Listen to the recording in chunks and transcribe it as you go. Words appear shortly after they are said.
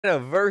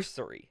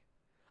anniversary,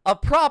 a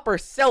proper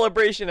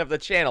celebration of the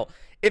channel.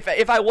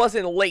 If I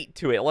wasn't late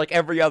to it, like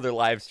every other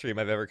live stream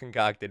I've ever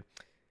concocted.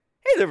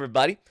 Hey there,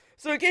 everybody.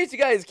 So in case you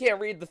guys can't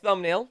read the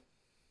thumbnail,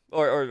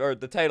 or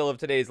the title of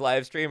today's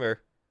live stream, or,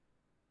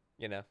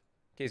 you know, in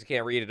case you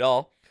can't read it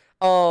all,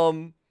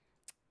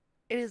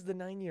 it is the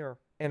 9-year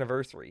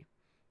anniversary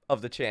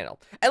of the channel.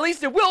 At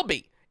least it will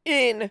be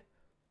in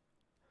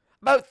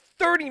about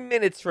 30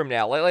 minutes from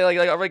now.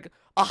 Like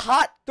a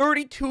hot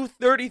 32,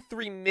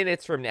 33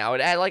 minutes from now.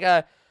 And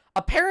at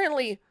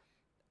apparently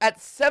at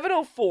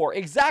 7:04,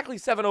 exactly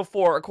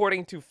 7:04,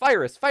 according to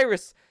Virus.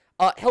 Virus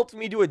helped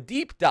me do a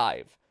deep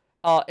dive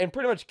and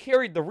pretty much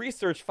carried the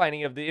research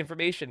finding of the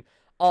information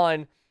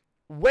on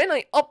when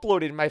I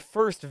uploaded my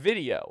first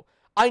video.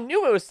 I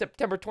knew it was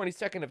September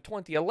 22nd of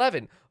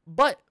 2011,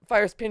 but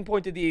Virus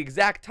pinpointed the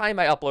exact time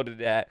I uploaded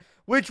it at,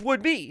 which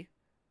would be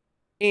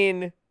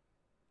in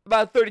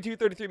about 32,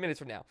 33 minutes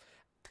from now.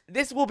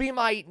 This will be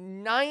my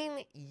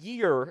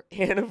 9-year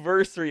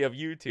anniversary of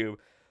YouTube,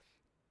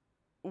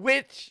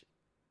 which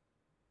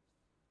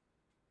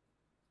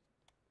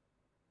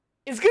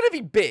is going to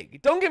be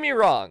big. Don't get me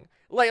wrong.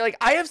 Like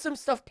I have some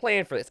stuff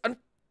planned for this.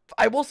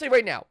 I will say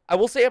right now. I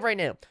will say it right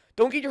now.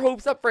 Don't get your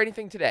hopes up for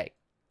anything today.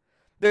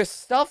 There's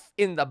stuff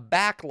in the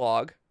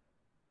backlog.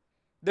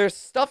 There's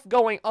stuff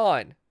going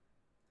on.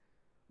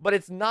 But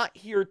it's not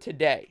here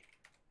today.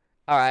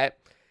 Alright?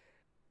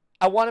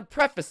 I want to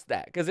preface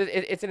that, because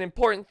it's an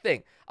important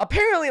thing.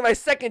 Apparently, my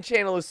second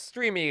channel is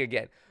streaming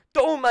again.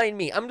 Don't mind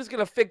me. I'm just going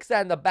to fix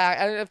that in the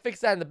back. I'm going to fix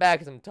that in the back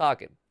as I'm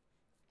talking.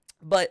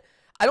 But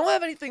I don't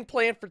have anything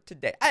planned for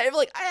today.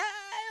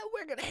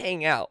 We're going to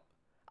hang out.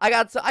 I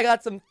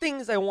got some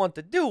things I want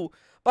to do,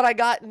 but I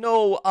got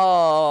no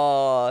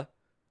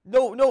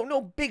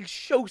big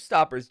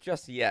showstoppers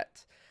just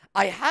yet.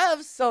 I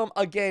have some,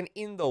 again,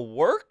 in the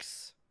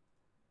works.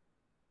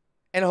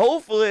 And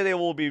hopefully they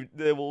will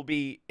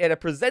be in a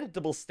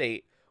presentable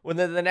state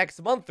within the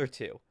next month or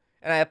two.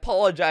 And I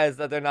apologize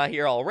that they're not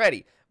here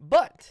already.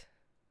 But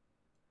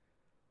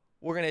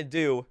we're gonna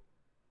do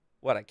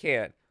what I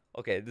can.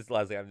 Okay, this is the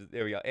last thing.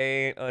 There we go.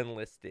 Ain't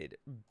unlisted.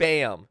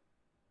 Bam.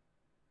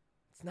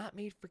 It's not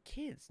made for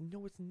kids.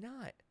 No, it's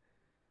not.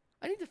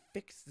 I need to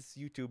fix this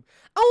YouTube.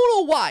 I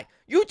don't know why.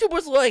 YouTube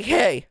was like,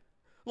 hey,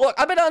 look,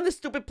 I've been on this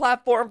stupid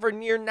platform for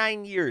near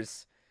 9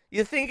 years.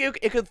 You think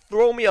it could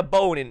throw me a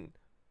bone and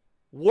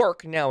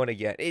work now and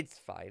again? It's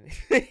fine.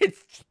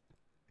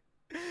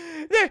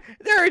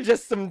 There are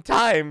just some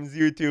times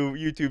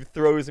YouTube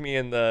throws me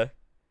in the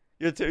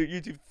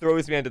YouTube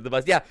throws me under the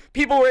bus. Yeah,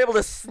 people were able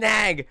to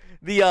snag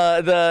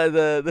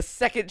the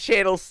second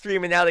channel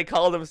stream, and now they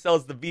call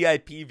themselves the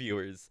VIP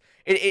viewers.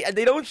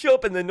 They don't show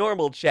up in the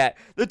normal chat.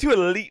 They're too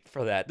elite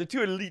for that. They're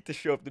too elite to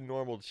show up in the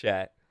normal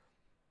chat.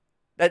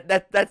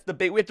 That's the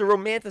big. We have to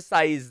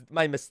romanticize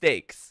my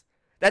mistakes.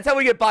 That's how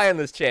we get by on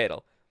this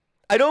channel.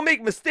 I don't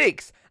make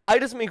mistakes. I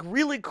just make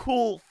really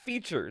cool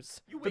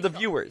features for the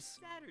viewers.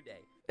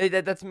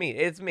 Saturday. That's me.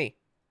 It's me.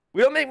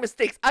 We don't make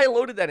mistakes. I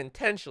loaded that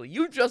intentionally.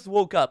 You just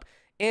woke up,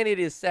 and it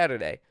is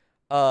Saturday.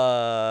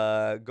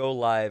 Go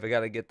live. I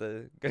gotta get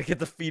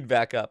the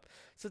feedback up.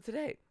 So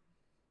today,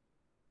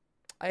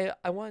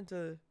 I wanted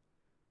to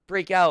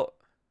break out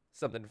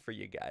something for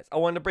you guys. I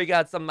wanted to break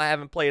out something I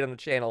haven't played on the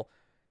channel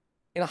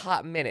in a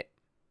hot minute.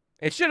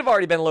 It should have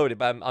already been loaded,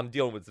 but I'm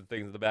dealing with some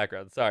things in the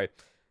background. Sorry.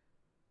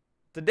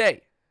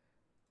 Today,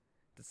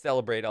 to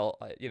celebrate all,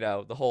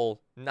 the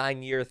whole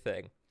 9-year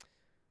thing,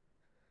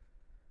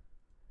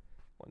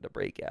 wanted to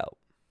break out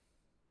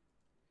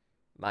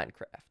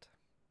Minecraft.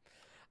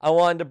 I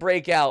wanted to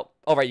break out.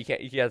 Oh, right, you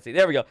can't see.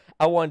 There we go.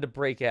 I wanted to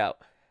break out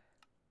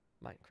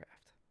Minecraft.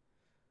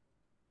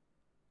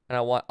 And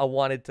I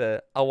wanted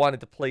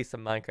to play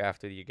some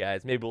Minecraft with you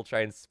guys. Maybe we'll try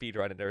and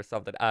speedrun it or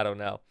something. I don't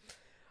know.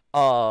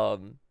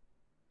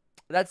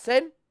 That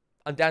said,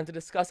 I'm down to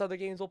discuss other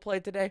games we'll play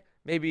today.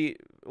 Maybe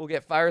we'll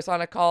get Virus on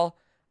a call.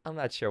 I'm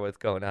not sure what's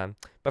going on.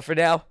 But for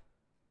now,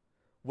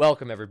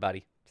 welcome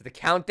everybody to the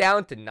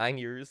countdown to 9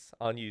 years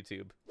on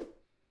YouTube.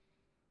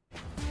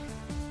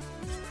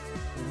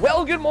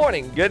 Well, good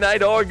morning, good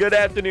night, or good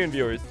afternoon,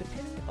 viewers,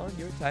 depending on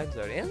your time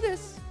zone. And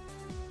this,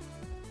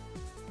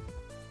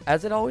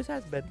 as it always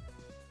has been,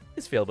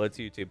 is Failboat's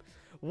YouTube.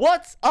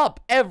 What's up,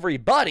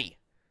 everybody?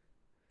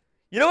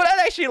 You know what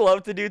I'd actually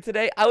love to do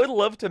today? I would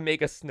love to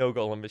make a snow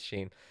golem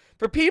machine.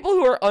 For people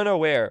who are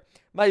unaware,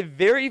 my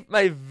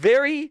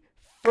very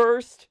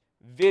first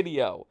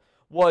video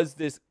was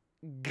this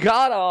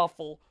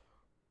god-awful,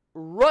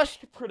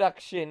 rushed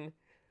production,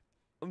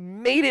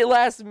 made it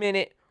last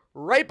minute,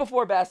 right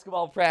before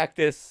basketball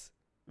practice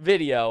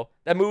video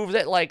that moves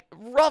at like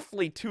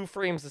roughly 2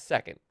 frames a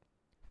second.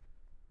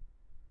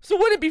 So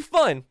wouldn't it be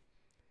fun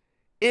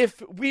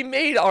if we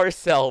made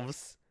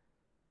ourselves,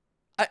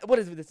 what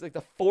is this, like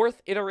the 4th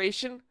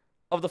iteration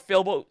of the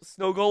Failboat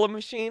snow golem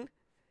machine?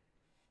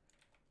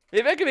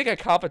 Maybe I could make a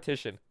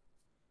competition.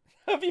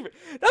 That'd be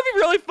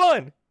really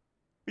fun.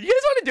 You guys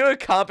want to do a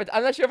competition?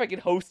 I'm not sure if I can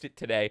host it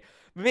today.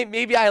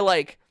 Maybe I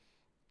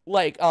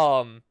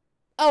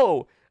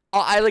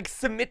I like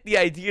submit the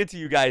idea to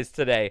you guys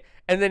today,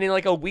 and then in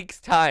like a week's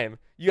time,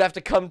 you have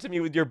to come to me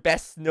with your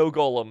best snow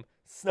golem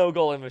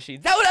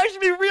machines. That would actually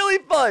be really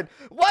fun.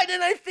 Why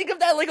didn't I think of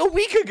that like a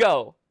week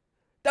ago?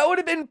 That would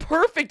have been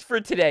perfect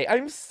for today.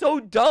 I'm so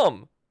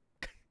dumb.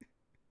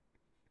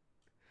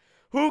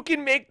 Who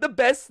can make the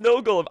best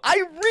snow golem? I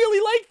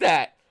really like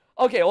that.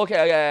 Okay.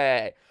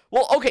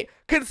 Well, okay.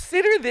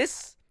 Consider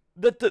this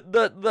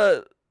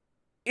the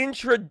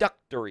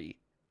introductory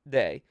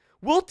day.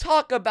 We'll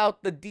talk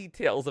about the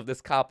details of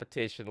this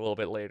competition a little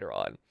bit later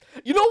on.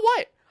 You know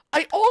what?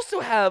 I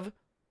also have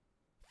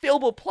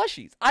Failboat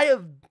plushies. I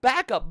have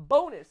backup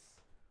bonus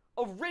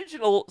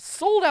original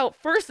sold out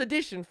first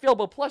edition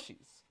Failboat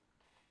plushies.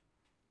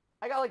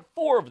 I got like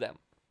 4 of them.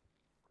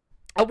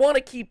 I want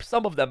to keep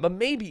some of them, but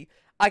maybe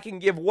I can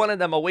give one of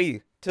them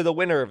away to the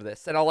winner of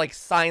this, and I'll like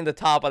sign the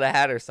top of the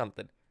hat or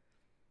something.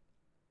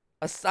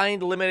 A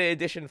signed limited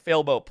edition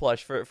Failboat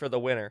plush for the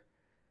winner.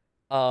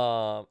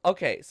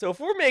 Okay, so if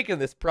we're making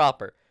this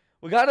proper,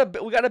 we gotta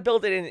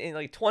build it in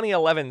like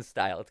 2011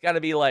 style. It's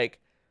gotta be like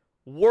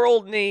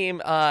world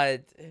name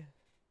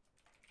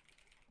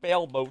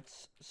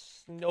Failboat's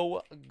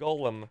Snow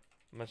Golem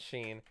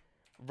Machine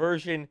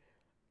version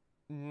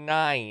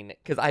 9,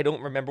 because I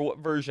don't remember what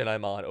version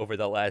I'm on over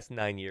the last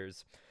 9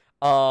 years.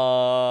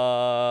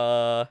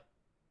 I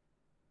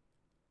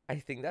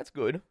think that's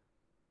good.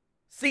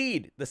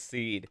 Seed, the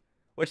seed.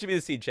 What should be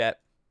the seed, chat?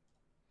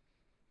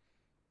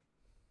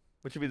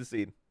 What should be the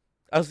seed?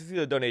 I'll see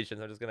the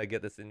donations. I'm just gonna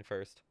get this in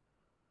first.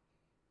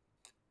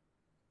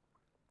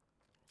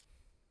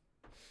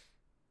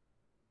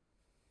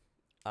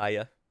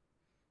 Aya.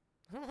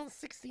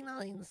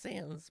 69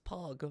 Sans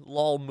Pog.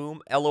 Lol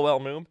Moom. LOL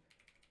Moom.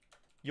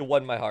 You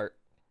won my heart.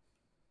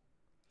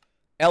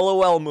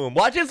 LOL Moom.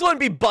 Watch this one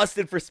be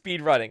busted for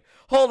speed running.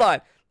 Hold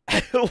on.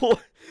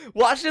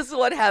 Watch this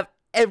one have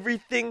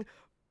everything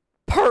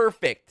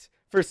perfect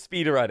for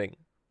speed running.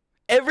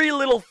 Every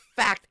little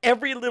fact,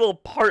 every little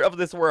part of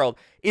this world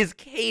is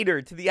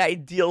catered to the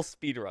ideal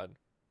speedrun.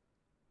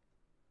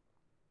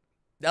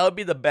 That would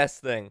be the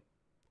best thing.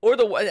 Or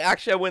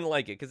actually I wouldn't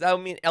like it, because that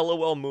would mean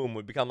LOL Moon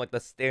would become like the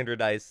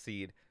standardized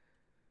seed.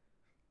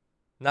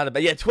 Not a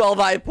bad, yeah,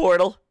 12-eye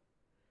portal.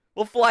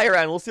 We'll fly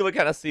around, we'll see what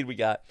kind of seed we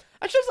got.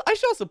 I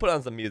should also put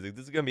on some music.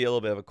 This is gonna be a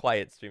little bit of a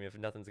quiet stream if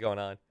nothing's going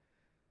on.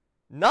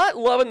 Not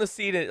loving the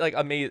seed like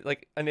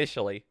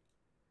initially.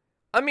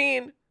 I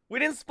mean, we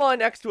didn't spawn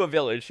next to a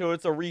village, so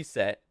it's a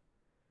reset.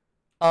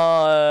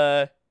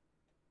 That's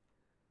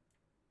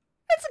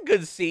a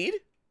good seed.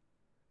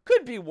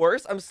 Could be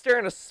worse. I'm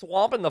staring a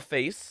swamp in the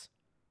face.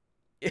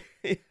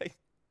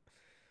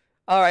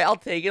 Alright, I'll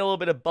take it. A little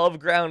bit above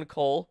ground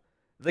coal.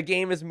 The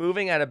game is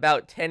moving at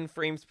about 10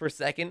 frames per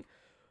second.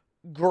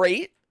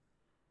 Great.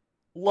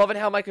 Loving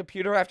how my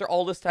computer, after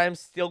all this time,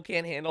 still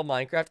can't handle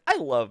Minecraft. I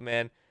love,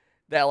 man,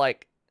 that,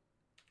 like,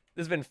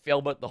 this has been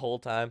Failboat the whole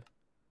time.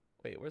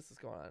 Wait, where's this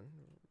going on?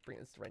 Bring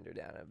this render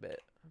down a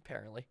bit,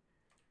 apparently.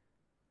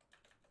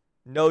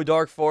 No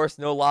dark forest,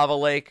 no lava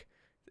lake.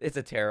 It's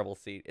a terrible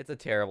seed. It's a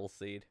terrible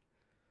seed.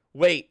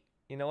 Wait,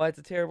 you know why it's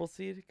a terrible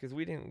seed? Because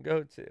we didn't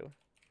go to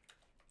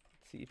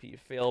TP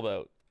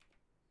Failboat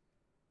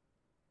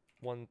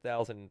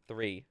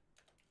 1003.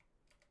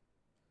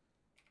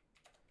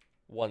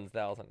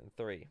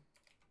 1003. It's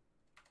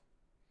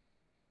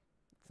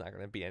not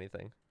going to be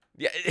anything.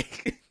 Yeah.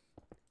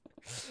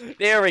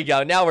 There we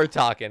go. Now we're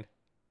talking.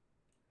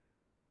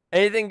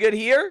 Anything good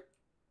here?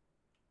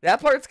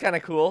 That part's kind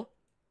of cool.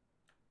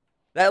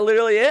 That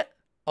literally it?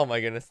 Oh my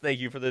goodness. Thank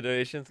you for the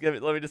donations.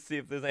 Let me just see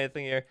if there's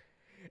anything here.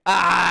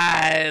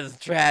 Ah, it's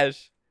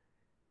trash.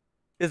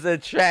 It's a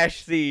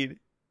trash seed.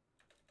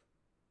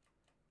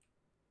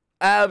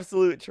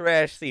 Absolute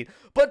trash seed.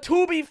 But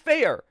to be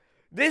fair,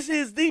 this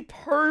is the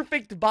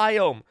perfect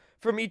biome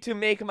for me to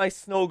make my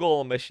snow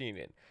golem machine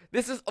in.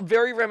 This is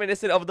very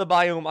reminiscent of the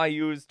biome I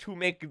used to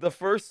make the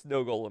first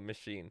snow golem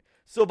machine.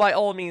 So by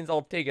all means,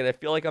 I'll take it. I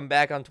feel like I'm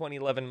back on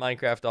 2011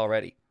 Minecraft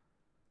already.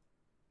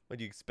 What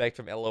do you expect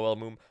from LOL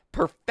Moon?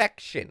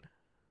 Perfection.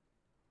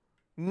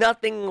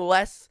 Nothing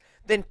less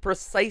than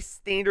precise,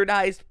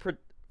 standardized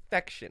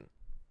perfection.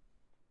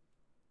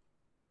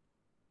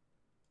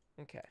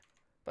 Okay.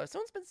 But if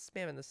someone's been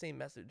spamming the same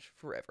message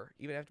forever,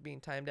 even after being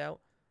timed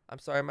out, I'm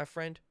sorry, my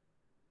friend.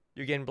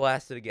 You're getting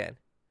blasted again.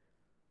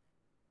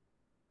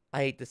 I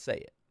hate to say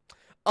it.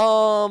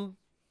 Someone's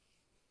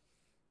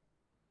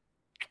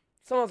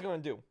gonna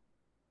do.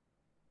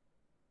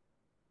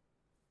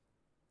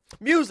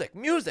 Music.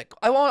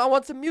 I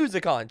want some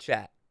music on,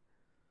 chat.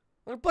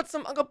 I'm gonna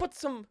put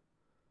some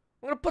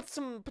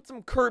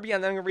Kirby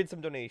on, then I'm gonna read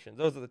some donations.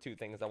 Those are the two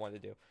things I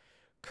wanted to do.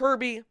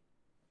 Kirby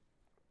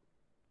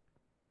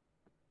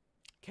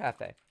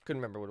Cafe.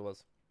 Couldn't remember what it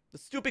was. The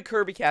stupid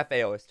Kirby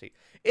Cafe OST.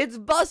 It's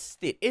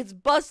busted. It's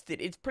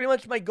busted. It's pretty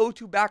much my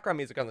go-to background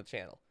music on the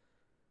channel.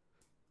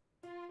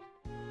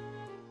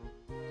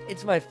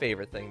 It's my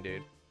favorite thing,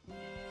 dude.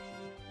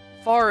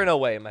 Far and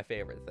away my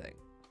favorite thing.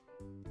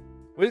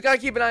 We just gotta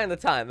keep an eye on the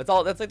time. That's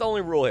all. That's like the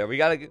only rule here. We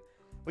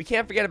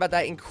can't forget about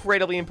that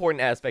incredibly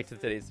important aspect of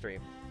today's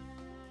stream.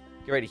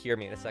 Get ready to hear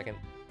me in a second.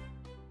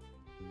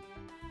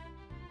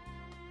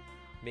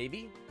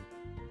 Maybe?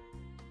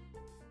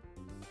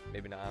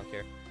 Maybe not, I don't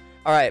care.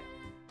 Alright.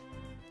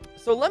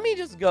 So let me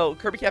just go.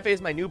 Kirby Cafe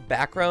is my new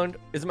background.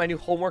 Is my new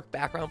homework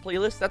background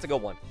playlist. That's a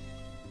good one.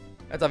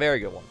 That's a very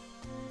good one.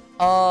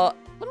 Let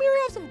me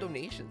read off some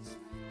donations.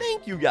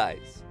 Thank you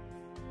guys.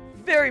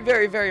 Very,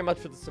 very, very much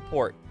for the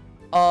support.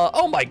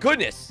 Oh my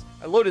goodness.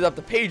 I loaded up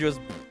the page. It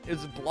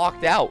was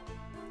blocked out.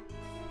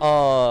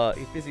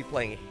 He's busy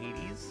playing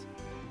Hades.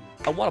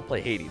 I want to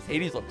play Hades.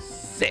 Hades looks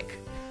sick.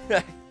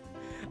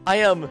 I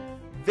am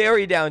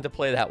very down to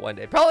play that one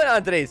day. Probably not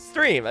on today's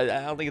stream. I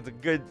don't think it's a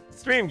good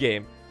stream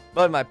game.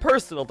 But in my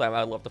personal time,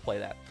 I'd love to play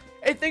that.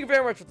 Hey, thank you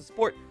very much for the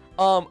support.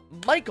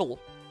 Michael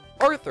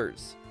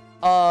Arthurs.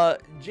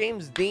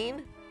 James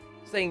Dean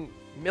saying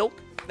milk.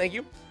 Thank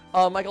you.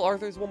 Michael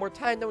Arthurs one more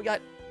time. Then we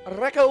got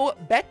Recco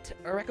Bet.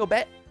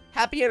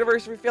 Happy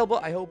anniversary,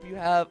 Failboat. I hope you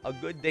have a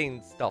good day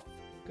and stuff.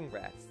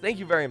 Congrats. Thank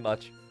you very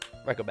much,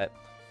 Recco Bet.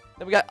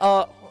 Then we got,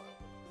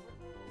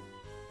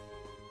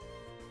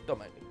 don't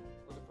mind me.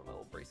 Looking for my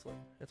little bracelet.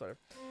 That's whatever.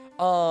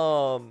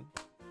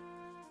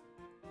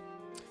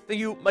 Thank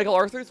you, Michael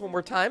Arthurs, one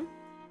more time.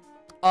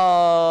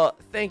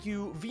 Thank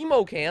you,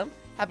 VMOCam.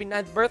 Happy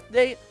 9th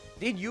birthday.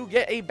 Did you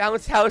get a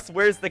bounce house?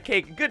 Where's the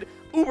cake? Good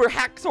Uber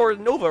Haxor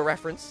Nova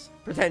reference.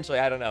 Potentially,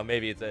 I don't know.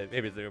 Maybe it's an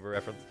Uber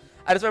reference.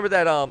 I just remember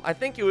that, I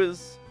think it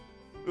was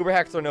Uber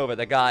Haxor Nova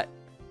that got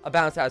a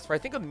bounce house for, I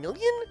think, 1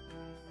 million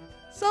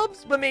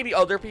subs? But maybe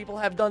other people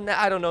have done that.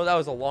 I don't know. That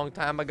was a long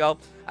time ago.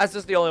 That's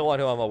just the only one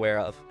who I'm aware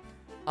of.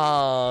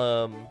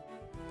 Also,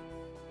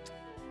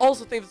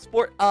 thanks for the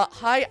support.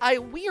 Hi, I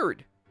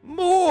weird.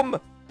 Moom.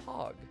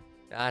 Pog.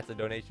 That's a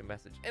donation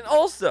message. And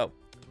also,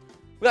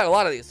 we got a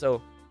lot of these,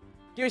 so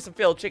give me some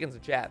failed chickens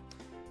in chat.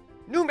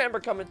 New member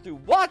coming through,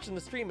 watching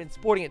the stream and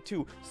supporting it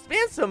too.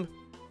 Spam some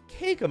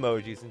cake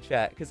emojis in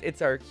chat, because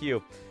it's our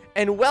cue.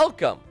 And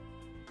welcome.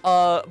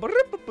 Hollow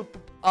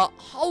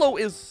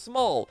is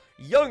small.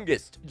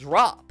 Youngest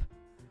drop.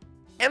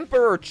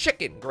 Emperor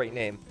Chicken, great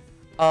name.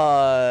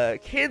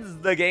 Kids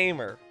the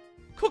Gamer.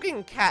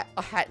 Cooking Cat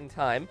a Hat in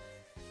Time.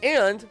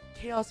 And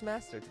Chaos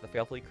Master to the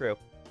Failfully crew.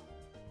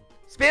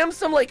 Spam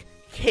some, like,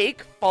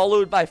 cake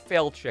followed by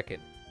failed chicken.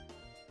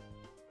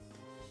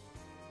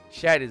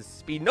 Chat is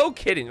speed. No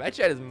kidding. My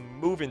chat is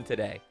moving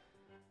today.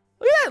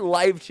 Look at that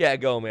live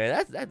chat go,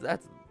 man.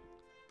 That's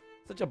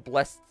such a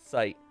blessed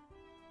sight.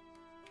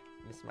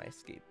 Miss my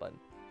escape button.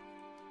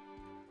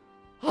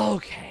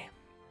 Okay.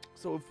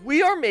 So if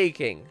we are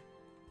making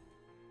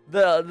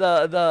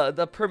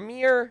the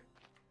premiere,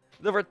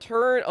 the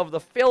return of the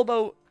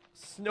Failboat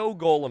Snow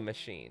Golem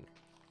machine,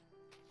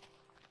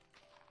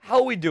 how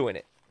are we doing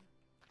it?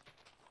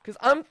 Because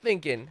I'm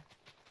thinking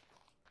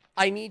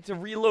I need to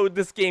reload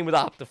this game with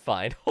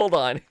Optifine. Hold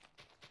on.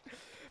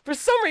 For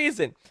some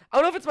reason, I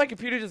don't know if it's my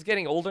computer just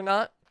getting old or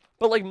not,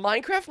 but like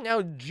Minecraft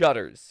now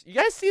judders. You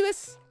guys see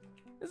this?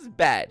 This is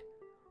bad.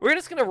 We're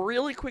just going to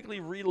really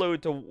quickly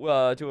reload to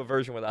a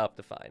version with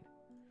Optifine.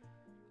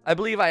 I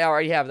believe I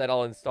already have that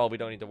all installed. We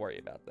don't need to worry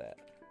about that.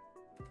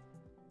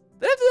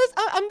 Then after this,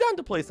 I'm down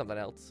to play something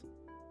else.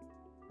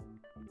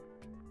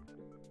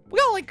 We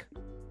got like, I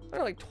don't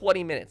know, like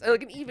 20 minutes.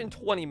 Like an even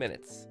 20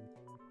 minutes.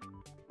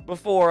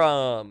 Before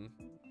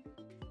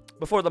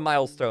the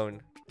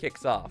milestone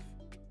kicks off.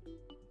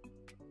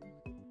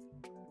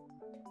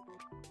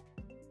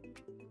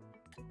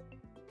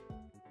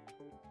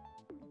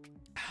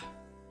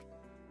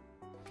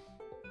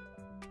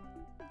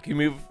 Can you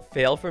move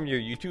fail from your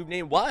YouTube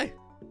name? Why?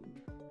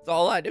 That's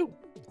all I do.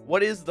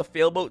 What is the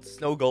Failboat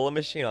Snow Golem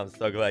machine? I'm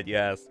so glad you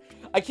asked.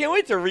 I can't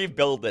wait to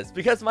rebuild this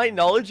because my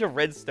knowledge of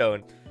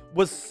redstone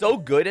was so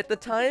good at the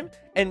time,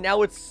 and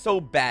now it's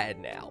so bad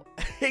now.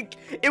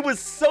 It was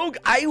so...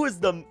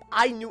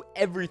 I knew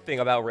everything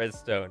about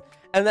redstone.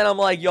 And then I'm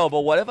like, yo,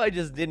 but what if I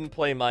just didn't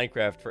play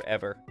Minecraft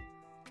forever?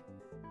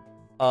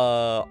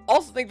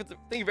 Also, thank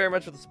you very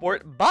much for the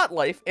support. Bot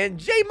Life and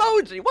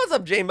J-Moji. What's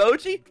up,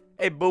 J-Moji?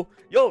 Hey, boo.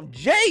 Yo,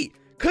 Jay,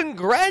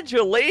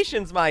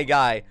 congratulations, my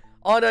guy,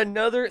 on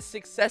another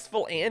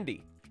successful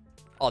Andy.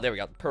 Oh, there we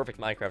go.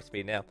 Perfect Minecraft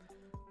speed now.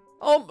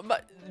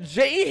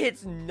 Jay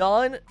hits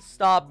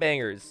non-stop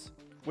bangers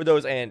with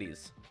those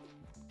Andys.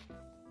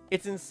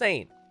 It's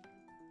insane.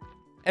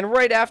 And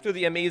right after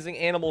the amazing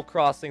Animal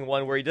Crossing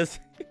one where he does...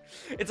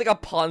 it's like a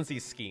Ponzi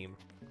scheme.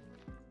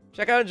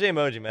 Check out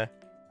J-Moji, man.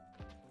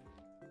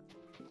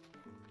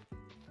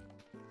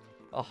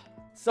 Oh,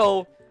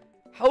 so...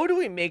 how do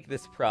we make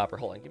this proper?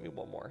 Hold on, give me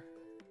one more.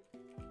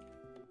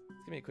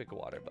 Give me a quick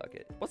water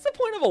bucket. What's the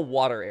point of a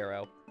water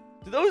arrow?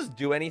 Do those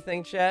do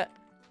anything, chat?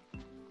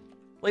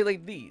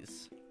 Like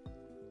these.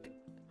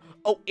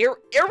 Oh, arrow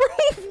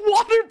of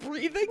water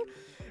breathing?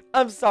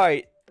 I'm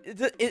sorry.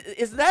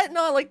 Is that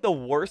not like the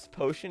worst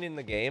potion in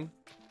the game?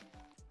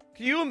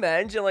 Can you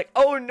imagine like,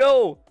 oh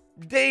no,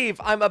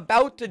 Dave, I'm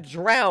about to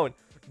drown.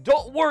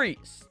 Don't worry,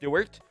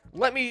 Stuart.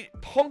 Let me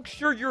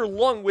puncture your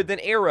lung with an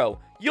arrow.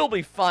 You'll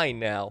be fine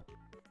now.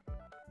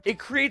 It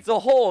creates a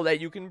hole that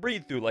you can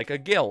breathe through like a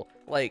gill.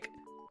 Like,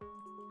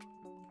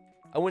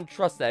 I wouldn't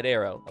trust that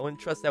arrow. I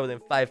wouldn't trust that within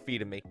 5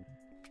 feet of me.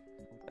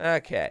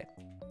 Okay.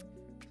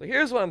 So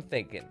here's what I'm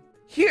thinking.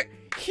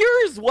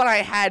 Here's what I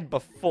had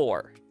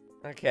before.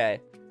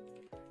 Okay.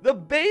 The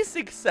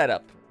basic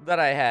setup that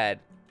I had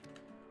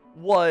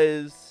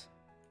was...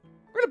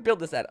 We're gonna build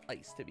this out of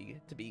ice to be,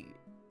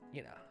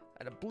 you know,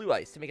 out of blue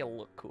ice to make it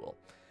look cool.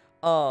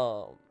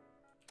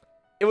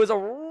 It was a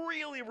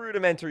really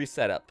rudimentary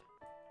setup.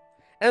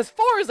 And as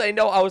far as I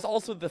know, I was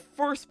also the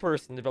first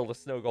person to build a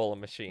snow golem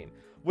machine,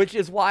 which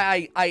is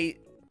why I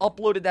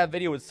uploaded that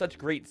video with such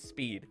great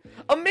speed.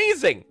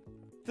 Amazing!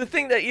 To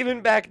think that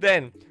even back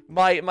then,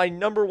 my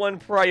 #1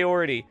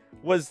 priority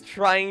was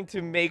trying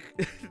to make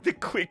the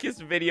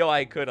quickest video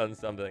I could on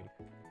something.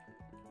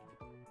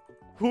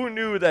 Who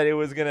knew that it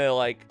was gonna,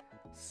 like,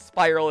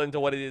 spiral into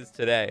what it is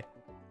today?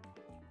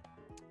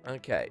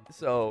 Okay,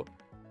 so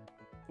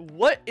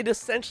what it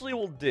essentially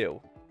will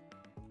do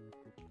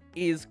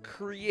is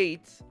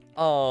create,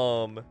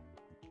 hold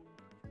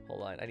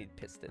on, I need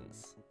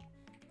pistons.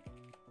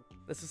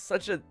 This is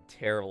such a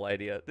terrible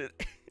idea.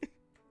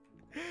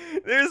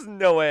 There's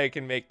no way I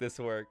can make this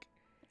work.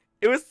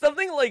 It was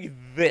something like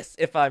this,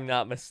 if I'm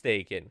not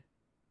mistaken.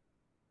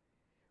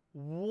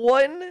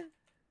 One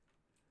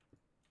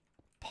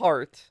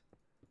part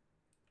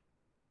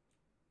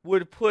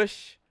would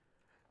push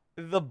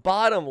the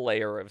bottom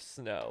layer of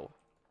snow.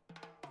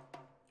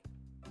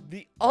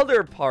 The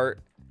other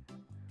part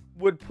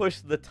would push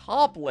the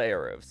top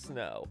layer of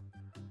snow.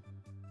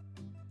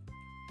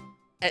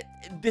 And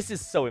this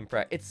is so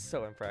it's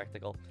so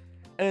impractical.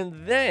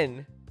 And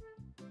then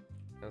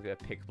I'm gonna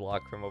pick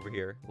block from over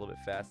here a little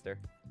bit faster.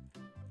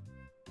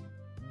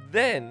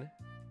 Then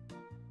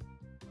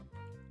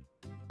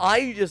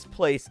I just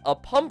place a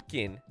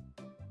pumpkin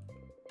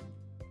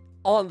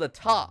on the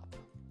top.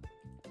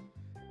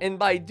 And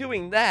by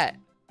doing that,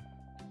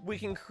 we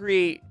can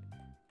create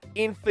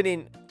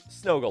infinite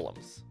snow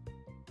golems.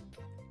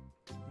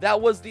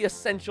 That was the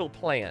essential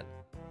plan.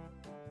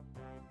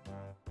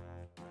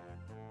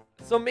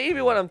 So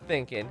maybe what I'm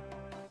thinking,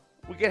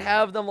 we could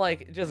have them,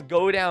 like, just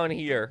go down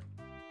here.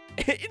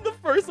 In the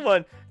first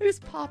one, they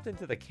just popped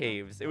into the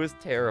caves. It was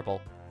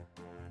terrible.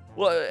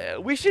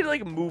 Well, we should,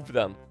 like, move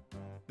them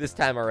this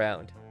time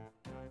around.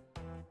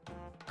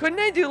 Couldn't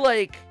I do,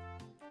 like...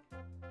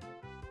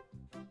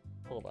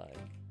 Hold on.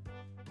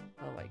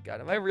 Oh my god,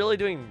 am I really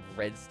doing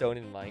redstone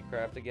in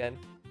Minecraft again?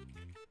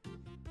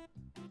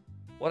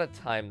 What a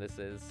time this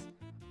is.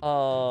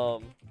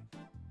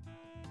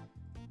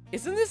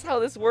 Isn't this how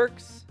this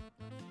works?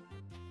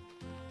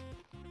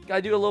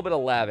 Gotta do a little bit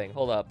of labbing.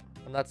 Hold up.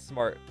 I'm not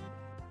smart.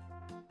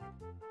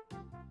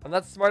 I'm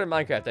not smart in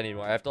Minecraft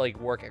anymore. I have to, like,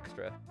 work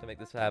extra to make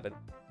this happen.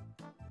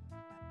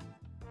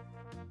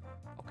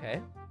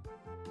 Okay.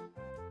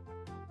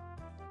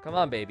 Come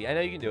on, baby. I know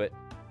you can do it.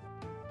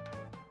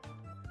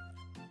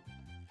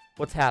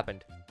 What's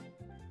happened?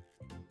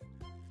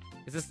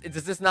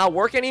 Does this not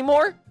work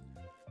anymore?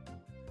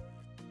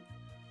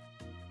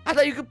 I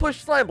thought you could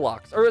push slime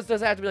blocks. Or does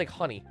it have to be like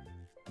honey?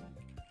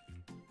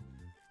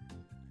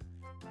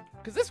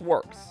 Because this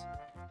works.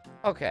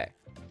 Okay.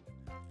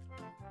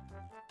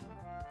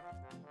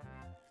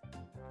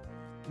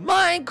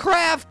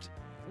 Minecraft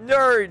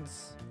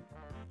nerds!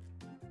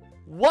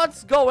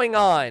 What's going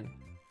on?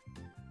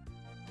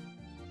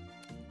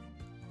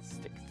 It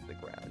sticks to the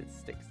ground. It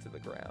sticks to the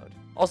ground.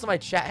 Also, my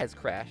chat has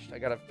crashed. I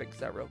gotta fix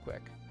that real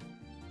quick.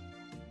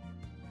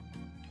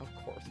 Of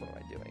course, what am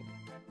I doing?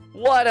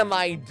 What am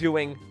I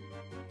doing?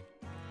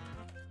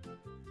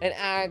 An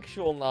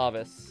actual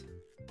novice.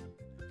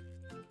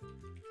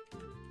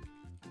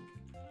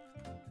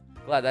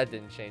 Glad that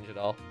didn't change at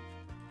all.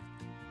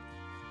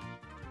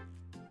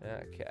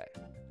 Okay.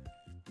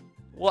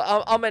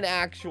 Well, I'm an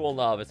actual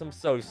novice. I'm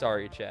so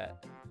sorry,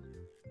 chat.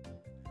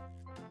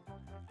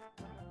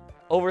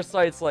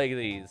 Oversights like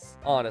these,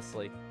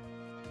 honestly.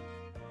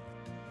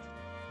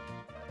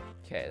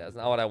 Okay, that's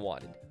not what I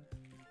wanted.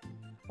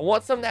 I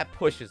want something that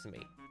pushes me.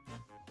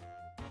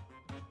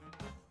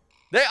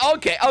 There,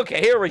 okay,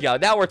 here we go.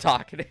 Now we're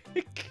talking.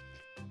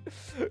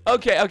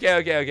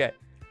 Okay.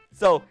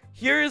 So,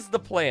 here's the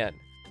plan.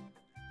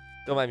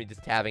 Don't mind me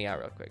just tabbing out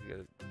real quick.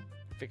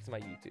 Fix my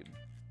YouTube.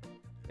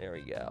 There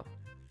we go.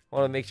 I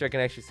want to make sure I can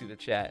actually see the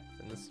chat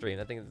in the stream.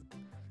 I think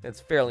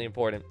that's fairly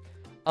important.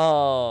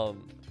 So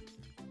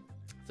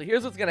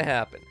here's what's gonna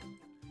happen.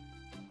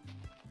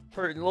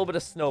 Put a little bit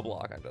of snow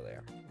block under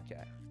there.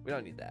 Okay, we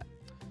don't need that.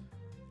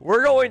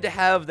 We're going to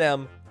have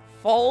them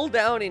fall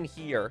down in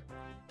here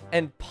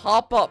and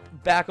pop up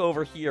back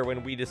over here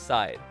when we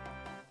decide.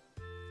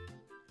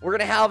 We're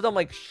gonna have them,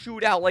 like,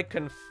 shoot out like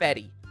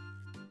confetti.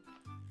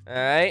 All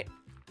right.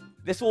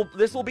 This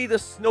will be the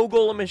snow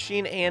golem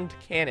machine and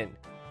cannon.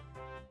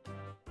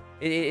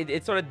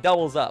 It sort of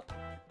doubles up.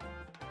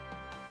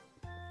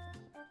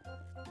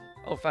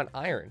 Oh, found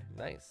iron.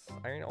 Nice.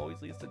 Iron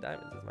always leads to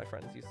diamonds, as my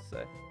friends used to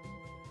say.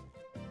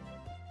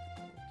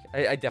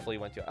 Okay. I definitely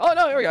went to... Oh,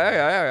 no, here we go.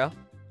 Here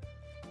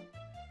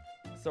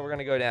we go. So we're going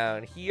to go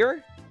down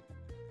here.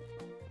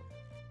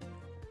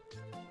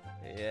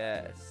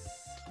 Yes.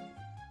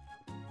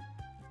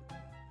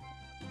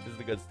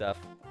 the good stuff.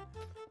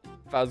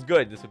 If I was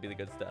good, this would be the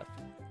good stuff.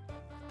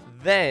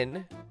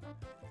 Then,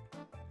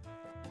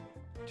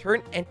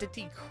 turn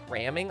entity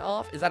cramming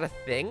off? Is that a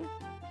thing?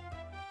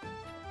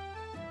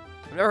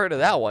 I've never heard of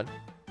that one.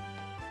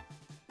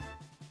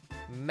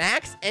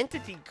 Max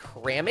entity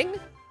cramming?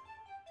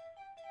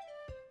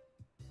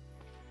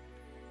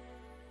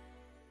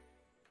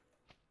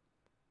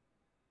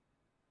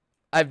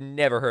 I've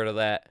never heard of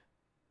that.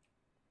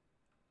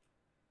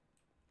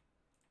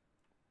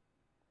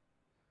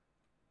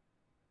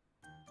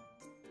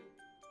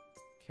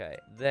 Okay,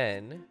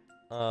 then,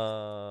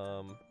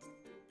 put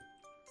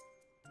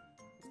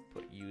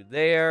you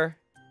there.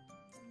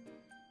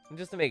 And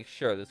just to make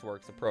sure this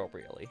works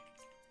appropriately.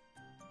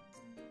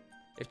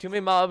 If too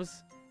many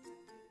mobs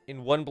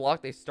in one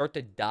block, they start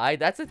to die.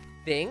 That's a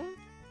thing?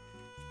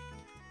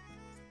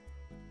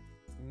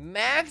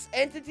 Max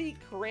entity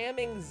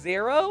cramming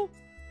 0?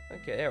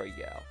 Okay, there we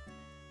go.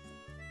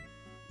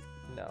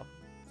 No.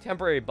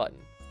 Temporary button.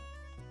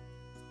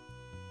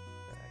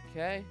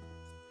 Okay.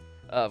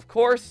 Of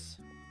course.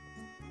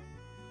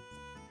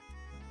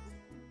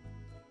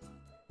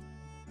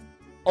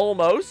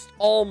 Almost.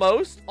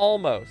 Almost.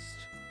 Almost.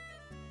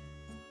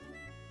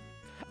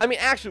 I mean,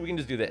 actually, we can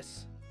just do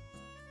this.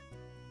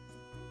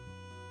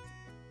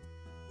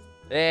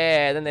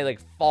 Yeah, then they, like,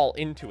 fall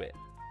into it.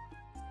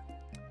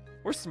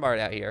 We're smart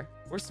out here.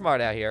 We're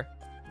smart out here.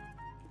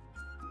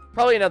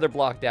 Probably another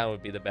block down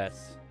would be the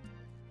best.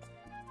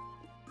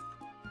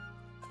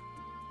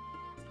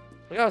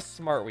 Look how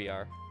smart we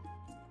are.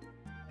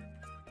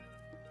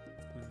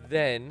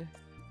 Then,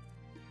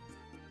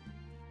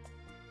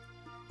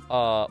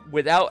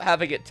 without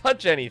having it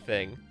touch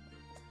anything,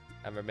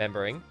 I'm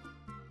remembering.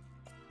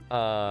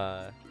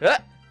 That's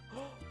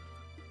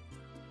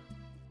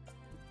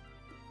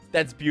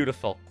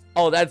beautiful.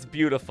 Oh, that's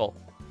beautiful.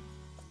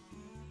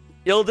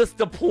 It'll just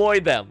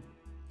deploy them.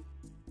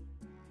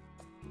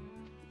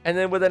 And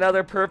then with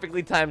another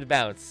perfectly timed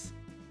bounce,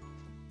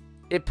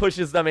 it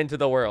pushes them into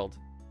the world.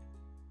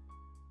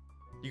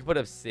 You can put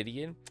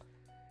obsidian.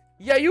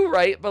 Yeah, you're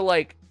right, but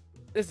like,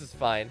 this is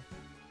fine.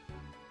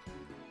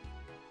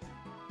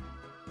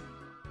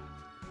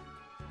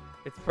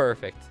 It's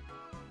perfect.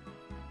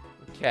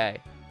 Okay.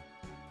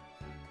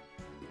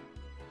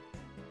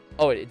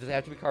 Oh, it does it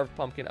have to be carved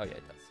pumpkin? Oh, yeah,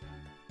 it does.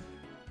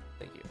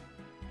 Thank you.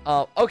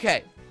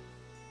 Okay.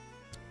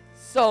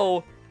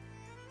 So,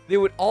 they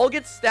would all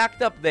get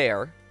stacked up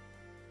there.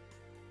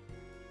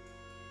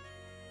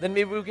 Then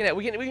maybe we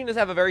can just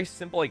have a very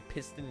simple, like,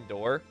 piston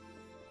door.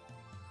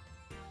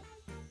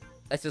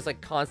 That's just, like,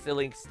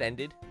 constantly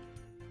extended.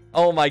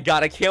 Oh my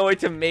god, I can't wait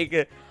to make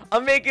it.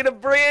 I'm making a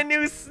brand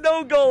new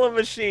snow golem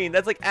machine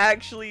that's, like,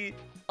 actually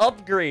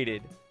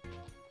upgraded.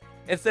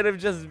 Instead of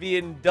just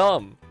being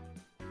dumb.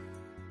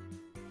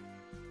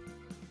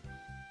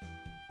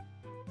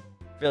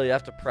 Really, you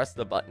have to press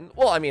the button?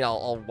 Well, I mean,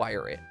 I'll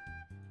wire it.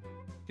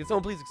 Can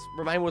someone please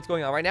remind me what's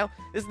going on right now?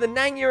 This is the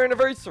 9-year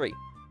anniversary.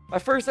 My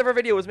first ever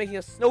video was making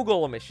a snow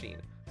golem machine.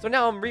 So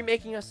now I'm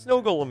remaking a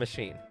snow golem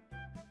machine.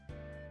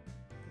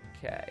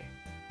 Okay.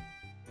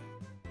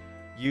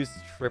 Use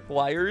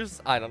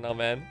tripwires? I don't know,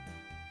 man.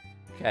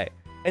 Okay.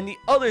 And the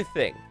other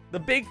thing, the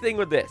big thing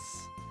with this.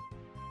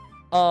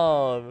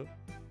 1,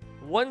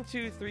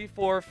 2, 3,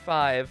 4,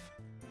 5.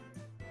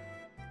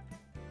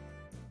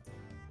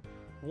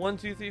 1,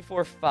 2, 3,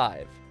 4,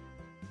 5.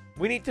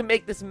 We need to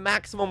make this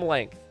maximum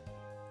length.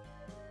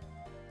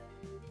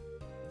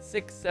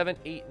 6, 7,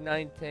 8,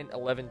 9, 10,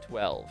 11,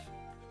 12.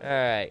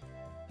 Alright.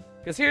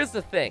 Because here's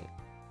the thing.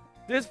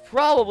 There's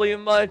probably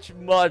much,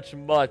 much,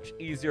 much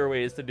easier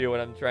ways to do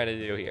what I'm trying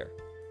to do here.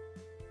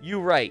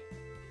 You're right.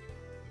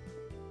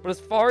 But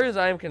as far as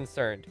I'm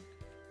concerned,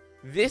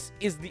 this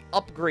is the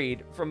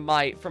upgrade from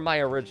my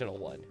original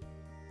one.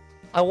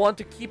 I want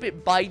to keep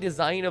it by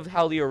design of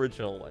how the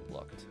original one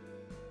looked.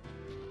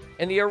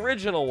 And the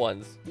original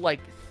one's,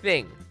 like,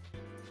 thing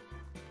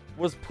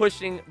was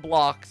pushing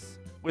blocks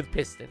with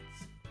pistons.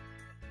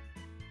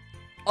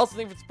 Also,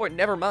 thank you for the support.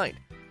 Never mind.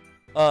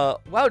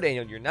 Wow,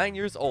 Daniel, you're 9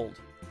 years old.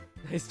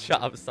 Nice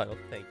job, son.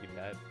 Thank you,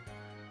 man.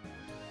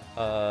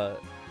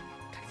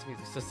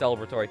 It's so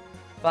celebratory.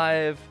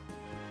 5,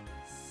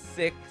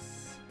 6,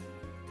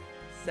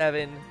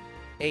 7,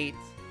 8,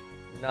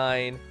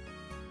 9.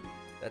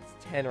 That's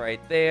 10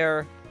 right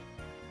there.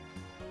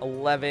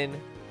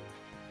 11,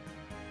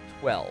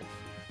 12.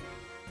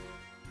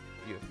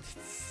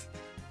 It's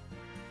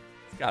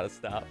gotta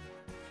stop.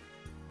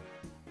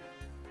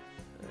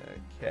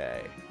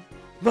 Okay.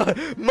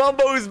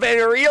 Mumbo's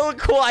been real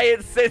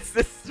quiet since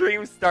the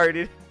stream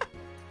started.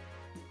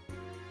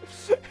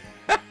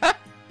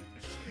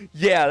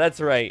 Yeah, that's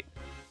right.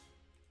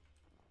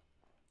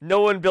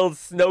 No one builds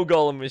snow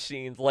golem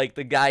machines like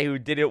the guy who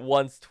did it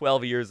once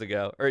 12 years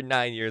ago. Or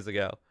 9 years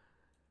ago.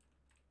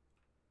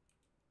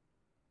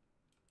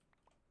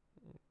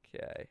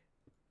 Okay.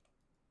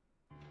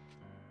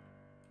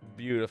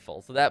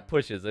 Beautiful. So that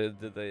pushes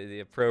the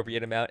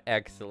appropriate amount.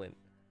 Excellent.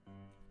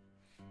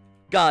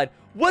 God,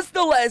 what's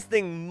the last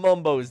thing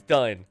Mumbo's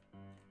done?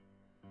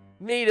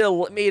 Made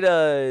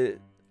a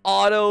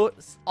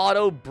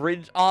auto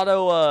bridge,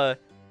 auto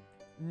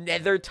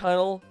nether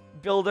tunnel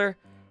builder.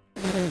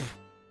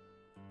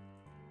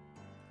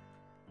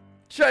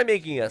 Try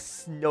making a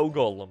snow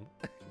golem.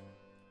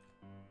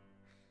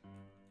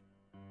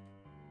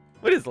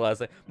 What is the last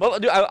thing?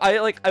 Dude,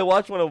 I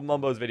watched one of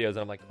Mumbo's videos and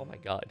I'm like, oh my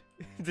god,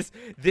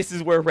 this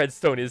is where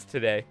redstone is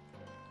today.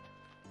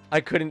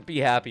 I couldn't be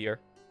happier.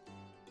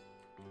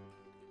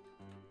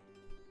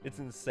 It's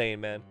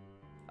insane, man.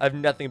 I have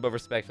nothing but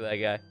respect for that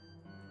guy.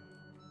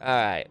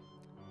 Alright.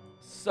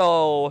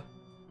 So,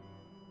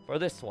 for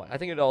this one, I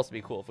think it'd also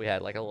be cool if we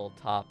had like a little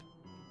top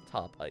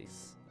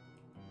ice.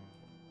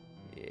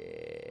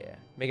 Yeah.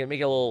 Make it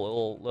a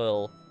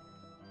little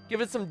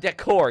give it some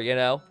decor, you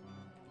know?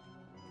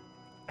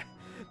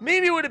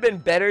 Maybe it would have been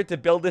better to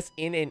build this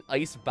in an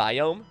ice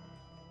biome.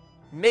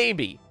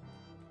 Maybe.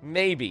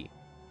 Maybe.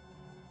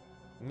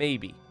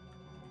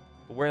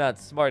 But we're not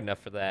smart enough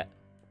for that.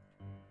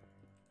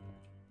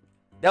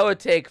 That would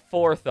take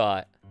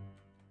forethought.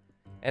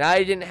 And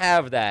I didn't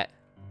have that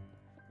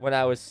when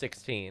I was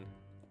 16.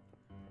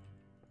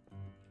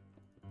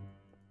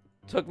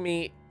 Took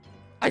me...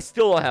 I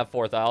still don't have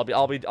forethought.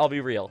 I'll be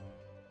real.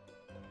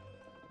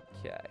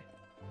 Okay.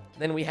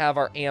 Then we have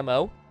our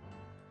ammo.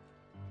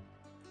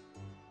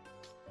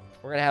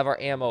 We're gonna have our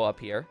ammo up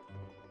here.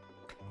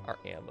 Our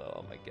ammo,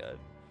 oh my god.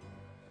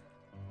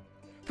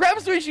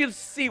 Perhaps we should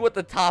see what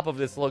the top of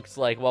this looks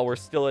like while we're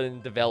still in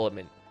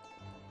development.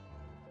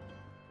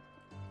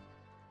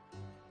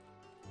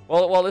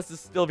 While this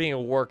is still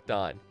being worked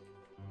on.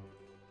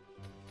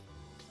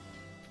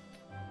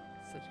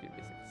 Such good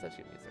music, such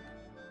good music.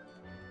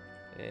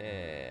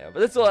 Yeah,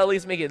 but this will at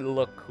least make it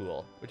look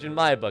cool, which in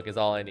my book is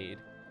all I need.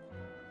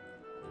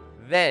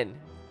 Then,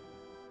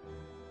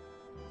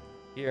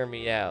 hear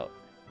me out.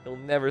 You'll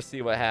never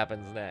see what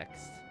happens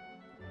next.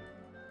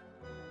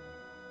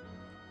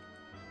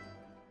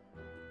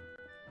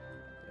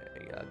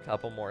 There you go, a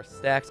couple more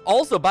stacks.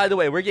 Also, by the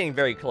way, we're getting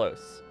very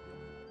close.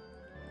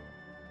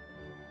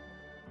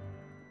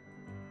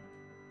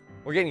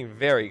 We're getting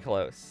very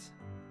close.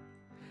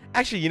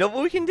 Actually, you know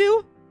what we can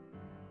do?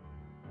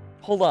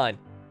 Hold on,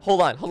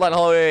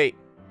 wait.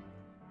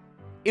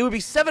 It would be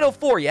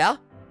 7:04, yeah?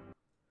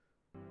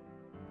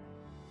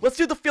 Let's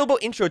do the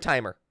Failboat intro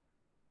timer.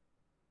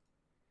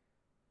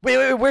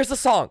 Wait, where's the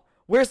song?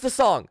 Where's the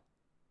song?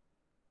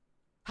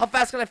 How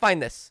fast can I find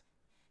this?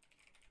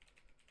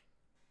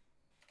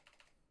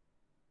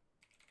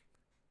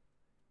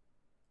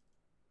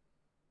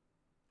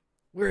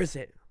 Where is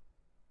it?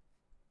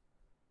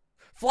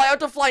 Fly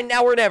out to fly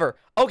now or never.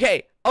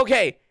 Okay.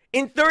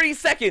 In 30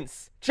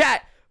 seconds.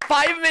 Chat,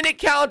 5-minute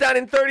countdown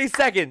in 30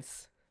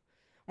 seconds.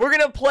 We're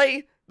gonna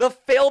play the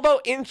Failboat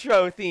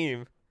intro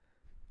theme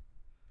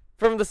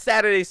from the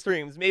Saturday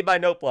streams made by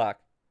Noteblock.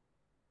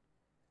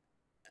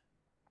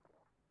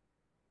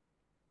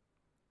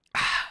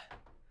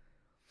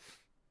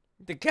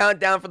 The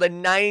countdown for the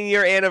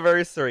 9-year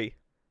anniversary.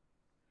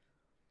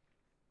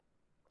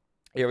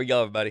 Here we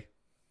go, everybody.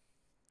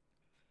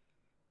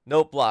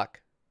 Noteblock,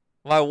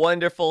 my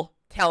wonderful,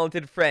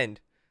 talented friend.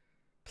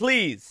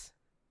 Please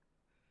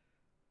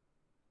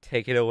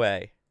take it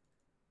away.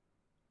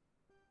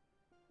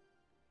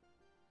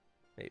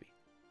 Maybe.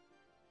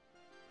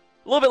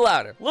 A little bit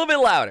louder. A little bit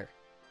louder.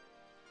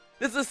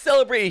 This is a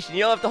celebration.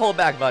 You don't have to hold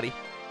back, buddy.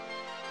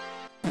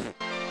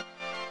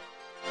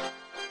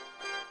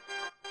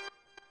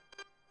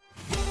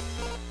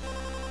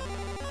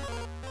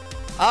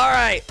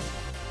 Alright.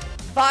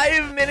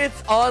 5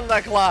 minutes on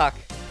the clock.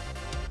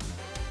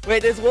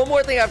 Wait, there's one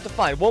more thing I have to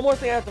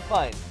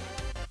find.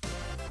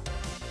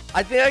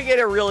 I think I can get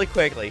it really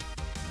quickly.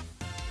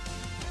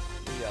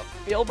 Here we go.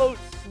 Failboat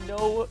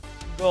Snow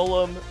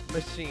Golem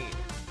Machine.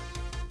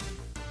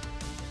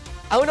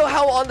 I don't know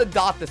how on the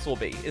dot this will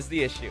be, is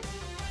the issue.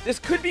 This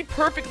could be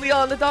perfectly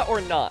on the dot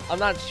or not. I'm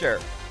not sure.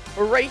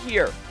 But right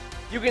here,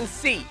 you can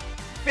see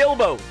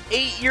Failboat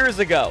 8 years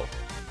ago.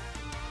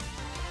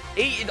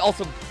 And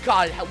also,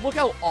 God, look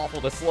how awful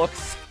this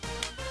looks.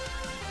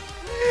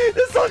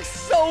 This looks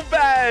so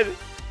bad.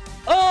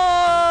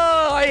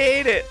 Oh, I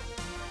hate it.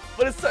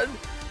 But it's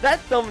that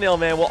thumbnail,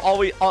 man, will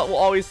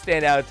always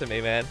stand out to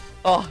me, man.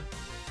 Oh,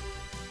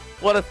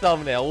 what a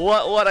thumbnail!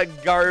 What a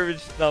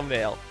garbage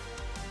thumbnail.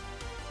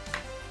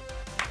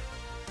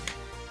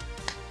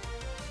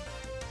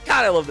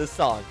 God, I love this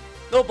song.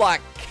 Noteblock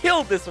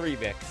killed this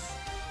remix.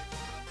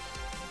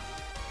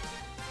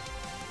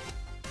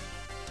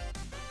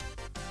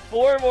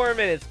 Four more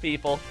minutes,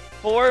 people.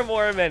 4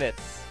 more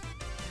minutes.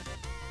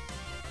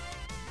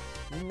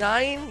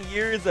 9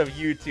 years of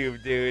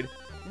YouTube, dude.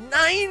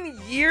 9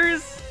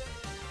 years?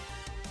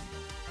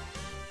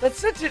 That's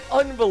such an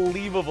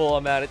unbelievable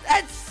amount of...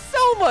 That's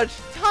so much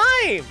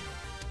time!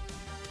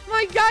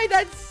 My guy,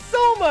 that's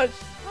so much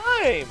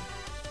time!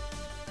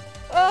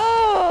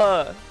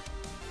 Oh!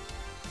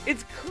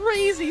 It's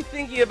crazy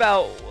thinking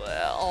about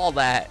all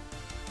that.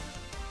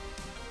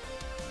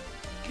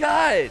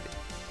 God!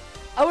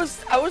 I was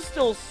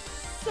still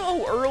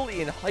so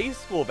early in high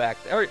school back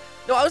then.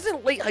 No, I was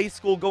in late high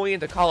school going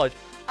into college.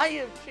 I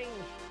have changed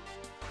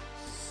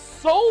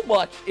so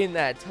much in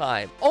that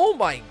time. Oh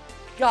my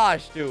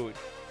gosh, dude.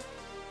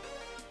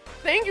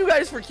 Thank you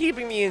guys for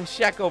keeping me in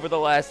check over the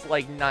last,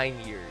 like, 9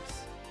 years.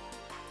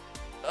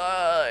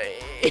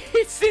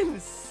 It's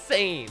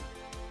insane.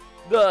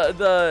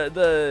 I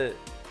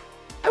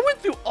went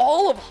through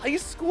all of high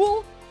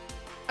school.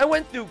 I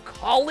went through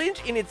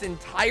college in its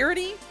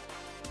entirety.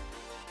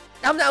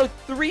 I'm now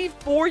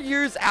 3-4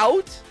 years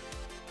out.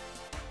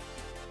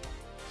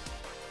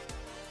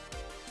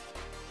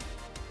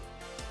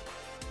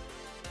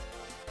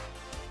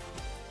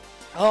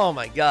 Oh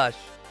my gosh.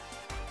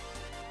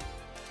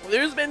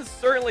 There's been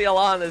certainly a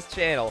lot on this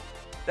channel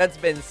that's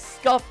been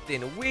scuffed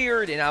and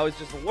weird, and I was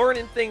just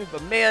learning things,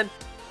 but man,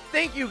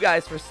 thank you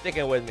guys for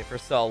sticking with me for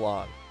so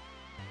long.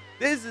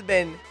 This has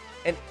been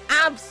an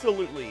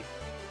absolutely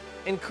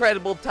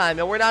incredible time,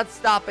 and we're not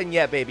stopping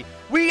yet, baby.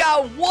 We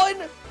got one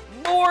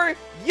more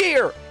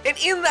year, and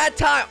in that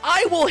time,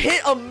 I will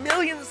hit 1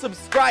 million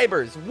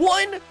subscribers.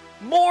 One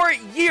more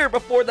year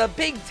before the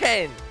Big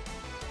 10.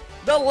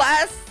 The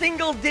last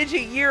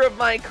single-digit year of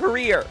my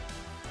career.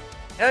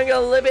 And I'm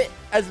gonna live it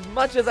as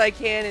much as I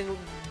can and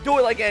do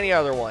it like any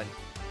other one.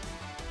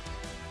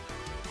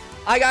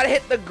 I gotta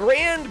hit the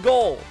grand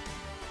goal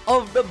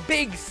of the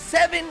big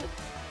 7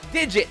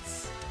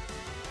 digits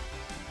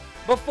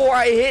before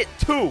I hit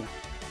 2.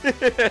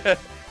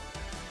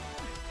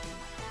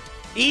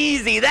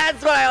 Easy,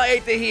 that's what I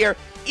like to hear.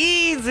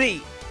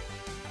 Easy.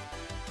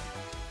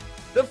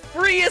 The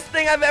freest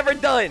thing I've ever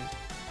done.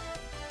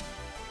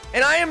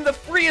 And I am the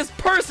freest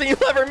person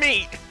you'll ever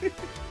meet.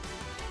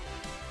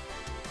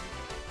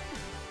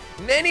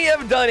 Many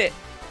have done it.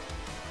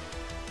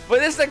 But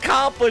this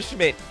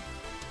accomplishment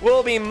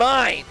will be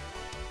mine.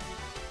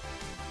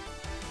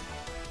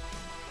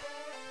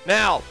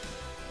 Now,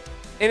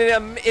 in a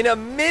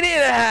minute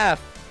and a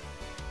half,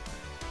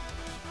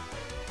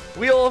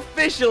 we'll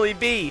officially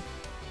be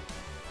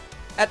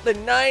at the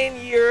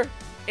 9-year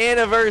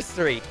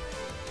anniversary.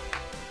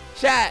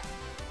 Chat,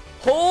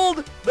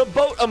 hold the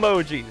boat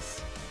emojis.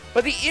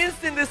 But the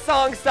instant this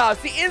song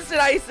stops, the instant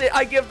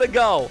I give the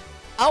go,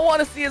 I want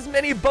to see as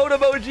many boat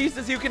emojis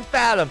as you can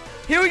fathom.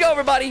 Here we go,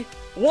 everybody.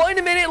 1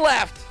 minute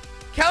left.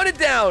 Count it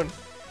down.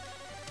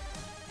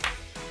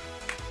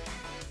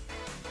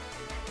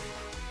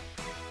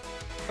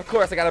 Of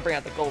course, I gotta bring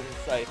out the golden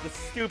sight. The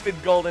stupid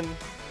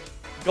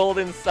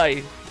golden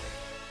sight.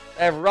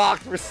 I've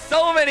rocked for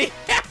so many.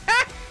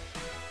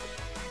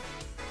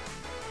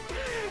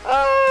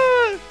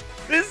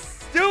 This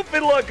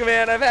stupid look,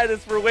 man. I've had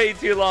this for way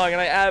too long, and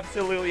I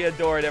absolutely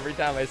adore it every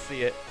time I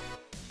see it.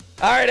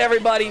 All right,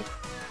 everybody.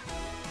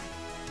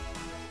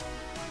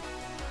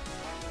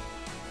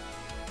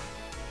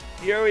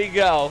 Here we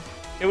go.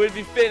 It would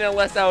be fitting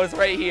unless I was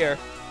right here.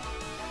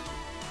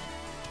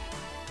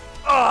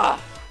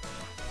 Ah!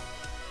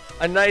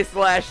 A nice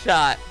last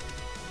shot.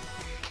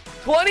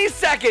 20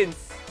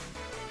 seconds.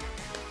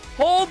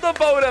 Hold the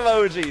boat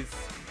emojis.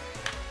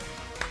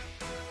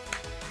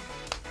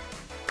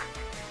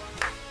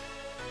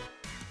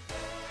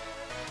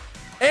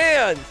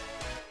 And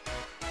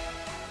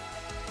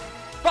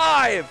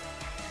 5,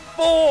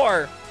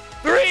 4,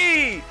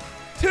 3,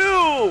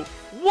 2,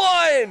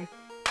 1.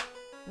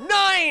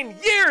 9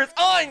 years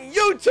on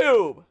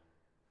YouTube.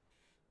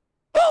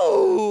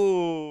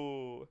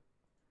 Oh,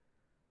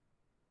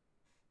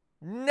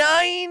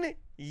 9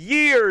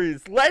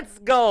 years. Let's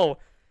go.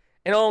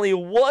 And only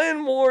 1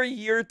 more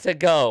year to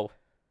go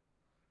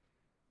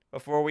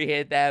before we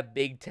hit that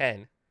Big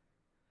 10.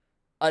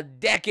 A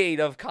decade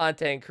of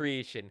content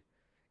creation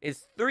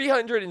is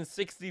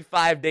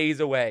 365 days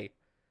away.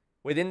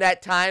 Within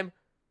that time,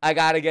 I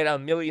gotta get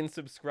 1 million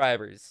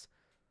subscribers.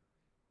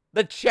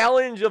 The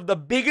challenge of the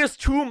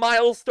biggest 2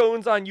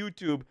 milestones on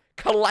YouTube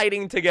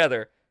colliding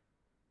together.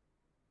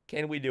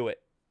 Can we do it?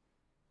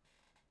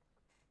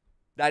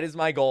 That is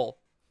my goal.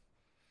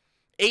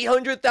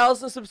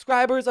 800,000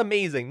 subscribers,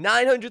 amazing.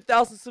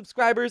 900,000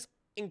 subscribers,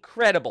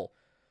 incredible.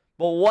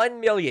 But 1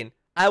 million,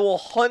 I will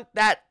hunt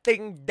that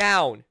thing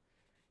down.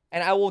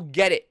 And I will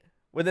get it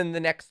within the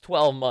next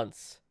 12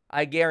 months.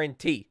 I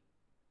guarantee.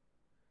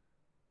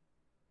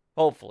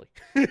 Hopefully.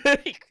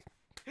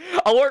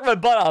 I'll work my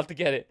butt off to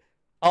get it.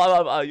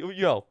 You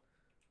know.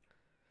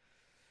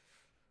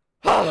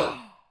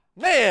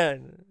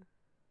 Man.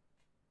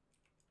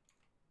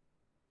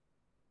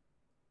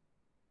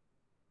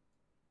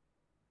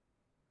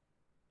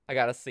 I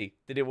gotta see.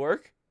 Did it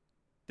work?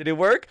 Did it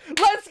work?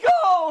 Let's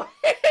go!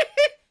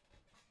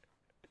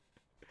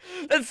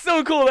 That's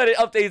so cool that it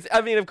updates.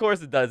 I mean, of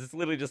course it does. It's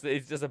literally just,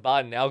 it's just a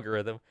bot and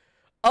algorithm.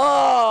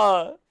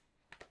 Oh!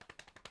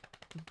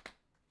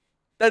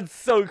 That's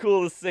so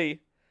cool to see.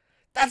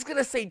 That's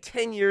gonna say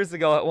 10 years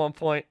ago at one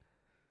point.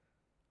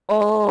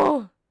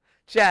 Oh.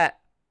 Chat,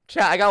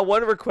 I got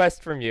one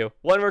request from you.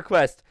 One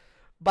request.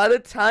 By the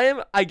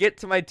time I get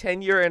to my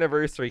 10-year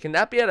anniversary, can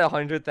that be at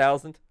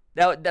 100,000?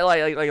 That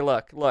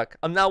look.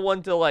 I'm not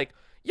one to like,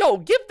 yo,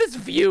 give this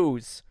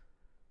views.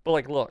 But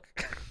like, look.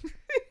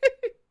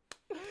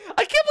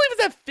 I can't believe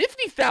it's at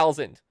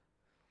 50,000.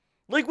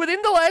 Like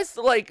within the last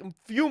like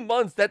few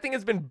months, that thing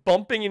has been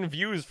bumping in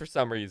views for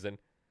some reason.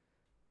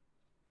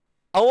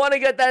 I want to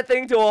get that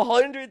thing to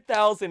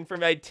 100,000 for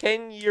my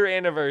 10-year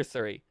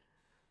anniversary.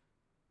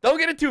 Don't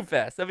get it too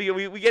fast. I mean,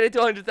 we get it to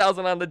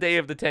 100,000 on the day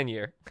of the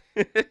 10-year.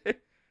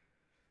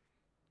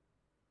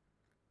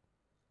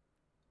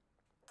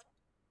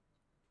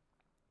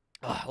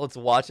 Let's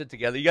watch it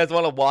together. You guys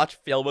want to watch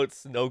Failboat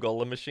Snow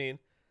Golem Machine?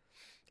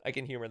 I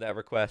can humor that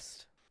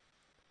request.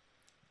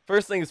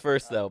 First things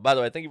first, though. By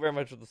the way, thank you very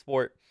much for the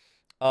support.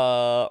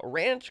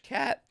 Ranch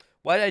Cat.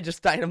 Why did I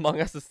just die in Among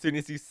Us as soon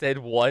as you said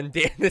one?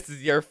 Dan, this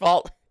is your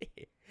fault.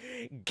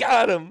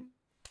 Got him.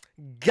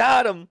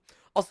 Got him.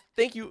 Also,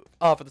 thank you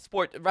for the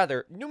support.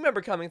 Rather, new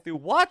member coming through,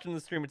 watching the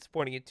stream and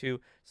supporting it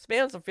too.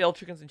 Spam some failed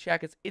chickens and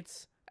chackets.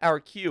 It's our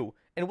cue.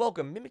 And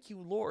welcome,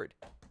 Mimikyu Lord,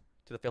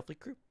 to the Fail Fleet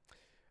crew.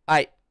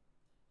 Alright.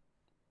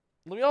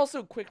 Let me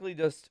also quickly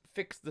just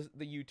fix the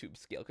YouTube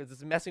scale, because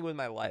it's messing with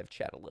my live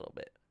chat a little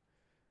bit.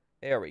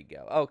 There we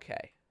go.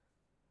 Okay.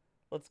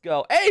 Let's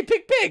go. Hey,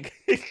 Pig Pig!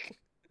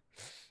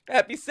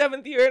 Happy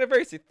 7th year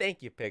anniversary.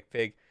 Thank you, Pig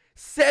Pig.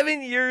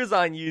 7 years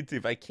on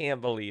YouTube. I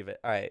can't believe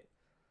it. Alright.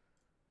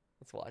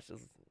 Let's watch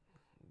this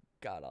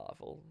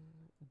god-awful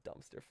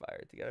dumpster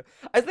fire together.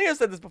 I think I've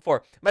said this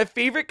before. My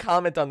favorite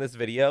comment on this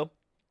video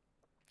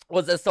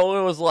was that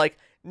someone was like,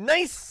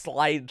 nice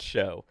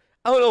slideshow.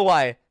 I don't know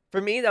why. For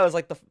me, that was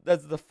like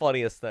that's the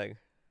funniest thing.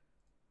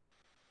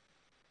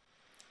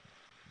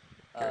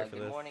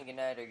 Good morning, good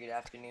night, or good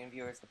afternoon,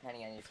 viewers,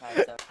 depending on your time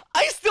zone.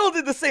 I still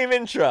did the same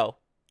intro.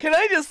 Can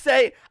I just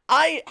say,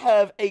 I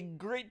have a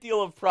great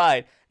deal of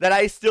pride that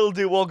I still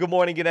do, well, good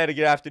morning, good night, or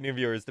good afternoon,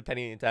 viewers,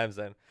 depending on your time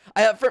zone.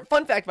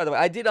 Fun fact, by the way,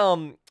 I did,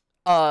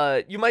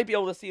 you might be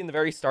able to see in the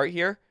very start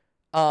here,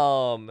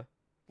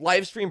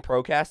 Livestream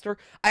Procaster.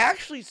 I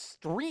actually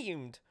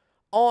streamed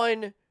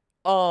on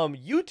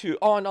YouTube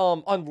on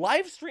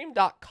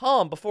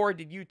livestream.com before I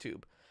did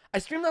YouTube. I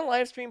streamed on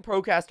Livestream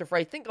Procaster for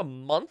I think a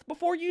month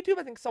before YouTube.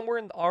 I think somewhere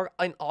in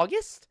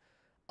August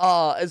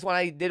is when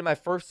I did my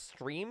first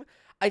stream.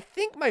 I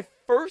think my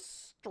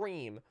first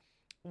stream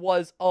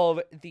was of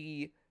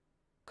the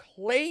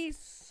Clay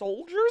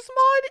Soldiers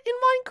mod in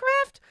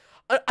Minecraft.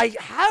 I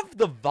have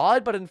the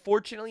VOD, but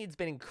unfortunately it's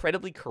been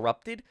incredibly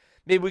corrupted.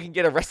 Maybe we can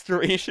get a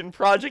restoration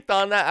project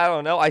on that. I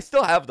don't know. I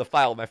still have the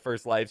file of my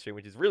first live stream,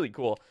 which is really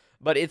cool.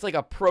 But it's like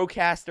a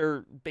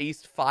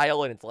Procaster-based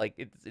file, and it's like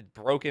it's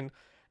broken.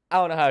 I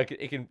don't know how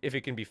if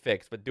it can be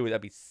fixed, but dude,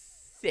 that'd be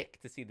sick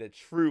to see the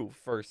true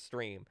first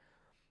stream.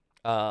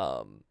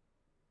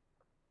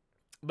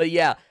 But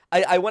yeah,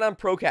 I went on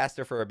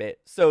Procaster for a bit,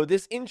 so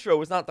this intro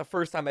was not the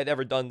first time I'd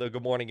ever done the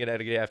good morning, good night,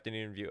 good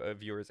afternoon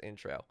viewers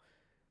intro.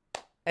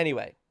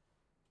 Anyway,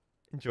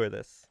 enjoy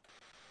this.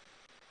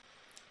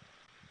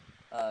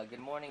 Good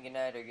morning, good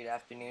night, or good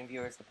afternoon,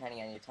 viewers,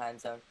 depending on your time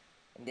zone.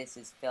 And this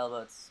is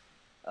Failboat's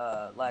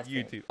live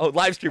stream. YouTube. Oh,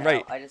 live stream, now,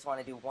 right. I just want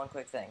to do one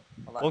quick thing.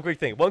 Hold on. One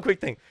quick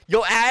thing.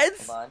 Yo,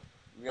 ads! Hold on.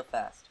 Real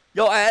fast.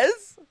 Yo,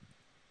 ads!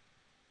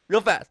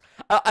 Real fast.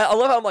 I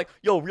love how I'm like,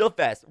 yo, real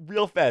fast. We're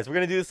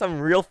gonna do something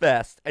real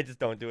fast. I just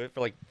don't do it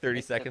for like 30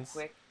 it's seconds. A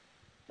quick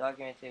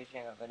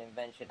documentation of an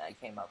invention I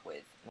came up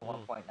with in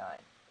 1.9.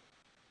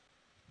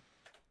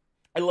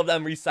 I love that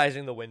I'm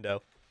resizing the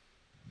window.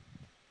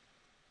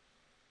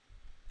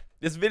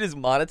 This vid is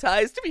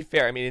monetized. To be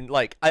fair, I mean,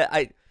 like,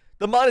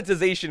 the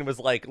monetization was,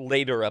 like,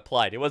 later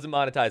applied. It wasn't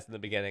monetized in the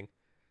beginning.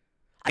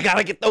 I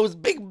gotta get those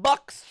big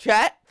bucks,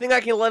 chat. Think I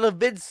can let a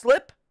vid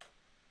slip?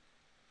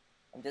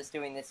 I'm just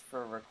doing this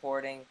for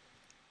recording,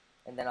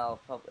 and then I'll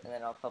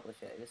publish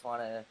it. I just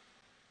want to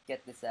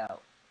get this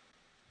out.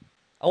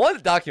 I want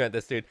to document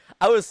this, dude.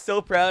 I was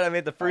so proud I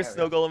made the first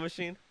snow golem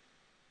machine.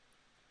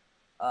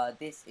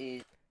 This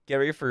is... Get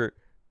ready for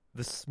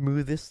the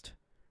smoothest,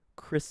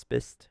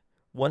 crispest,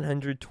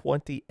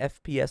 120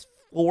 FPS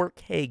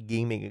 4K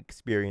gaming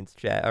experience,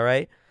 chat,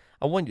 alright?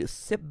 I want you to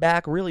sit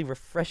back, really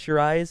refresh your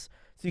eyes,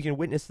 so you can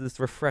witness this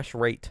refresh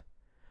rate.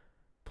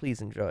 Please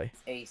enjoy.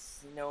 A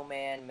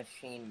snowman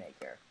machine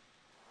maker.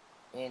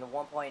 In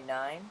 1.9,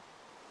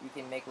 you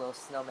can make little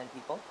snowman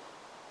people,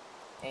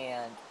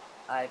 and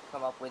I've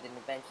come up with an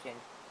invention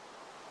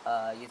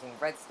using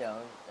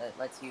redstone that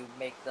lets you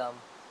make them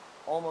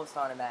almost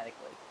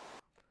automatically.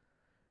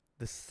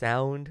 The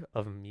sound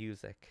of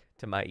music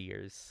to my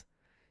ears.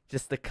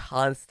 Just the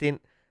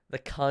constant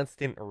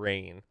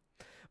rain.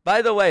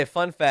 By the way,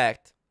 fun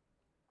fact.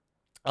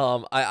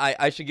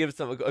 I should give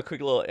a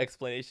quick little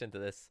explanation to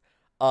this.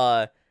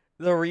 The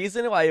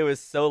reason why it was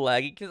so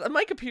laggy, because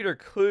my computer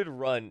could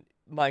run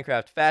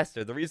Minecraft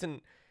faster. The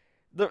reason,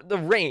 the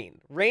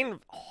rain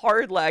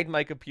hard lagged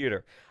my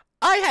computer.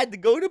 I had to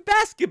go to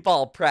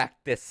basketball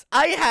practice.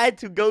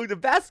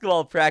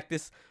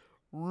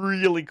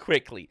 Really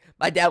quickly.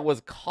 My dad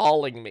was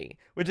calling me,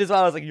 which is why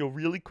I was like, yo,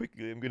 really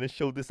quickly, I'm gonna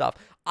show this off.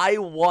 I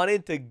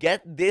wanted to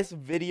get this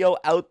video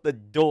out the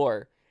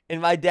door,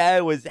 and my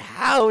dad was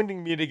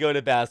hounding me to go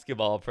to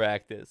basketball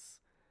practice.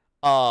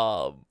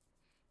 And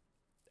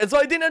so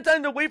I didn't have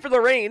time to wait for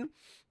the rain,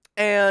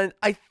 and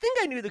I think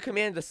I knew the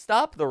command to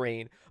stop the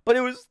rain, but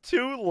it was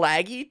too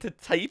laggy to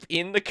type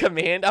in the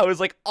command. I was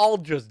like, I'll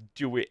just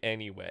do it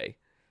anyway.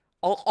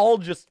 I'll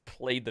just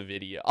play the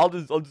video. I'll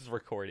just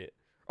record it.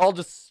 Or I'll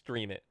just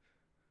stream it.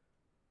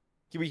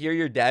 Can we hear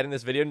your dad in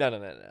this video? No.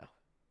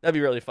 That'd be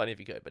really funny if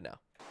you could, but no.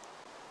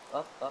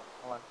 Oh, hold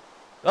on.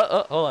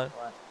 Hold on.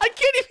 I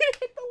can't even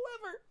hit the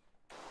lever.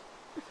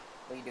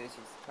 What you do is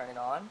you just turn it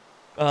on.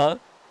 Uh-huh.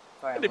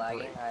 Sorry, I'm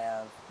lagging. I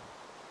have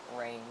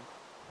rain.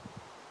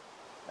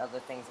 Other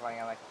things running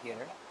on my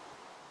computer.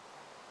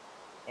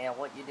 And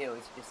what you do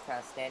is you just kind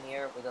of stand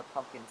here with a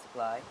pumpkin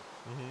supply.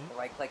 And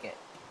right-click it.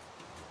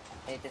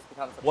 And it just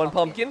becomes a One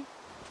pumpkin.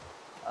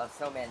 A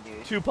snowman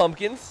dude. 2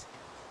 pumpkins.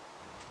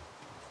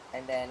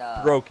 And then,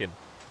 broken.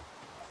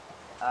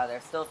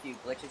 There's still a few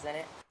glitches in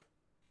it.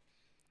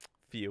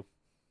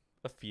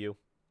 A few.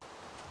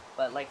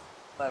 But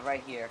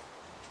right here.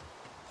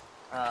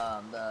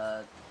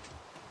 The...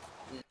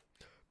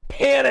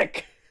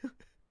 Panic!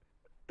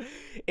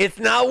 It's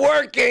not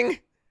working!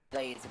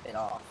 Delay is a bit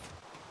off.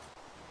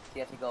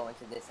 You have to go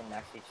into this and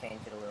actually change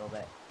it a little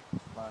bit.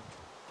 Come on.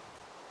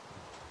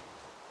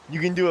 You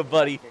can do it,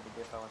 buddy.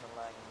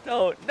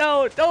 No,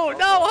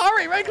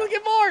 hurry, right click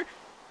it more!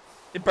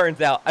 It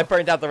burns out. I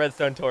burned out the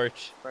redstone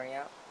torch. Burning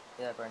out?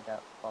 Yeah, it burnt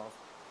out.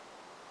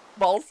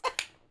 Balls.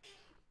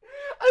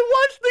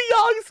 I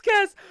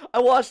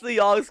watched the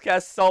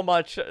Yogscast so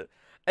much.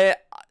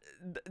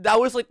 That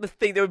was like the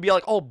thing. They would be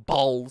like, oh,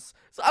 balls.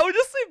 So I would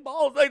just say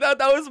balls. Like that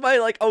was my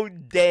like, oh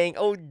dang,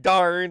 oh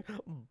darn,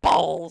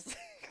 balls.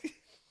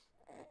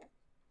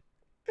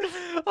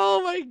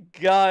 Oh my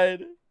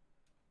god.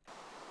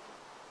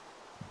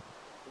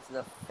 This is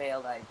a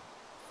failed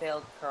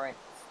current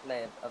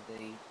slip of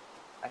the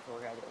actual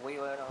graduate. Wait,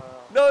 no.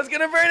 No, it's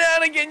gonna burn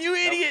out again, you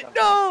idiot!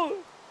 No!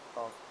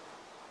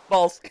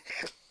 Balls.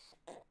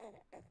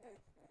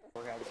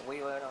 Wait,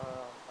 no.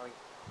 Hurry.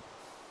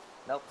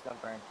 Nope, it's gonna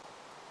burn.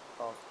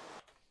 Balls.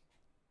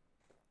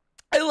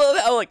 I love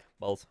how like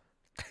balls.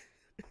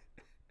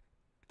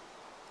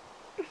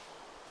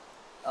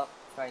 Oh,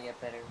 trying to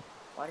get better.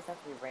 Why does it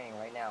have to be raining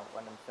right now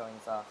when I'm showing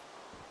this off?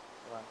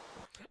 Come on.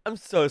 I'm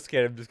so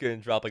scared I'm just gonna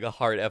drop like a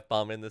hard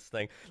F-bomb in this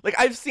thing. Like,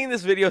 I've seen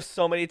this video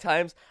so many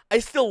times, I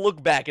still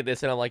look back at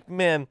this and I'm like,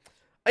 man,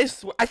 I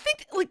swear, I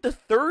think like the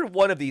third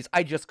one of these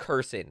I just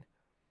curse in.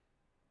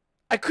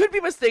 I could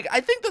be mistaken. I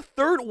think the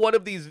third one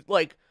of these,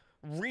 like,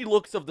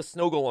 relooks of the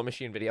Snow Golem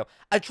Machine video,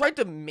 I tried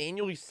to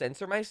manually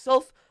censor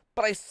myself,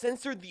 but I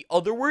censored the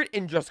other word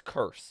and just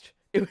cursed.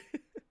 1, 2.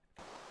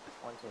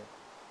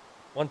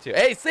 1, 2.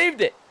 Hey,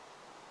 saved it!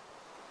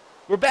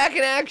 We're back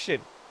in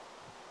action!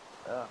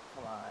 Oh,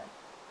 come on.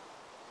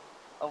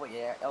 Oh, wait,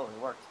 yeah. Oh,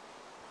 it worked.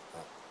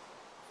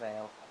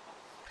 Fail.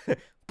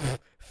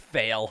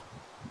 Fail.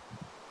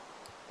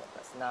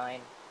 Press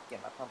 9.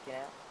 Get my pumpkin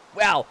out.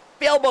 Wow,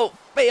 Failboat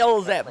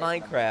fails at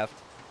Minecraft.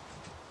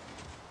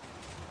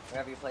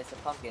 Whenever you place a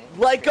pumpkin,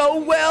 like a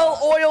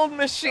well-oiled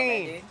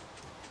machine.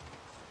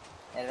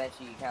 And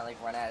eventually you kind of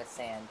like run out of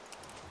sand.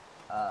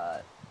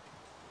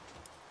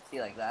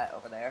 See like that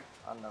over there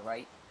on the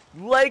right.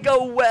 Like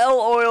a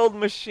well-oiled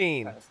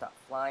machine. I'm trying to stop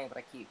flying, but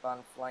I keep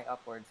on flying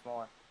upwards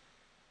more.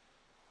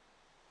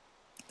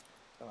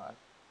 Come on.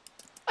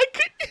 I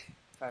could.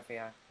 Try to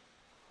figure out.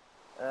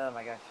 Oh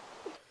my gosh.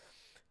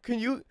 Can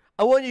you?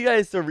 I want you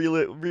guys to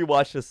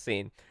rewatch this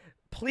scene.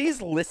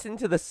 Please listen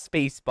to the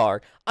space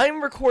bar.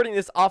 I'm recording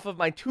this off of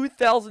my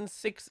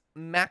 2006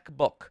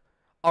 MacBook.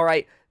 All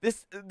right,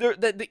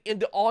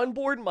 the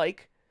onboard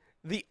mic,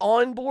 the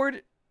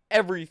onboard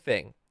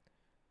everything.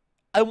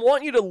 I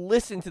want you to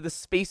listen to the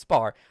space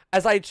bar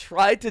as I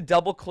try to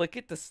double click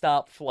it to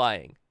stop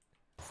flying.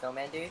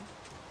 Snowman dude. A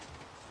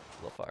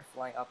little far.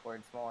 Flying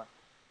upwards more.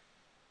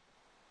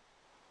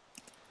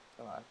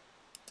 Come on.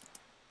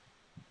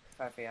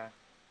 Try to figure out.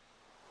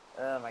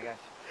 Oh my gosh.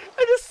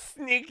 I just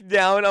sneak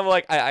down. I'm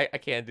like, I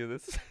can't do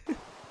this.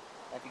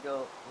 If you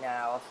go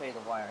now, I'll show you the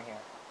wire here.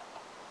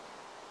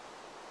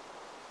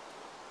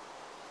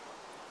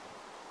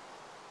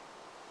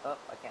 Oh,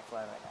 I can't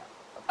fly right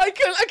now.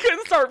 Okay. I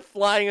couldn't start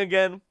flying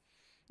again.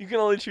 You can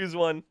only choose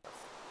one.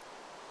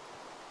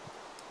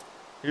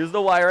 Here's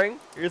the wiring.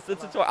 Here's the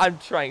tutorial. I'm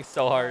trying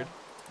so hard.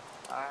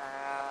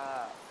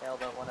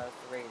 Failboat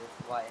 103. This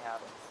is why it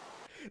happens.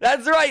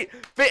 That's right.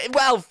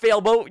 Wow,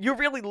 Failboat, you're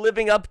really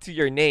living up to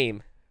your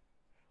name.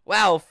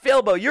 Wow,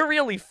 Failboat, you're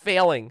really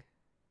failing.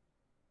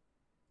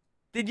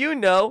 Did you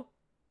know?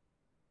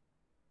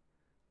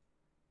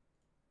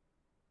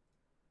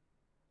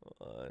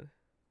 Hold on.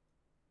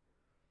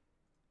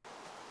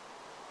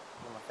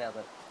 I'm a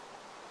Failboat.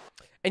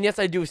 And yes,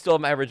 I do still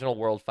have my original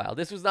world file.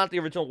 This was not the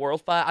original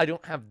world file. I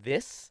don't have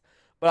this,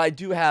 but I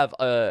do have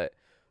I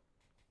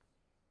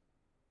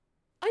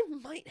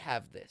might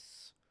have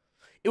this.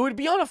 It would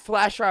be on a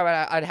flash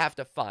drive I'd have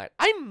to find.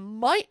 I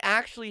might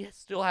actually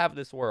still have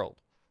this world.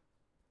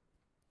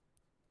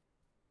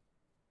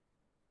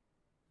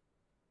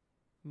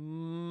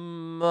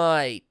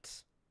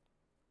 Might.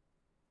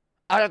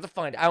 I'd have to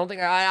find it. I don't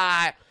think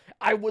I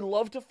would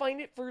love to find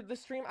it for the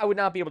stream. I would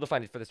not be able to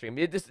find it for the stream.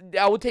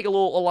 I would take a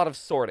lot of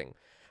sorting.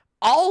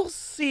 I'll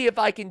see if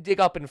I can dig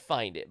up and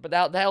find it, but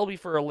that'll be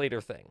for a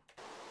later thing.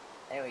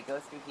 Anyway, it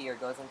goes through here,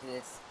 goes into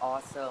this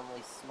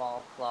awesomely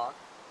small clock.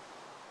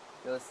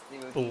 goes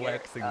through here,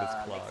 Flexing this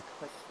clock.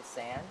 push the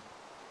sand,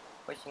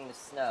 pushing the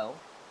snow,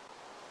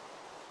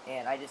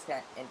 and I just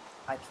got, and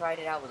I tried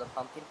it out with a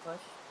pumpkin push,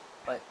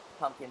 but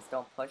pumpkins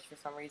don't push for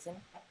some reason.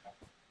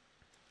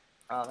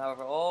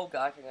 However, oh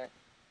gosh,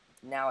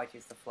 now I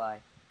choose to fly.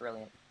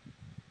 Brilliant.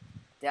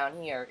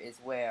 Down here is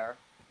where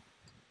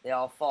they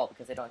all fall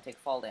because they don't take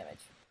fall damage.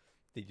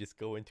 They just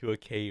go into a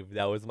cave.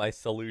 That was my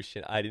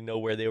solution. I didn't know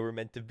where they were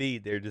meant to be.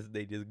 They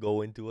just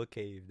go into a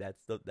cave.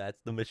 That's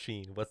the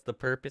machine. What's the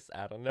purpose?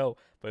 I don't know.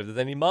 But if there's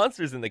any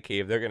monsters in the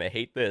cave, they're gonna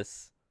hate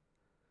this.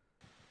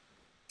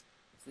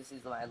 So this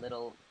is my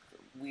little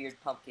weird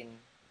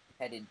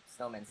pumpkin-headed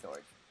snowman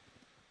storage.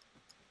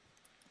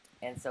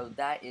 And so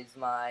that is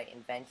my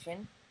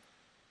invention.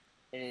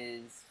 It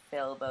is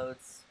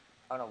Failboat's.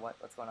 Oh no,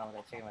 what's going on with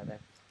that chicken right there?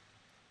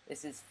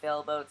 This is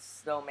Failboat's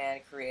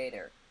Snowman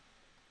Creator.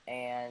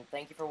 And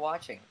thank you for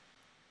watching.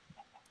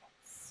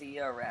 See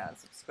you around.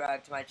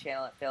 Subscribe to my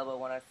channel at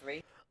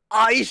Failboat103.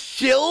 I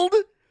shilled?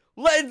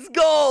 Let's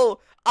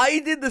go! I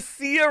did the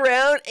see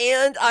around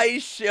and I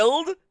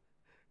shilled?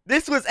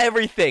 This was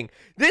everything.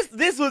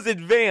 This was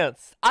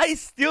advanced. I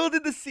still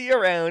did the see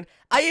around.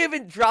 I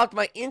haven't dropped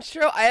my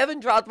intro. I haven't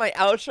dropped my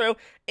outro.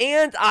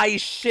 And I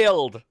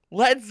shilled.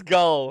 Let's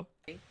go.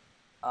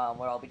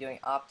 What I'll be doing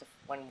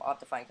when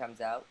Optifine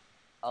comes out,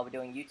 I'll be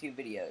doing YouTube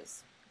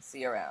videos.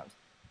 See you around.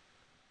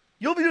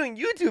 You'll be doing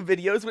YouTube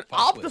videos when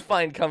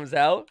Optifine comes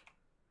out.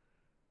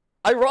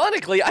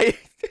 Ironically,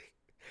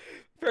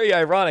 very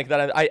ironic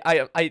that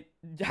I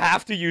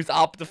have to use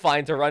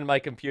Optifine to run my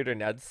computer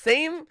now.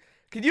 Same,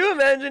 can you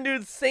imagine,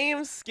 dude?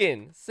 Same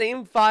skin,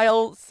 same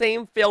file,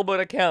 same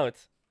Failboat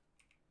account.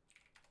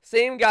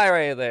 Same guy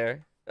right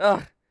there.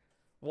 Ugh,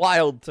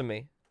 wild to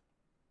me.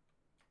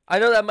 I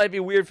know that might be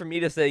weird for me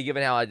to say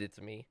given how I did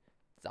to me.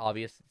 It's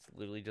obvious, it's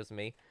literally just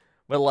me.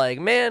 But like,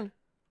 man.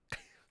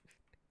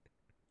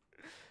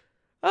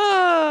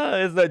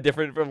 It's no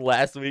different from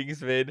last week's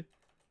vid.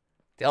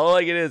 Tell it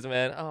like it is,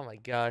 man. Oh my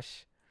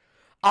gosh.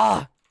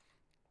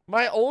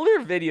 My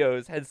older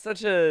videos had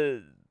such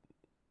a...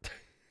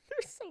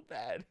 They're so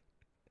bad.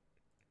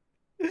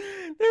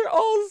 They're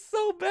all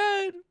so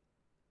bad.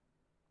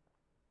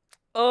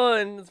 Oh,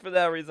 and it's for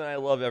that reason I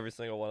love every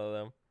single one of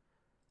them.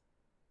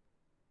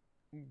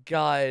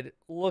 God,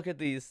 look at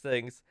these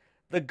things.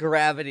 The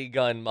gravity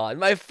gun mod.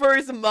 My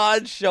first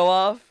mod show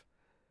off.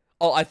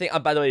 Oh, I think,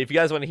 by the way, if you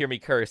guys want to hear me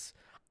curse,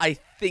 I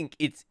think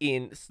it's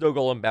in Snow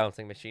Golem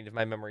Bouncing Machine, if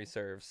my memory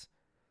serves.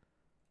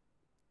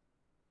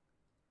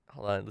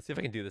 Hold on, let's see if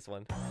I can do this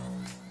one.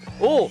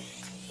 Oh!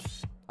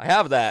 I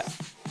have that.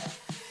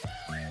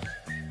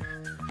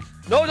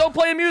 No, don't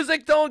play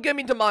music! Don't get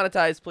me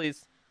demonetized,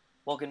 please.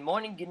 Well, good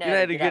morning, good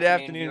night, night, good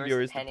afternoon,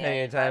 viewers,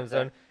 depending on time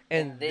zone.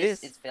 And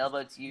this is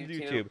Failboat's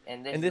YouTube.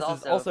 And this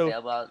is also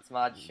Failboat's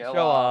mod show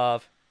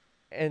off.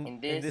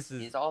 And this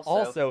is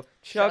also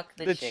Chuck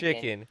the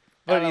Chicken.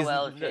 But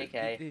LOL,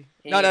 JK.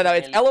 No,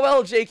 it's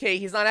LOL, JK.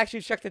 He's not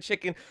actually Chuck the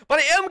Chicken, but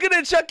I am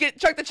gonna chuck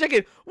the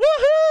chicken.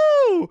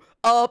 Woohoo!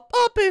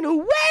 Up and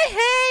away,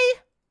 hey!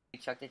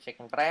 Chuck the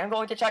chicken, but I am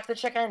going to chuck the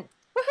chicken.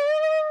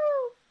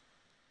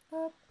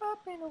 Woohoo!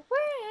 Up and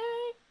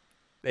away.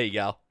 There you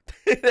go.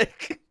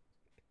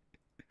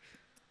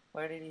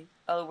 Where did he?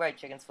 Oh, right,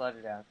 chickens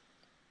floated down.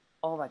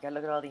 Oh my god,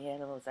 look at all the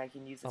animals I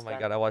can use this. Oh my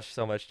god, I watched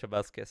so much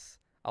Tobuscus.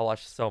 I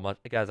watched so much.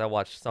 Guys, I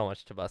watched so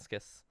much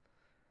Tobuscus.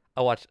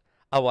 I watched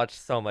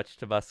so much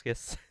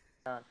Tobuscus.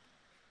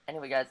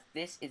 Anyway, guys,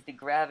 this is the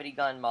gravity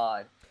gun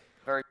mod.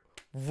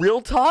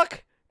 Real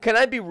talk? Can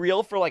I be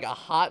real for like a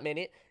hot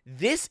minute?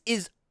 This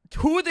is,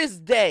 to this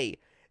day,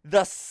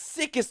 the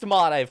sickest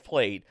mod I've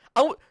played.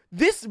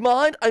 This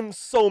mod, I'm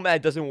so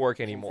mad doesn't work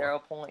anymore.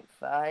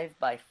 0.5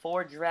 by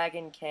 4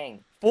 Dragon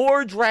King.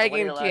 4 Dragon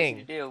King. What it allows you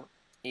to do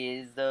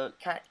is the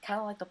kind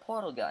of like the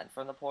portal gun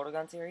from the portal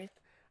gun series.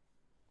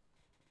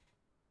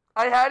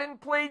 I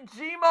hadn't played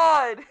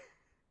Gmod.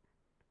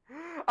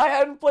 I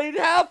hadn't played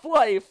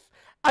Half-Life.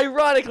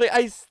 Ironically,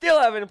 I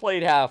still haven't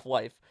played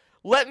Half-Life.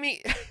 Let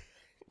me...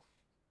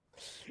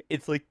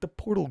 It's like the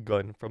portal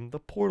gun from the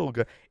portal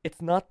gun.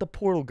 It's not the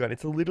portal gun.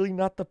 It's literally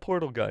not the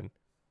portal gun.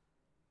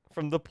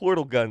 From the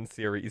portal gun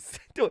series.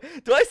 Do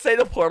I say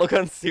the portal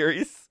gun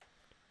series?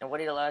 And what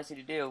it allows you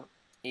to do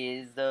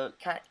is the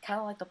kind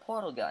of like the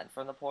portal gun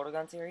from the portal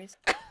gun series.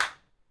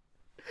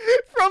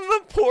 From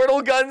the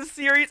portal gun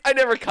series? I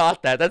never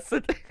caught that. That's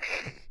the...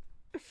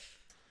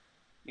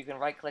 You can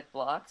right-click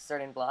blocks,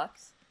 certain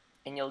blocks,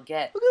 and you'll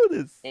get Look at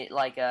this. It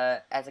like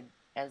as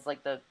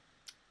like the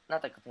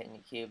not the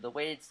companion cube, the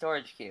weighted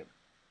storage cube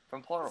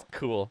from Portal. It's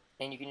cool.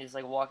 And you can just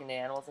like walk into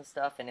animals and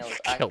stuff, and it'll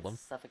Kill act them.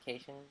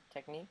 suffocation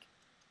technique.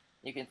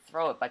 You can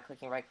throw it by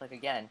clicking right-click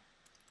again,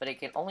 but it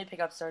can only pick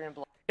up certain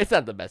It's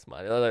not the best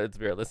mod. It's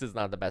real. This is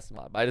not the best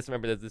mod. But I just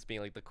remember this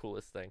being like the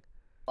coolest thing.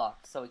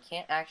 blocks. So it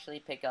can't actually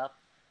pick up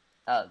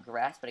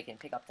grass, but it can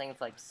pick up things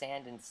like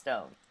sand and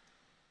stone.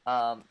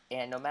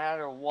 And no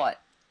matter what,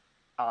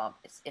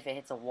 if it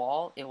hits a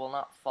wall, it will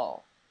not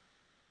fall.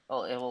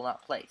 Well, it will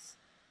not place.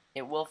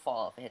 It will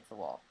fall if it hits the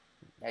wall.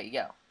 There you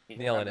go. You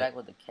can run back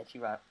with the catchy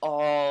rod.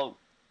 Oh,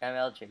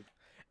 MLG.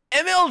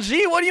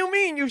 MLG? What do you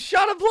mean? You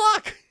shot a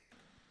block.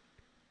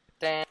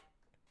 10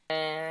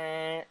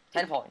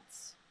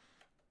 points.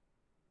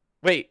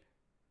 Wait,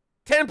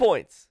 10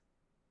 points.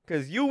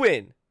 Because you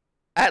win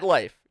at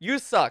life. You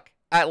suck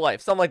at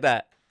life. Something like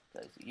that.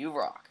 Because you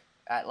rock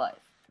at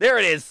life. There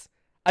it is.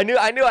 I knew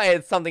I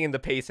had something in the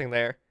pacing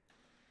there.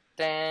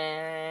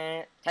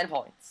 10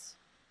 points.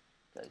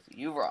 Because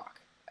you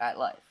rock at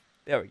life.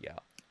 There we go.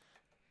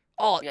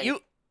 Oh, Yeah,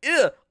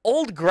 ew,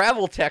 old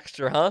gravel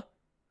texture, huh?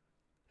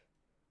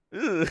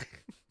 Ugh.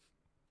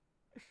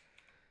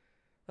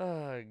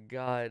 Oh,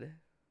 God.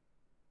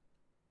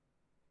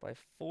 By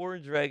 4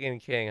 Dragon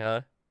King,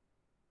 huh?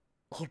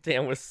 Oh,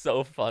 damn, was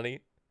so funny.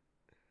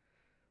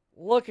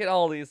 Look at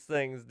all these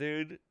things,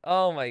 dude.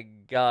 Oh, my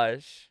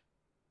gosh.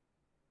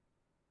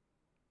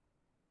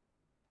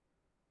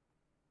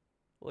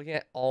 Looking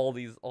at all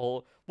these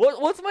old...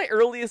 What's my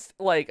earliest,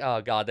 like...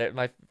 Oh, God,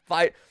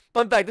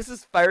 fun fact, this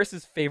is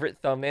Virus's favorite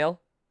thumbnail.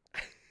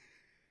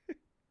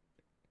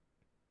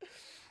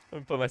 I'm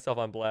gonna put myself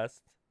on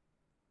blast.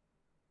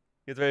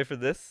 You guys ready for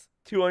this?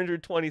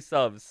 220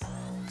 subs.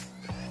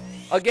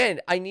 Again,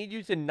 I need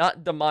you to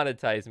not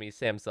demonetize me,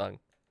 Samsung.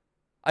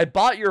 I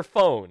bought your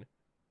phone.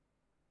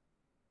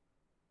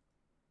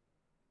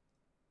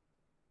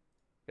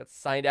 Got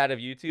signed out of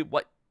YouTube?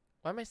 What?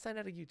 Why am I signed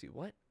out of YouTube?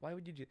 What? Why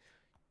would you do...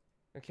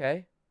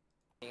 Okay.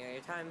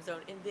 Your time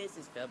zone, and this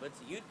is Failboat's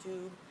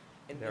YouTube,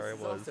 and There this I is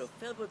was. also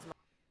Failboat's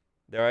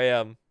There I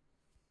am.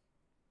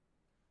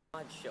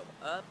 mod show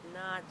up,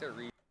 not the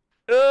re.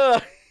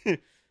 Ugh!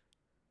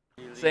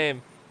 Really.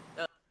 Same.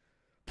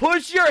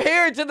 Push your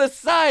hair to the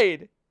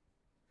side!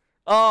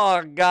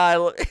 Oh,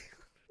 God.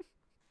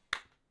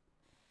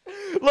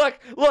 Look.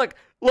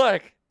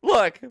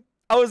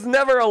 I was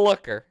never a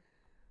looker.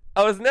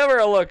 Oh, this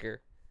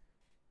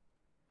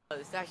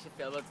is actually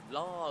Failboat's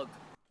vlog.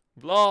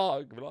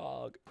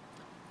 Vlog.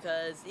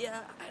 Because,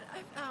 yeah,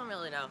 I don't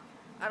really know.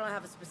 I don't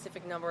have a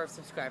specific number of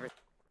subscribers.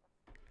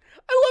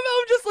 I love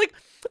how I'm just like,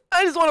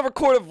 I just want to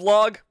record a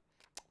vlog.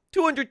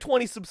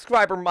 220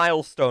 subscriber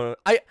milestone.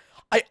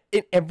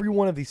 In every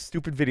one of these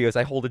stupid videos,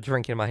 I hold a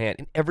drink in my hand.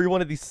 In every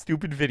one of these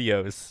stupid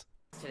videos.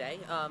 Today,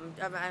 I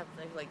have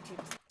like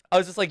 220 I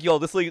was just like, yo,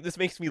 this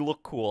makes me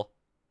look cool.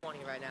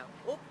 right now.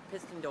 Oh,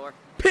 piston door.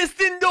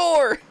 Piston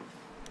door!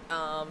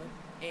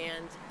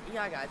 And,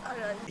 yeah, guys,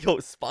 Yo,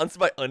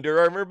 sponsored by Under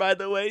Armour, by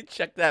the way.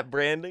 Check that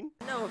branding.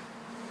 no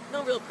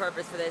real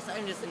purpose for this.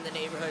 I'm just in the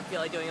neighborhood, feel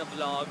like doing a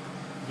vlog.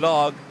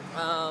 Vlog.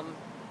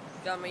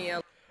 Got me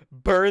a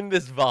Burn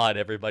this VOD,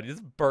 everybody.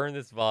 Just burn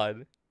this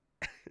VOD.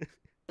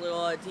 little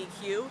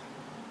DQ.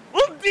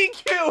 Little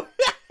DQ!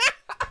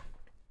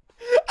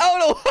 I don't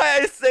know why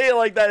I say it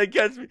like that. It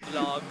gets me.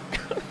 Vlog.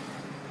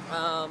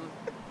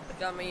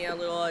 Got me a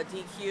little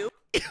DQ.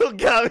 You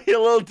got me a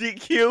little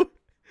DQ.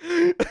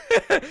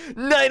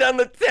 Night on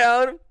the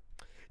town.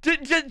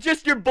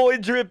 Just your boy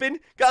dripping.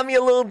 Got me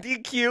a little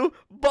DQ.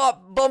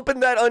 Bumping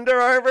that Under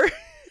Armour.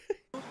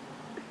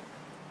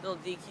 Little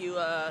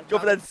DQ, Go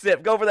for that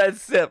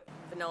sip.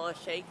 vanilla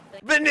shake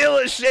thing.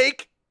 Vanilla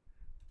shake.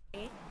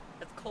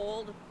 It's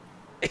cold.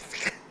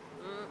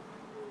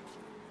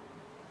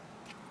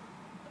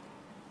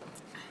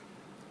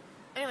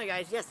 Anyway,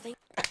 guys, yes, thank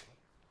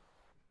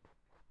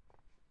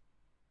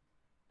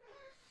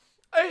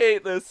I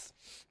hate this.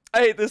 I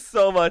hate this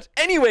so much.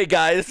 Anyway,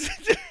 guys,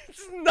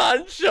 just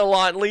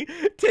nonchalantly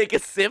take a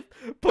sip,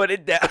 put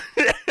it down.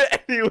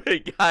 Anyway,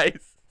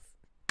 guys.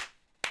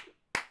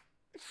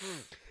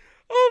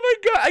 Oh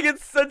my God, I get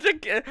such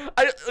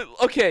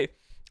a... Okay.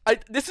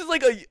 This is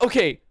like a...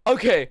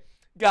 Okay.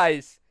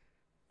 Guys.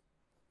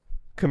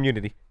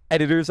 Community.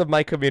 Editors of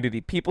my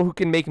community. People who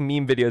can make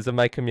meme videos of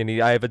my community.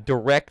 I have a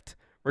direct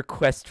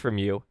request from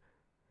you.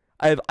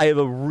 I have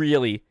a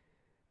really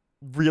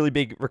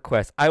big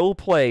request. I will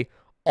play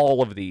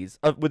all of these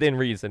within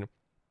reason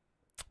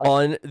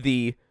on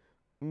the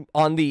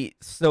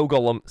Snow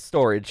Golem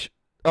storage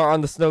or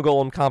on the Snow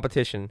Golem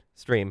competition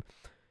stream.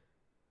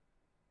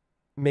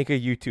 Make a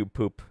YouTube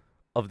poop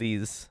of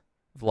these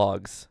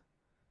vlogs.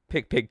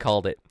 Pig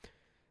called it.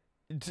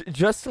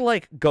 Just to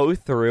like go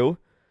through.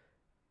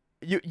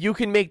 You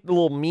can make the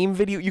little meme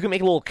video. You can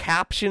make little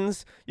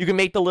captions. You can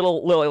make the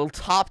little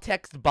top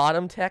text,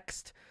 bottom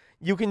text.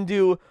 You can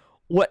do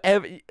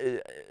whatever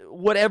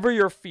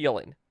you're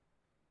feeling.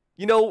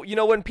 You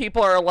know when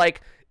people are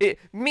like,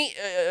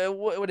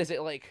 what is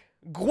it, like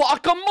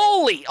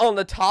guacamole on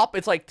the top?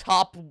 It's like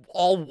top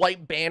all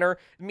white banner.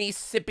 Me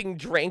sipping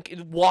drink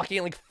and walking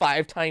at like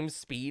 5 times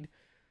speed.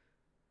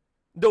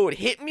 Dude,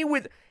 hit me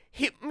with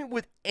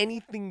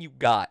anything you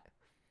got.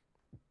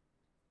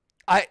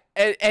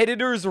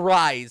 Editors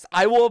rise.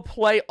 I will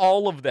play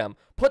all of them.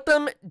 Put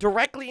them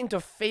directly into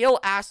Fail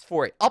Asked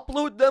For It.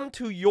 Upload them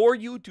to your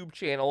YouTube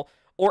channel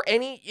or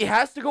it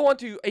has to go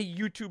onto a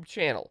YouTube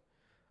channel.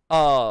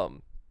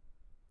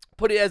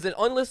 Put it as an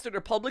unlisted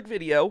or public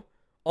video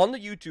on the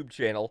YouTube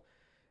channel.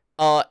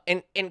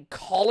 And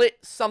call it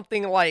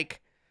something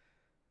like,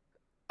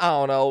 I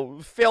don't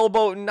know,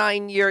 Failboat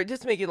 9 year.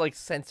 Just make it like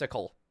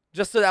sensical.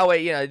 Just so that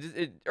way, or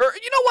you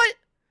know what?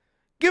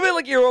 Give it like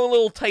like your own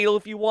little title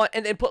if you want,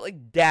 and then put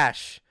like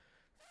dash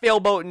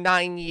Failboat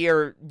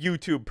 9-year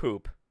YouTube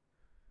poop.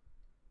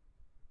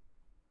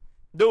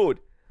 Dude,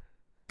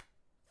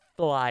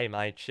 fly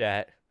my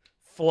chat,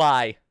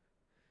 fly.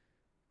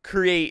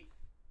 Create.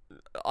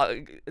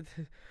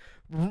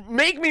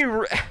 Make me.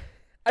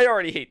 I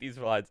already hate these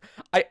VODs.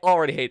 I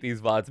already hate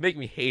these VODs. Make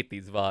me hate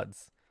these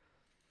VODs.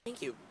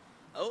 Thank you.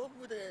 Oh,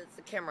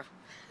 the camera.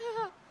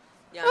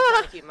 Yeah, I'm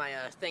trying to keep my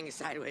thing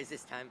sideways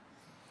this time.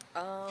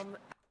 I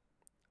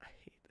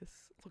hate this.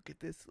 Look at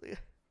this.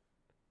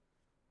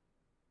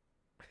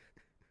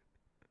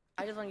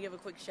 I just want to give a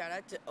quick shout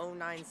out to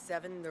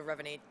 097 the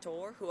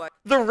Revenator, who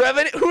The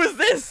Revenant? Who is I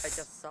this?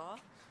 just saw,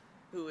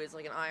 who is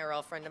like an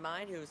IRL friend of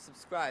mine who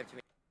subscribed to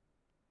me.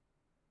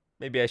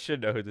 Maybe I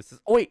should know who this is.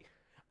 Oh wait,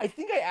 I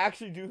think I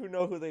actually do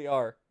know who they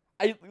are.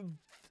 I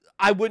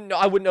wouldn't know.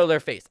 I wouldn't know their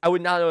face. I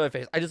would not know their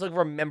face. I just like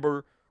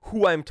remember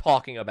who I'm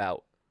talking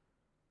about.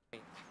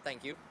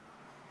 Thank you.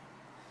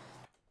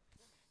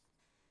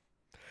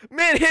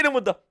 Man, hit him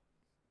with the.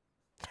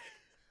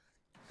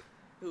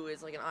 Who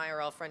is like an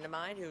IRL friend of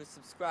mine who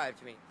subscribed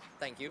to me.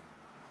 Thank you.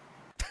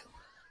 What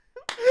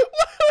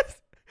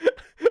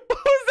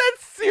was that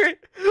serious?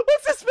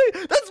 What's this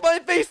face? That's my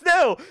face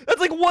now.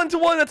 That's like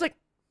 1-to-1. That's like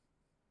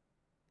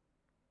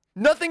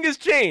nothing has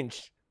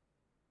changed.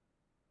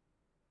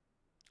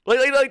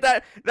 Like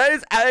that. That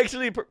is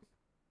actually.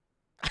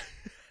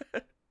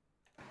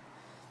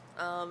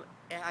 Yeah,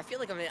 I feel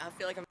like I'm.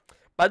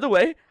 By the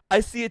way, I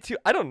see it too.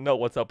 I don't know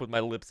what's up with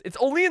my lips. It's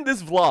only in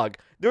this vlog.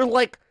 They're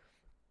like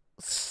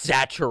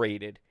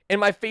saturated,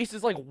 and my face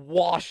is like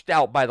washed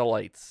out by the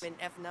lights. In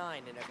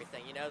F9 and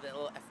everything, you know, the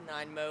little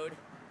F9 mode,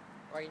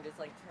 where you can just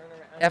like turn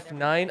around.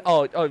 F9?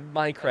 Oh,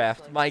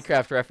 Minecraft.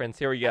 Minecraft reference.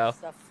 Here we go.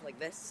 Stuff like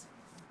this.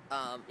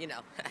 You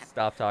know.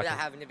 Stop talking. Without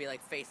having to be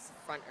like face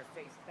front or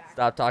face back.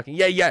 Stop talking.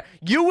 Yeah.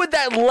 You with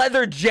that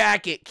leather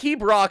jacket.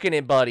 Keep rocking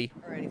it, buddy.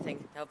 Or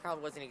anything. That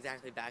probably wasn't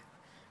exactly back.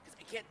 Because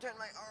I can't turn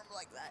my arm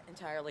like that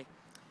entirely.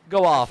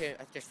 Go off. Actually,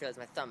 I just realized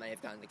my thumb may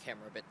have gotten the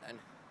camera a bit then.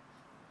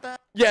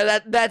 Yeah,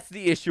 that's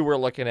the issue we're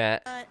looking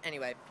at.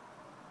 Anyway.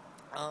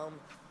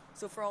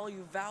 So for all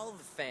you Valve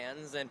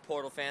fans and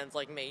Portal fans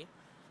like me,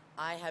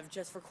 I have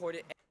just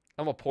recorded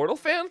I'm a Portal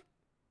fan?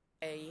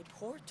 a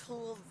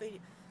Portal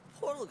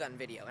gun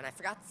video, and I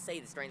forgot to say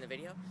this during the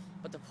video,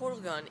 but the Portal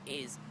gun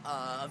is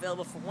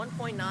available for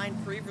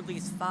 1.9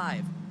 pre-release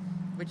 5,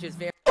 which is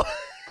very.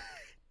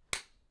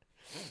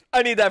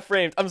 I need that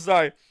framed. I'm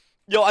sorry.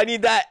 Yo, I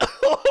need that.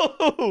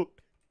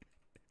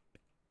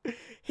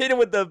 Hit him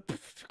with the.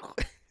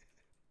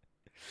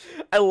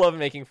 I love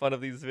making fun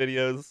of these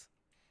videos.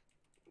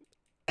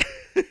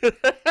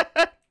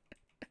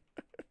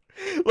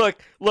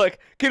 Look.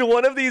 Can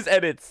one of these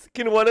edits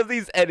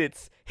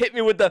hit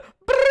me with the.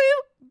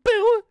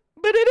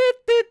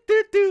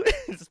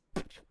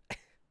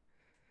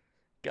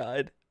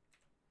 God.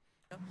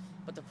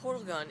 But the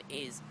Portal gun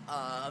is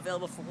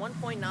available for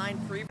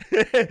 1.9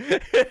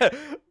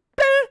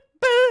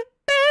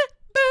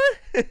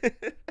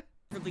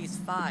 pre-release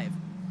 5,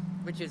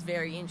 which is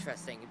very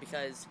interesting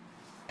because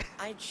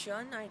I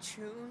tune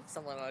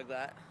something like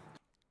that.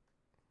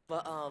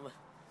 But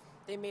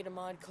they made a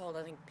mod called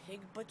I think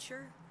Pig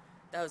Butcher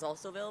that was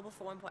also available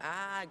for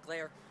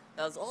glare.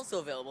 That was also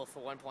available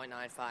for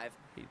 1.95,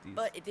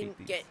 but it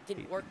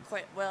didn't work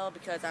quite well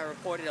because I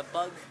reported a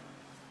bug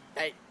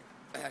that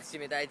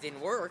that didn't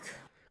work.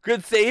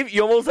 Good save.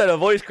 You almost had a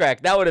voice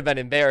crack. That would have been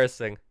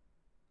embarrassing.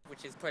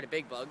 Which is quite a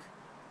big bug.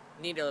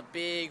 Need a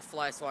big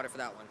fly swatter for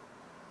that one.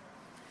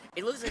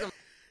 It looks like a.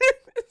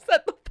 Is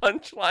that the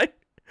punchline?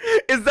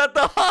 Is that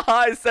the haha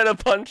I said a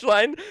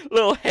punchline?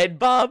 Little head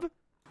bob?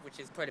 Which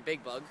is quite a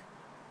big bug.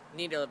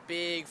 Need a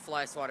big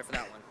fly swatter for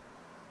that one.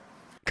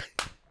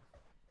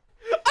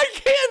 I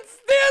can't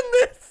stand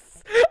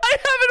this! I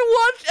haven't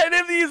watched any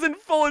of these in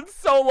full in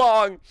so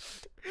long.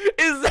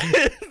 Is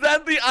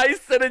that the I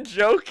said a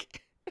joke?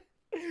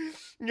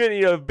 You're gonna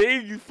need a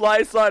big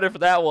fly slider for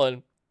that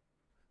one.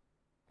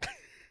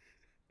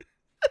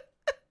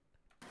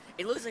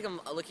 It looks like I'm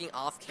looking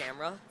off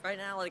camera right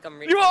now, like I'm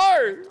reading. You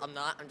are! I'm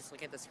not, I'm just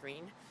looking at the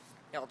screen.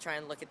 Yeah, I'll try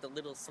and look at the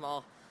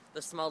small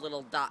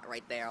little dot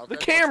right there. The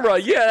camera,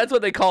 yeah, that's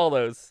what they call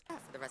those.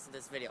 For the rest of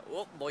this video.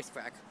 Oh, voice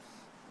crack.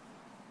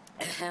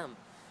 Ahem.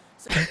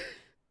 So,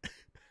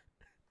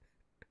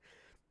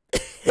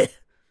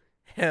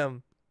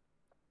 Him.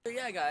 so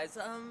yeah, guys,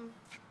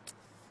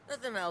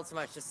 nothing else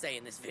much to say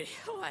in this video.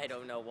 I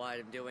don't know what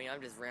I'm doing.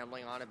 I'm just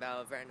rambling on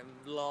about a random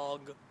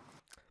vlog.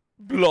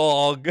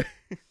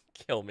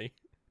 Kill me.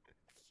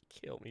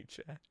 Kill me,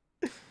 chat.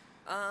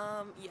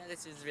 Yeah,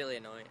 this is really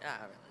annoying. I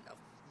don't really know.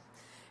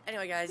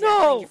 Anyway, guys, No!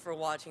 yeah, thank you for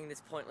watching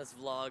this pointless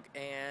vlog,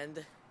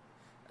 and,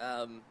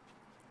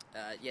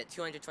 yeah,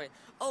 220.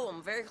 Oh,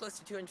 I'm very close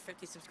to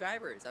 250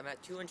 subscribers. I'm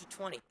at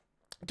 220.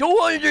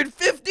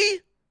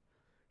 250?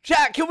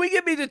 Chat, can we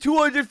get me to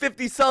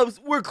 250 subs?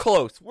 We're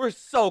close. We're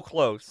so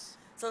close.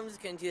 So I'm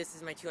just gonna do this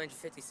as my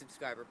 250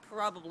 subscriber.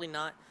 Probably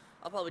not.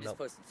 I'll probably just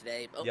post it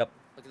today. Oh, Yep.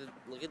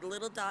 Look at the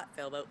little dot,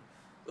 Failboat.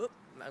 Oop,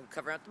 I'm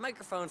covering up the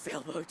microphone,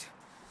 Failboat.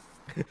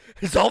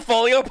 It's all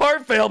falling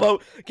apart,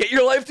 Failboat. Get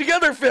your life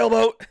together,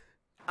 Failboat.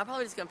 I'm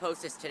probably just gonna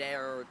post this today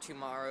or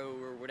tomorrow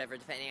or whatever,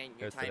 depending on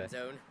your It's time today.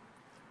 zone.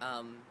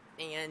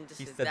 And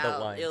He said the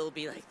line. it'll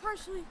be like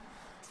partially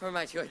for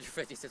my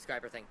 250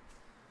 subscriber thing.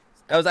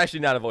 That was actually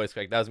not a voice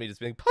crack. That was me just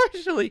being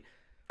partially.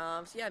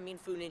 So yeah, me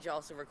and Food Ninja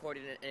also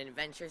recorded an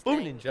adventure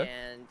Food thing, Ninja?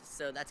 and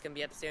so that's gonna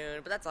be up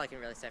soon. But that's all I can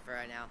really say for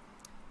right now.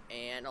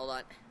 And hold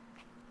on.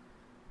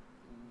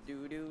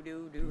 Do do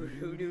do do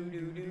do do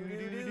do do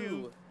do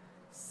do.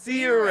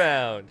 See you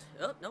around.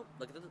 Oh nope!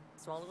 Look at the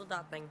small little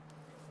dot thing.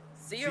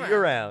 See you See around. you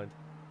around.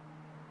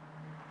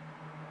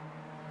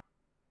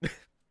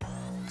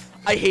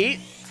 I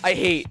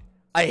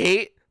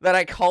hate that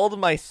I called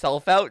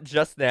myself out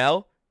just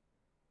now.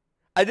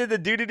 I did the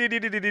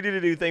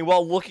do thing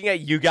while looking at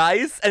you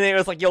guys, and then it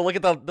was like, yo, look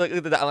at the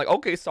I'm like,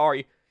 okay,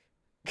 sorry.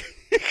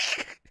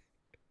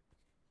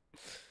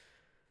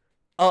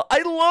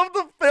 I love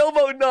the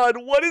Failboat nod.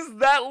 What is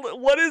that?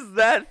 What is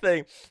that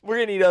thing? We're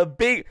gonna need a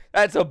big.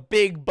 That's a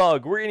big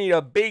bug. We're gonna need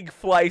a big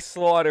fly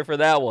slaughter for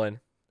that one.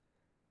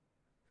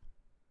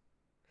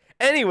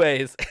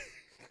 Anyways.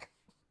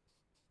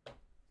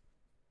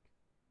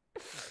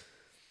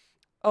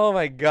 Oh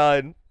my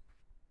god.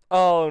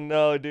 Oh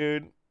no,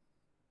 dude.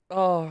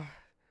 Oh.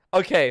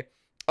 Okay.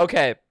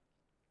 Okay.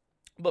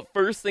 But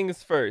first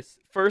things first.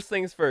 First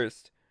things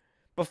first.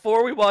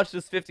 Before we watch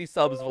this 50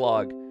 subs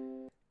vlog,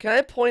 can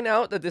I point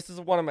out that this is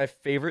one of my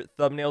favorite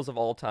thumbnails of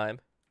all time?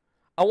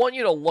 I want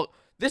you to look.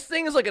 This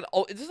thing is like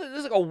this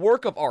is like a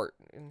work of art.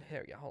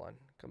 Here we go. Hold on.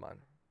 Come on.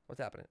 What's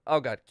happening? Oh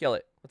god, kill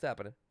it. What's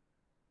happening?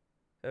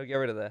 Oh, get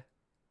rid of that.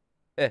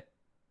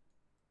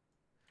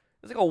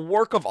 It's like a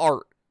work of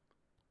art.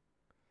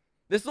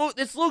 This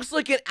looks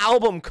like an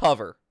album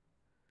cover.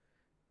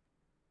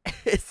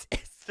 It's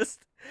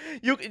just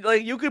you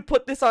could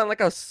put this on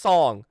like a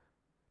song,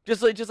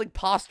 just like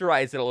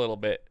posterize it a little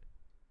bit.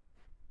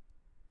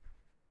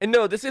 And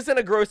no, this isn't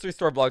a grocery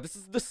store vlog. This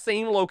is the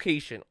same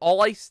location. All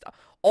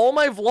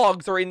my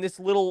vlogs are in this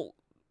little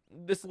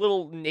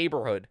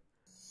neighborhood.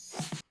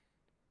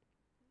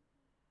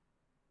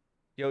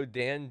 Yo,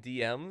 Dan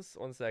DMs.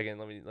 1 second.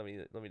 Let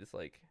me just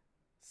like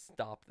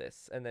stop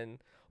this and then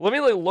let me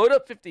like load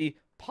up 50.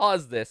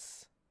 Pause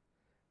this.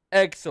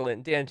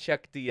 Excellent. Dan,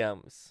 check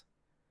DMs.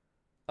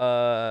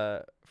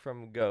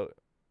 From Goat.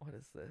 What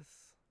is this?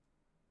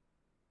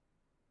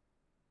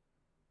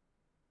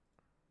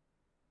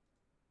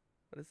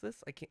 What is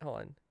this? I can't. Hold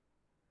on.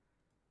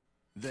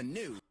 The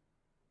new.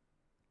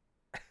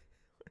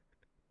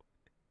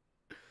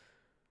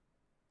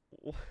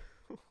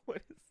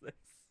 What is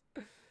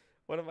this?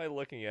 What am I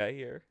looking at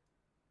here?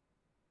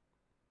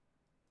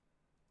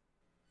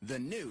 The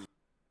new.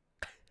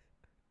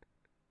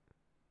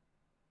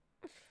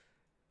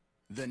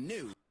 The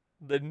new.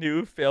 The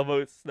new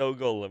Failboat snow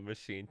golem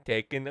machine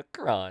taking a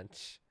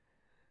crunch.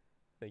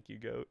 Thank you,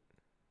 Goat.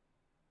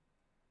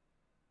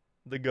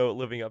 The Goat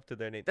living up to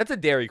their name. That's a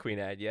Dairy Queen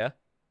ad, yeah?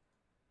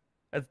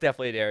 That's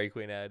definitely a Dairy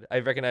Queen ad. I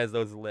recognize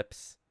those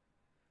lips.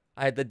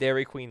 I had the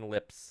Dairy Queen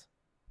lips.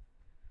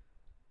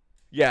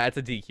 Yeah, it's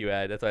a DQ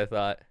ad. That's what I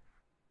thought.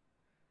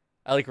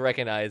 I like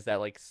recognize that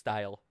like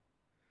style.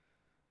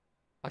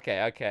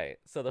 Okay, okay.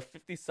 So the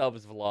 50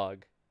 subs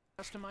vlog.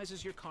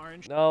 Customizes your car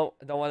and No,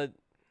 I don't want to.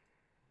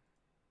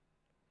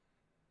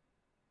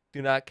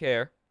 Do not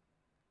care.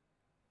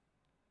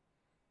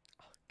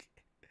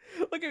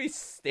 Look at me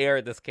stare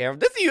at this camera.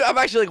 I'm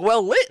actually like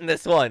well lit in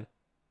this one.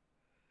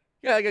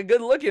 You got like a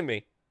good look at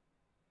me.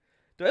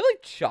 Do I have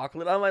like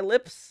chocolate on my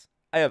lips?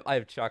 I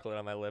have chocolate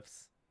on my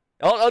lips.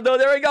 Oh no,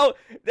 there we go.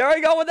 There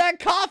we go with that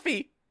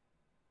coffee.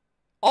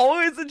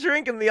 Always a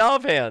drink in the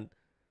offhand.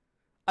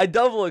 I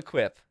double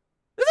equip.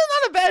 This is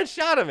not a bad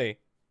shot of me.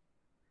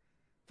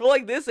 For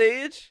like this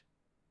age.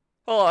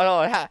 Hold on,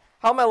 hold on.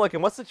 How am I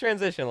looking? What's the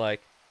transition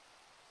like?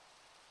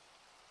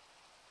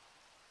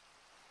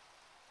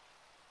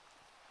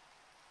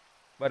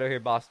 Why do I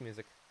hear boss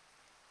music?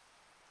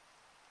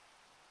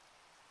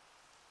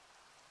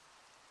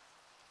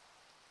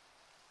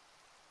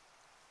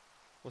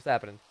 What's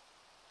happening?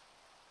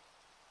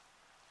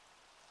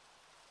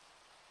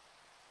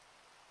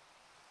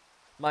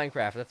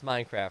 Minecraft. That's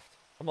Minecraft.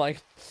 I'm like,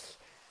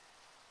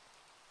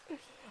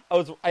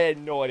 I had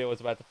no idea what was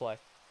about to play.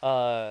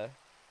 There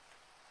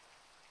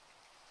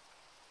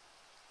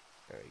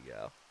we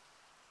go.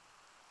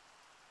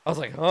 I was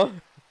like, huh?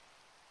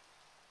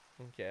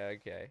 Okay,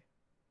 okay.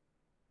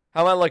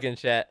 How am I looking,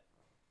 chat?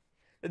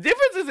 The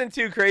difference isn't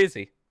too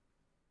crazy.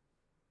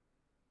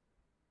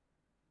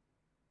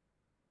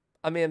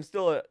 I mean, I'm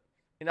still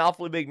an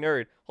awfully big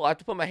nerd. Hold on, I have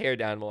to put my hair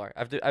down more.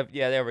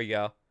 Yeah, there we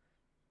go.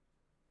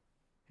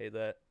 Hate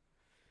that.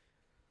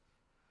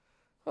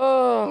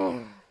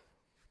 Oh,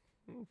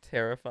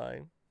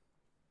 terrifying.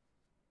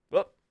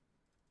 Whoop.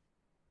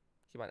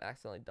 Keep on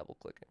accidentally double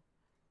clicking.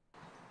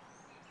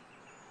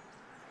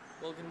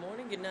 Well, good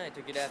morning, good night,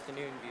 or good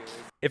afternoon, viewers,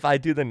 If I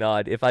do the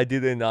nod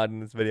in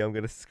this video, I'm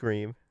gonna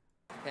scream.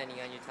 depending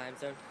on your time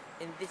zone.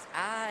 And this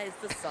is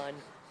the sun.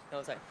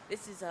 No, sorry.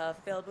 This is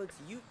Failboat's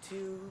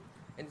YouTube,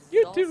 and this is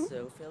YouTube.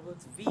 also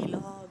Failboat's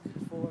vlog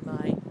for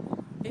my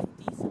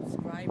 50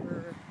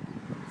 subscriber.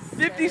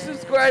 50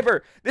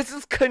 subscriber. This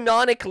is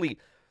canonically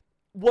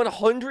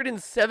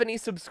 170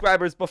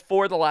 subscribers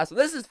before the last one.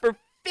 This is for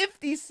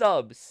 50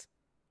 subs.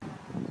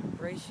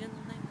 Celebration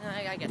thing?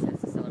 I guess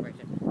it's a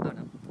celebration. I don't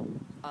know.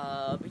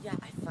 But yeah,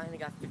 I finally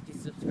got 50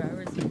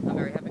 subscribers. I'm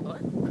very happy.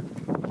 What?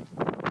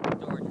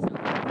 Door just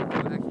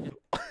opened. Actually just...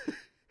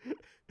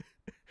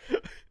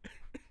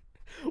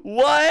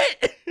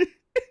 What?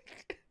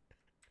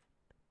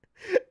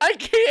 I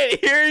can't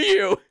hear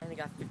you. I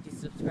got 50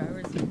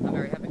 subscribers. I'm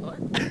very happy. What?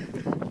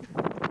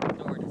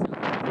 Door just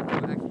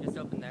opened. Actually just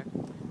opened there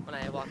when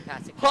I walked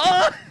past it.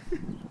 Huh?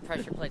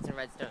 Pressure plates and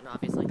redstone,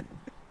 obviously.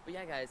 But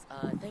yeah, guys,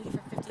 thank you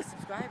for 50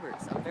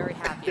 subscribers. I'm very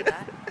happy at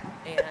that.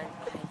 And I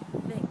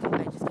think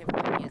I just came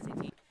from the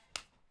SAT.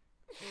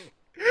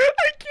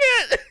 I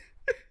can't.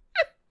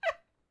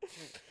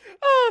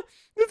 Oh,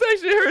 this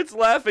actually hurts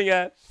laughing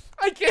at.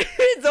 I can't.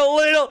 It's a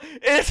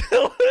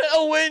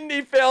little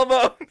windy,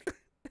 Failboat.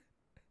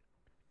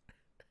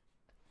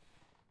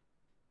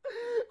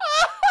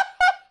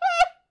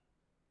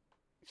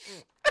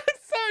 I'm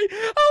sorry.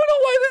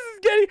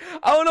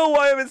 I don't know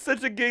why I'm in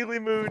such a giggly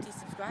mood. 50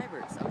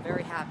 subscribers. I'm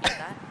very happy at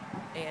that.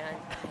 And I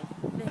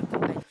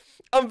think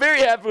I'm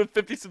very happy with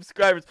 50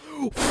 subscribers.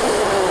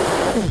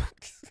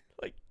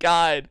 Like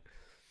God.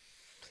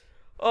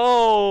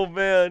 Oh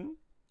man.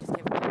 just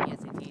came from the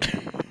SAT.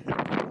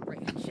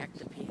 I checked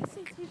the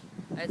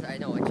PSAT. I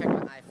know, I checked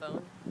my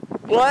iPhone.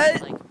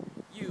 What? Like,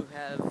 you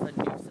have a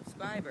new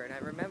subscriber, and I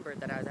remembered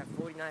that I was at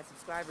 49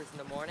 subscribers in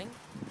the morning.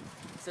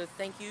 So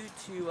thank you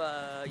to,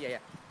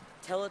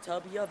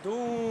 Teletubby of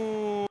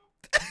Doom.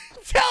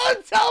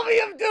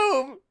 Teletubby of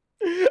Doom.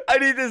 I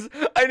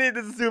need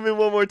to zoom in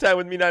one more time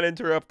with me not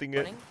interrupting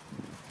it.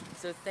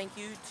 So thank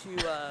you to,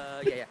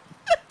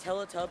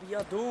 Teletubby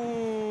of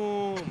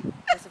Doom.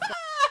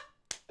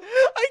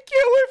 I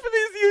can't wait for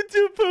these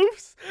YouTube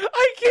poofs.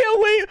 I can't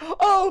wait.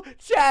 Oh,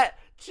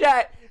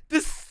 chat,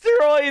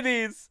 destroy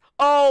these.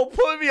 Oh,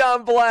 put me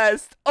on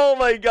blast. Oh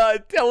my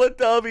God,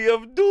 Teletubby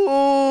of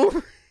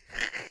Doom.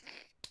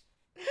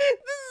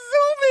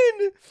 Zoom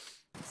in.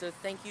 So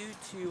thank you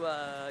to,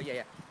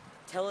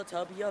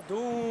 Teletubby of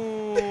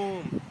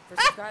Doom for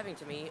subscribing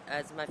to me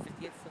as my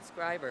 50th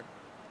subscriber.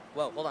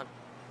 Whoa, hold on.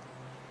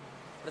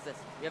 What is this?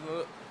 We have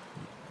a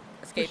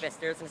escapist.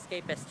 There's an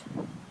escapist.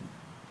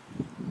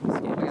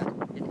 Escape, oh my God.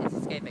 It's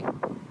escaping.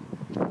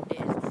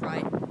 It is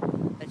trying.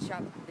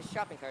 The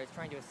shopping cart is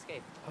trying to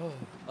escape. Oh,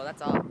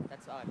 that's odd.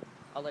 That's odd.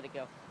 I'll let it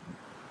go.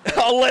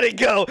 I'll let it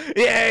go.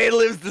 Yeah, it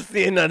lives to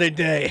see another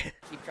day.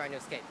 Keep trying to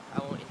escape. I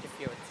won't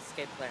interfere with its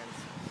escape plans.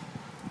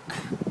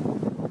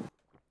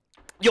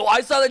 Yo,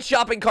 I saw that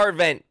shopping cart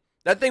vent.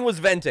 That thing was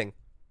venting.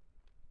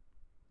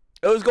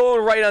 It was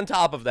going right on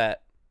top of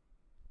that.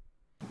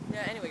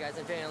 Yeah, anyway, guys,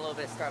 I'm drinking a little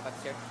bit of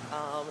Starbucks here.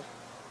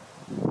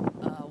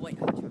 Wait,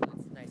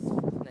 chocolate's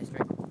nice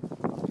drink.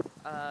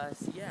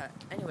 So yeah,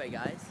 anyway,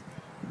 guys,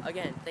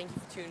 again, thank you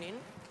for tuning in.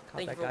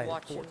 Thank you for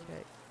watching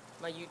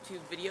my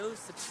YouTube videos.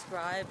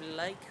 Subscribe,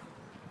 like,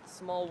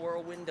 small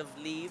whirlwind of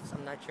leaves.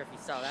 I'm not sure if you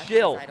saw that.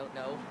 Chill. I don't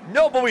know.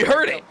 No, but we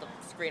heard it. The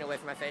screen away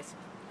from my face.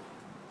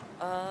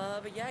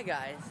 But yeah,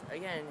 guys,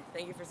 again,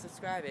 thank you for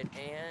subscribing,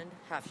 and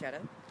Half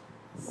Shadow,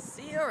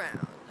 see you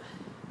around.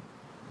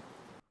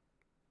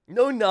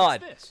 No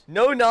nod.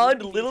 No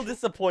nod, little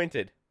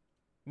disappointed.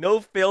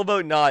 No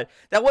Failboat nod.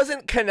 That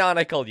wasn't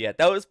canonical yet.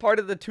 That was part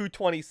of the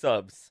 220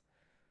 subs.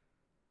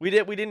 We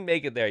didn't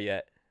make it there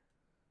yet.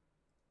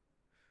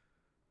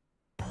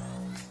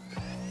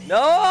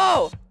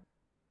 No!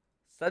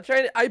 Stop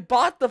trying to, I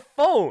bought the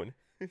phone.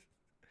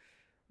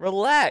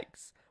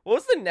 Relax. What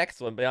was the next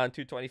one beyond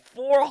 220?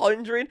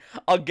 400?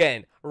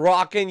 Again,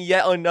 rocking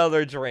yet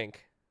another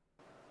drink.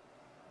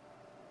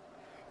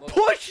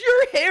 Push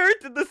your hair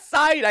to the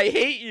side. I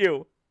hate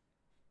you.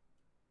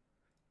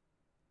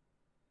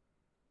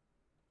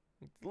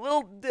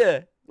 Little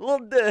duh. Good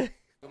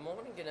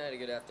morning, good night,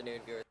 good afternoon,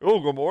 viewers. Oh,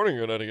 good morning,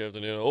 good night, good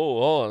afternoon. Oh,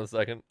 hold on a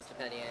second.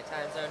 Depending on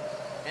time zone,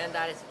 and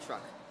that is a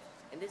truck.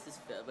 And this is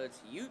Failboat's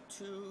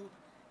YouTube,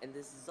 and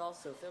this is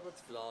also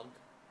Failboat's vlog.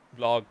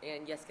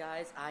 And yes,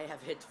 guys, I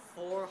have hit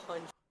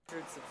 400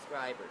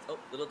 subscribers. Oh,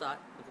 little dot.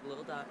 Look at the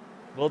little dot.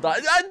 Little dot.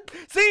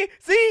 See.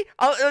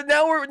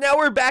 Now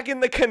we're back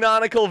in the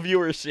canonical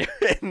viewership,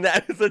 and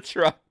that is a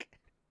truck.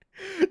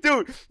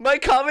 Dude, my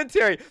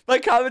commentary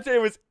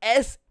was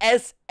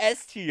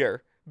SSS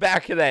tier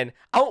back then.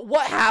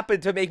 What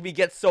happened to make me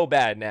get so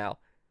bad now?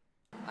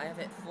 I have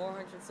hit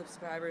 400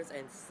 subscribers,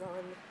 and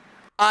son,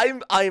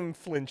 I'm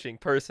flinching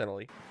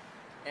personally.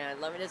 and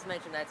let me just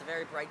mention that it's a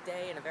very bright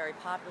day and a very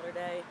popular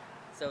day,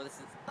 so this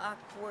is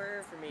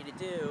awkward for me to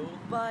do,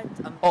 but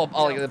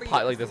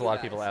there's a lot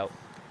of people out.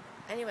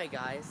 Anyway,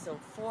 guys, so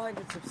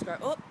 400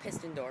 subscribers. Oh,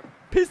 piston door.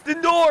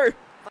 Piston door.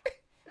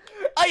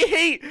 I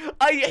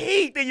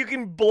hate that you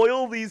can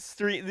boil these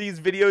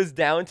videos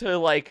down to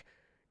like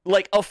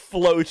a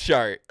flow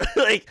chart.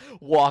 Like,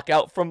 walk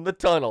out from the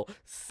tunnel,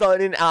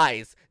 sun in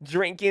eyes,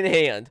 drink in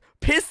hand,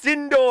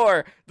 piston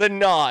door, the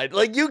nod.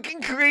 Like, you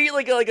can create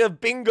like a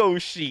bingo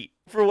sheet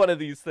for one of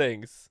these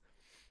things.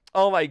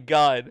 Oh my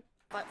God.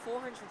 But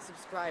 400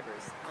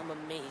 subscribers, I'm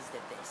amazed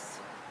at this.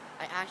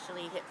 I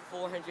actually hit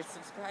 400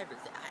 subscribers.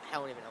 I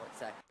don't even know what to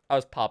say. I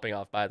was popping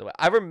off, by the way.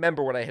 I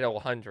remember when I hit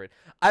 100.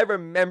 I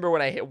remember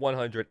when I hit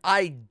 100.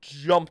 I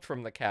jumped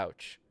from the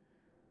couch.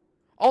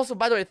 Also,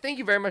 by the way, thank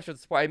you very much for the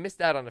support. I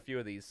missed out on a few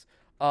of these.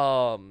 I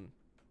want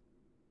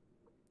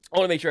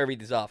to make sure I read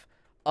these off.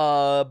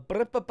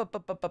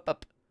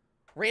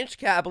 Ranch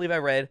Cat, I believe I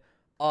read.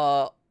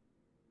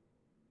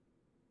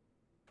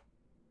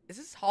 Is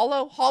this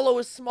Hollow? Hollow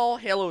is small.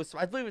 Halo is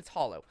small. I believe it's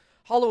Hollow.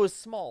 Hollow is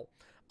small.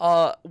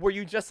 Were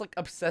you just, like,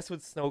 obsessed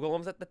with snow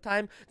golems at the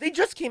time? They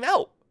just came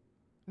out.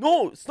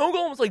 No, snow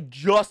golems, like,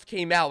 just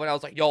came out. And I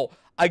was like, yo,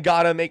 I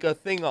gotta make a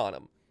thing on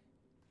them.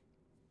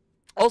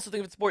 Also,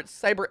 think of it sports.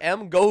 Cyber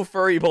M, go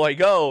furry boy,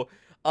 go.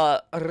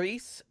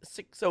 Reese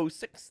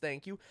 606,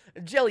 thank you.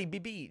 Jelly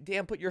BB,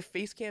 damn, put your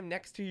face cam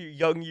next to your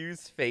young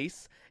you's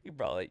face. You could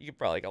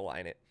probably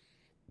align it.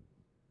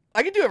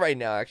 I could do it right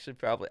now, actually,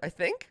 probably. I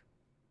think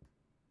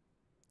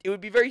it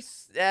would be very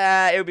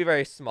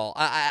small.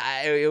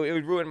 It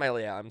would ruin my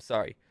layout. I'm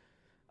sorry.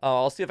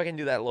 I'll see if I can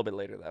do that a little bit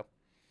later, though.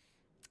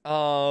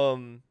 How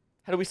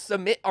do we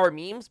submit our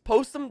memes?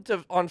 Post them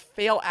on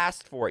Fail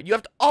Asked For It. You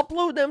have to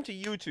upload them to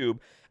YouTube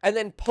and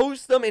then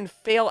post them in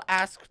Fail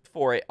Asked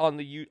For It on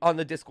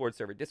the Discord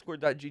server,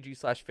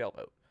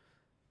 discord.gg/failboat.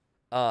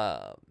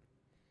 And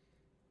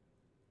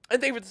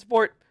thank you for the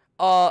support.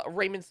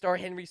 Raymond Star,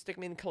 Henry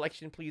Stickmin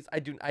collection, please.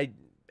 I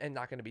am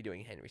not going to be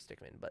doing Henry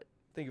Stickmin, but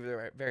thank you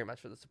very, very much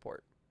for the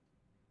support.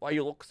 Why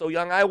you look so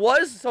young? I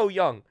was so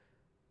young.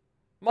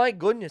 My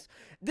goodness.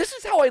 This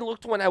is how I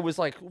looked when I was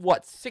like,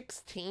 what,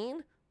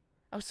 16?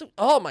 I was so,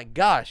 oh my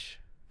gosh.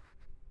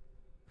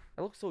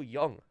 I look so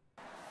young.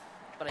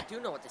 But I do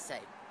know what to say,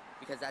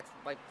 because I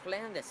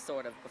planned this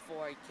sort of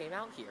before I came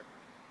out here,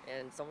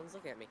 and someone's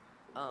looking at me.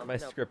 My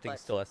scripting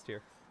still S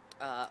tier.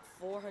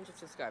 400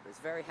 subscribers,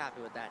 very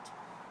happy with that.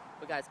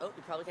 But guys, oh,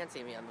 you probably can't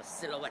see me, I'm a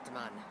silhouette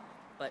man.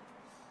 But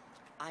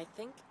I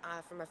think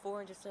for my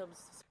 400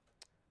 subs...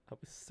 I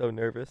was so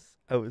nervous.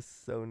 I was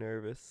so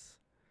nervous.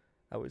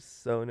 I was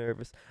so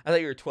nervous. I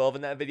thought you were 12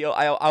 in that video.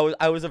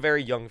 I was a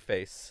very young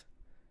face.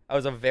 I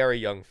was a very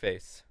young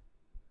face.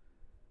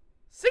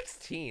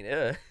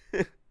 16,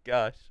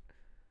 gosh.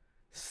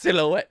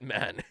 Silhouette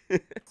man.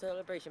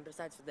 Celebration,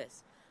 besides for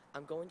this,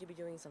 I'm going to be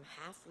doing some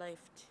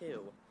Half-Life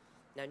 2.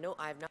 Now, no,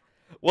 I have not...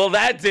 Well,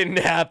 that didn't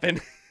happen.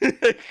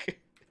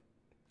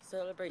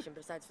 Celebration,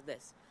 besides for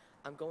this,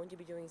 I'm going to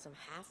be doing some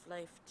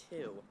Half-Life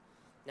 2.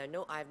 Now,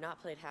 no, I have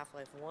not played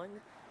Half-Life 1,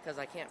 because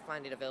I can't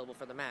find it available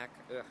for the Mac.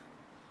 Ugh.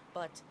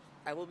 But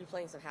I will be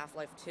playing some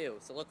Half-Life 2,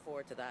 so look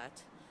forward to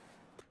that.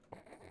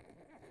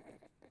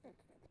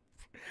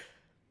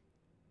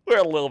 We're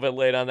a little bit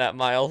late on that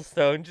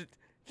milestone.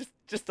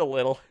 Just a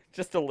little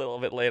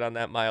bit late on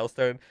that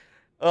milestone.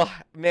 Oh,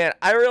 man,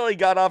 I really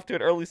got off to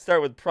an early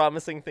start with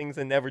promising things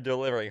and never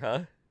delivering,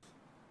 huh?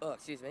 Oh,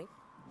 excuse me.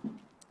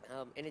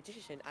 In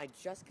addition, I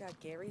just got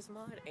Gary's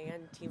mod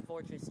and Team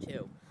Fortress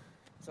 2.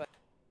 So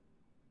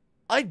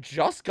I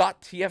just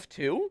got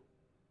TF2?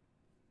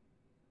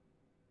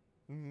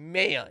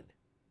 Man.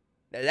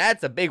 Now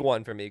that's a big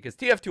one for me, because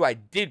TF2 I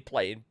did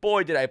play, and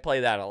boy did I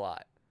play that a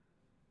lot.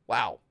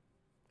 Wow.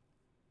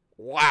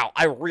 Wow,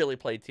 I really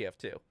played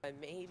TF2. I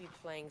may be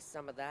playing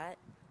some of that,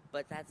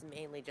 but that's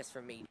mainly just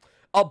for me.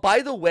 Oh,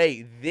 by the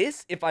way,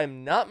 this, if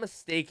I'm not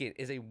mistaken,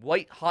 is a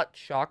white hot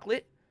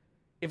chocolate.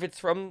 If it's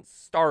from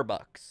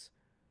Starbucks.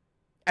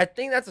 I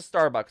think that's a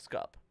Starbucks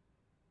cup.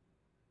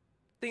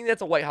 I think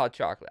that's a white hot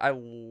chocolate. I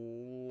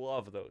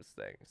love those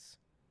things.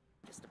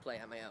 Just to play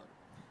on my own.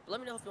 But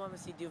let me know if you want me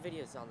to do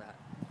videos on that.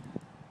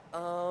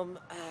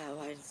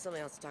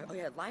 Something else to talk. Oh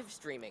yeah, live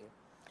streaming.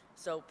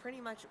 So pretty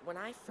much when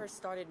I first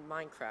started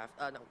Minecraft,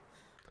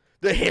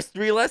 The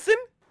history lesson?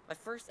 my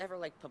first ever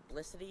like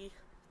publicity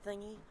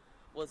thingy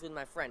was with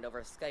my friend over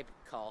a Skype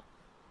call.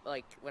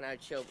 Like when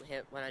I'd show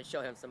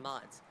him some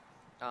mods.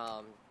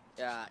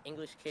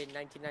 English Kid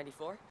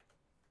 1994.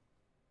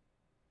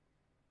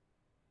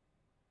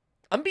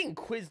 I'm being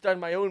quizzed on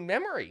my own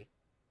memory.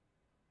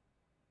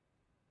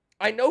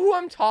 I know who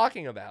I'm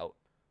talking about.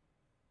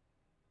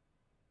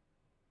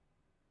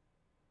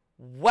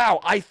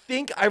 Wow, I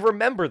think I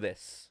remember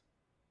this.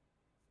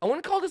 I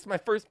want to call this my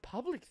first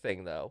public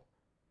thing, though.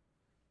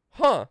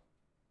 Huh.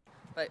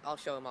 But I'll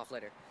show him off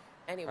later.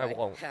 Anyway, I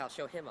won't. I'll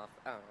show him off.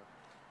 I don't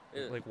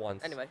know. Ugh. Like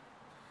once. Anyway,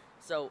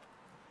 so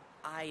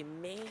I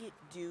may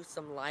do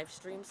some live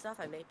stream stuff.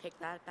 I may pick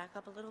that back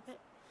up a little bit.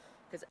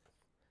 Because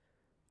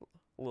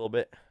A little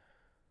bit.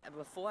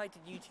 before I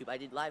did YouTube, I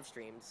did live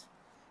streams.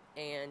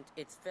 And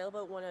it's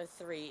Failboat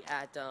 103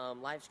 at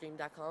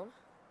livestream.com.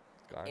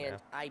 Gone And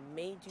now. I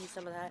may do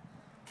some of that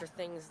for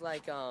things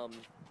like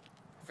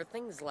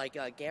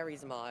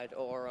Gary's mod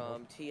or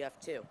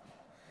TF2.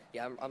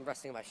 Yeah, I'm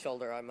resting my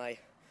shoulder on my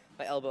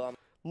elbow on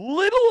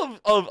Little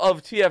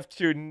of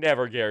TF2,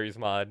 never Gary's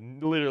mod.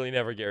 Literally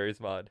never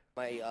Gary's mod.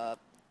 my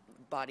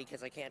body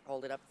because I can't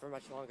hold it up for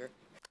much longer.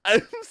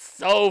 I'm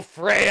so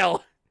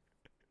frail.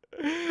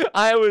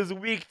 I was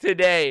weak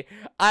today.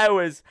 I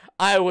was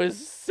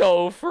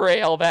so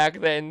frail back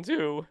then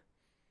too.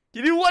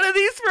 You do one of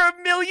these for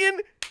 $1 million?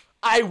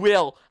 I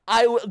will.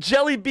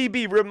 Jelly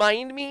BB,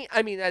 remind me.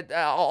 I mean,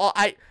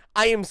 I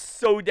am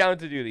so down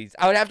to do these.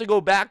 I would have to go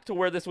back to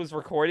where this was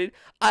recorded.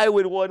 I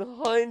would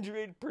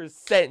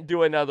 100%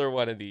 do another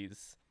one of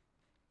these.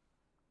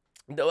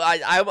 No,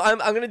 I'm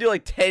gonna do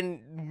like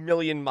 10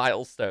 million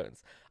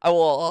milestones. I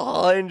will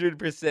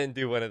 100%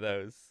 do one of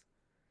those.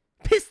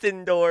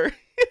 Piston door.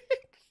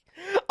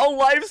 I'll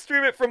live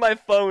stream it from my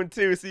phone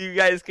too, so you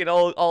guys can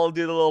all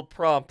do the little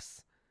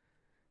prompts.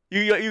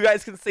 You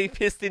guys can say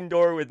piston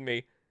door with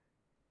me.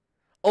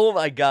 Oh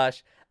my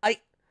gosh.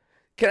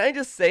 Can I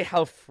just say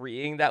how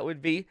freeing that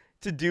would be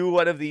to do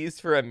one of these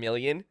for $1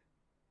 million?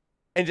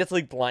 And just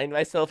like blind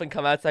myself and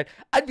come outside?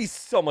 I'd be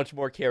so much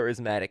more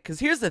charismatic. Because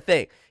here's the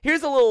thing.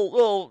 Here's a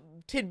little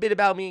tidbit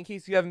about me in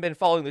case you haven't been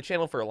following the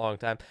channel for a long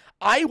time.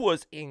 I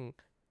was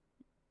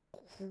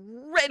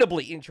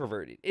incredibly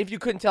introverted, if you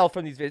couldn't tell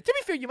from these videos. To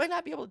be fair, you might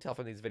not be able to tell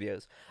from these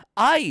videos.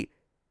 I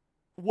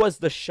was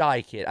the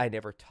shy kid. I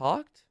never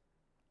talked.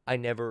 I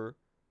never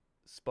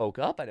spoke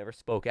up. I never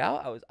spoke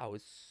out. I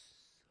was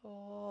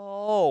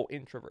so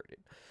introverted.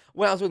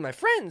 When I was with my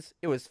friends,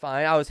 it was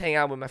fine. I was hanging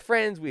out with my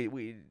friends. We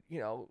you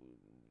know,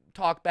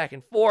 talk back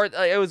and forth.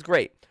 It was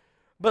great.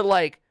 But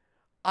like,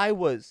 I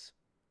was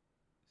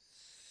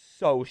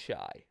so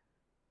shy.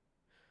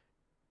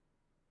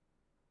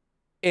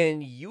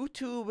 And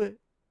YouTube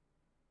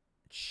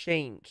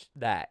changed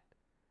that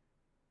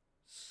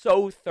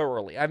so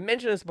thoroughly. I've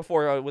mentioned this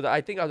before with,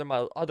 I think,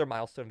 other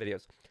milestone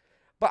videos.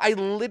 But I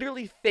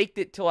literally faked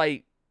it till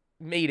I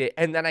made it,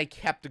 and then I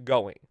kept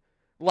going.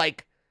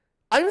 Like,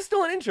 I'm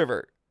still an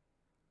introvert.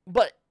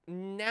 But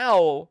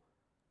now,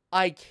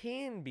 I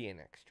can be an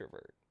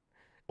extrovert.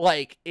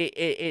 Like,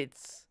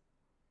 it's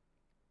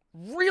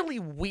really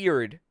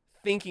weird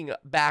thinking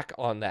back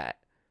on that.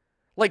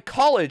 Like,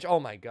 college, oh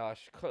my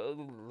gosh.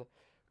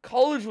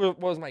 College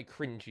was my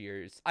cringe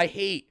years. I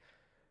hate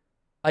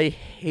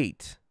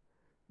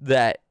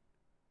that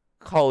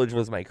college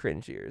was my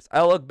cringe years.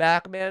 I look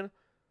back, man.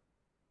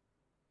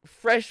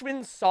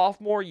 Freshman,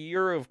 sophomore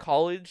year of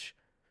college.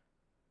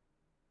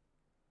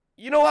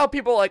 You know how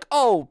people are like,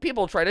 oh,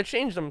 people try to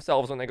change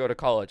themselves when they go to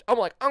college. I'm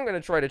like, I'm going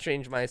to try to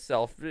change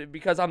myself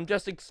because I'm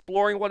just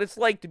exploring what it's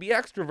like to be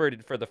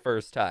extroverted for the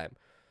first time.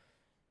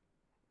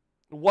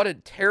 What a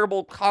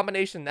terrible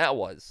combination that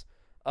was.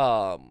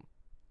 I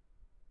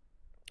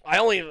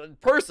only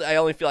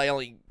feel I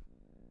only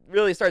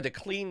really started to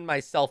clean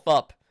myself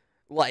up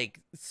like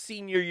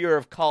senior year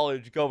of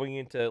college going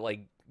into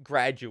like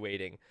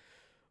graduating,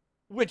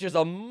 which is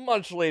a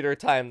much later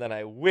time than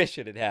I wish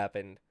it had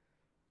happened.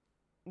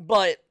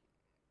 But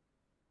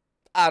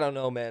I don't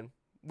know, man.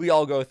 We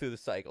all go through the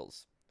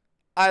cycles.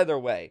 Either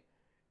way,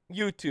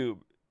 YouTube.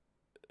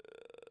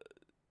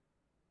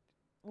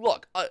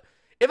 Look,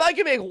 if I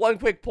can make one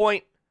quick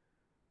point,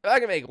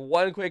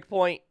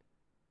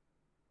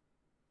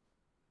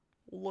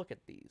 look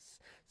at these.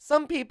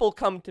 Some people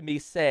come to me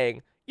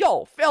saying,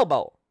 yo,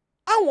 Failboat,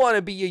 I want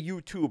to be a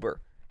YouTuber.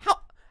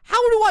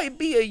 How do I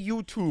be a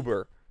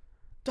YouTuber?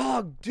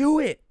 Dog, do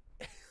it.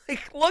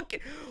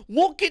 Like,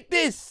 look at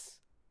this.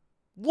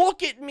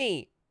 Look at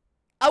me.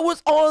 I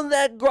was on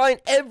that grind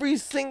every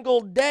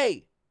single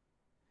day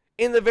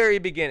in the very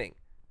beginning.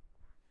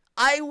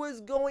 I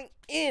was going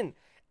in.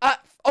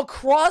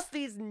 Across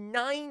these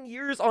 9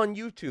 years on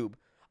YouTube,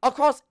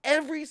 across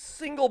every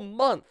single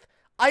month,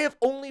 I have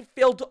only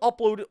failed to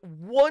upload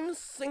one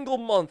single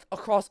month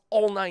across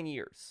all 9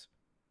 years.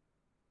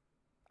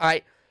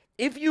 Alright?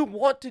 If you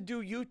want to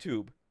do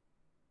YouTube,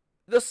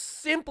 the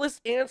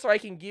simplest answer I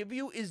can give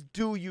you is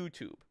do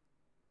YouTube.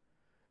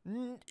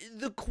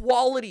 The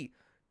quality.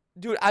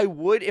 Dude, I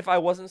would if I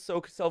wasn't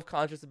so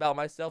self-conscious about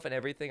myself and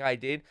everything I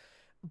did.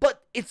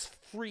 But it's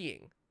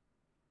freeing.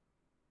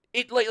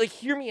 Like,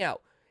 hear me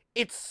out.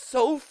 It's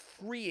so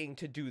freeing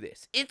to do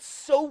this. It's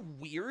so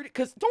weird,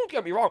 because don't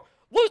get me wrong.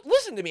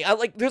 Listen to me.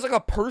 There's like a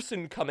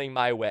person coming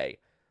my way.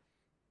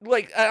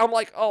 Like, I'm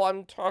like, oh,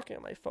 I'm talking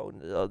on my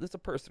phone. Oh, there's a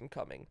person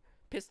coming.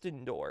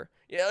 Piston door.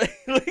 Yeah,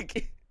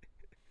 like,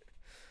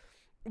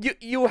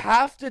 you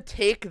have to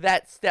take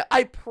that step.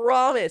 I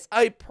promise.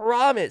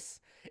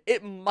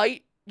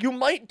 You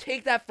might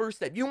take that first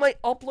step. You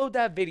might upload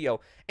that video,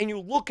 and you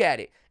look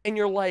at it, and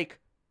you're like,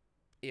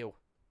 ew.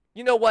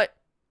 You know what?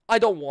 I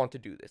don't want to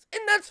do this.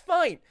 And that's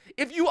fine.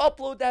 If you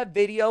upload that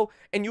video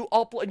and you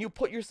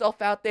put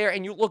yourself out there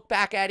and you look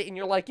back at it and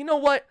you're like, you know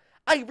what?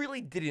 I really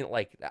didn't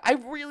like that. I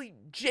really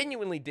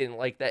genuinely didn't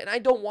like that and I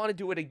don't want to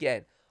do it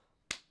again.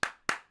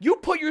 You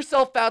put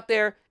yourself out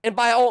there, and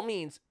by all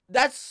means,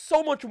 that's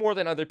so much more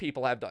than other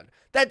people have done.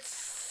 That's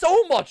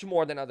so much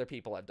more than other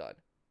people have done.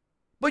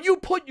 But you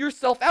put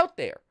yourself out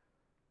there.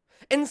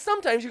 And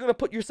sometimes you're going to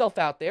put yourself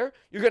out there.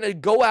 You're going to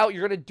go out.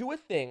 You're going to do a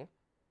thing.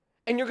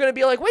 And you're going to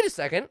be like, wait a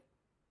second.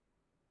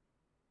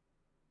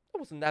 That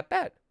wasn't that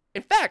bad.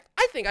 In fact,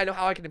 I think I know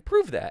how I can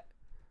improve that.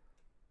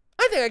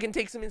 I think I can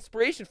take some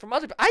inspiration from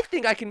other people. I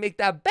think I can make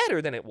that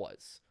better than it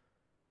was.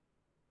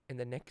 And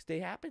the next day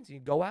happens, and you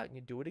go out and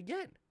you do it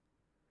again.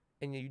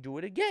 And you do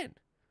it again.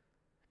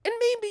 And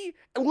maybe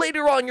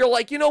later on you're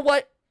like, you know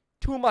what?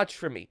 Too much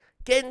for me.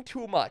 Getting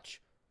too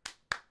much.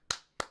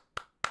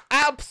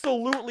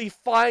 Absolutely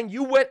fine.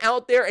 You went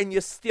out there and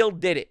you still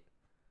did it.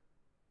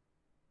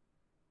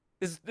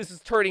 This is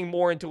turning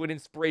more into an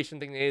inspiration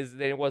thing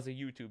than it was a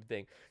YouTube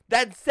thing.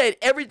 That said,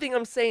 everything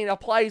I'm saying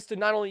applies to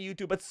not only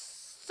YouTube, but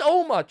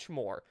so much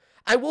more.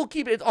 I will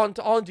keep it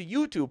onto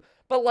YouTube,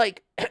 but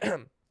like,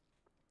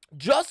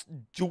 just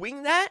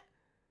doing that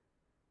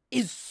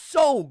is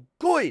so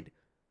good.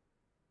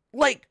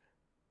 Like,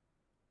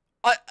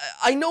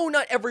 I know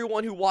not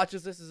everyone who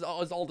watches this is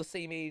all the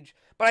same age,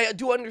 but I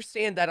do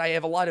understand that I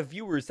have a lot of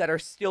viewers that are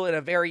still in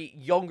a very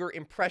younger,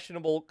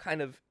 impressionable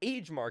kind of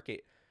age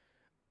market.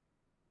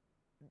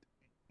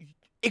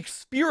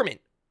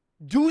 Experiment.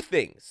 Do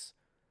things.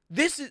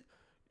 This is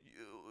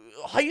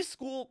high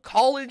school,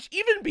 college,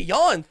 even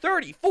beyond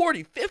 30,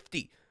 40,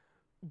 50.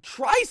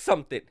 Try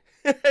something.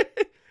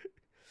 It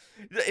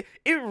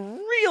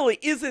really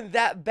isn't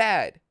that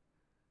bad.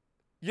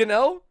 You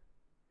know?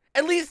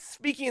 At least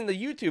speaking in the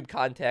YouTube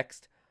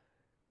context,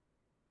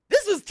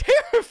 this was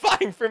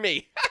terrifying for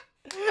me.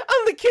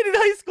 I'm the kid in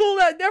high school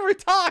that never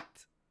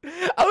talked.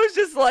 I was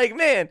just like,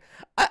 man,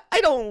 I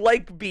don't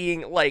like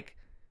being, like,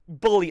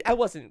 bullied. I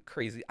wasn't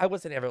crazy. I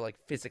wasn't ever, like,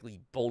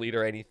 physically bullied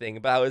or anything,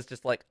 but I was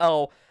just like,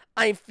 oh,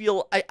 I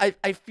feel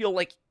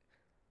like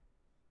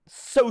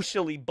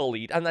socially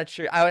bullied. I'm not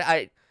sure.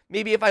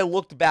 Maybe if I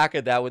looked back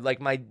at that with, like,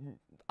 my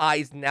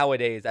eyes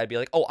nowadays, I'd be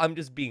like, oh, I'm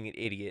just being an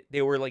idiot.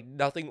 They were like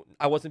nothing.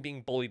 I wasn't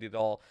being bullied at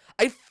all.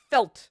 I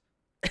felt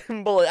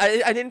bullied.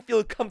 I didn't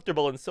feel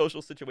comfortable in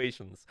social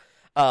situations.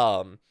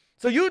 So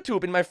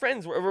YouTube and my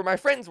friends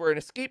were an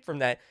escape from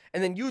that,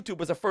 and then YouTube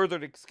was a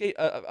furthered escape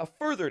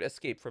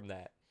from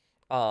that.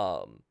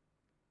 I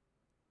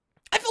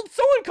felt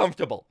so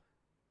uncomfortable.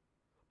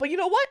 But you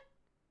know what?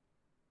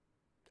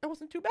 It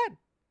wasn't too bad.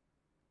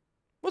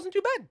 Wasn't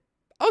too bad.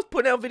 I was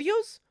putting out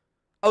videos.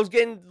 I was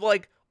getting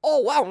like, oh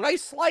wow,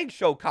 nice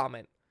slideshow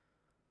comment.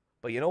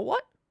 But you know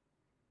what?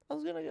 I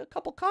was gonna get a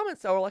couple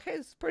comments that were like, hey,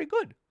 this is pretty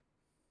good.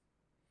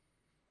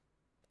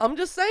 I'm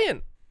just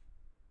saying.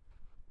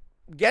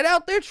 Get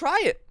out there,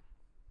 try it.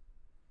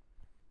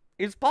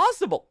 It's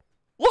possible.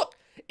 Look,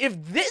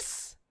 if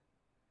this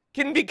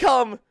can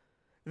become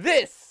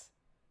this,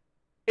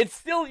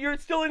 you're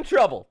still in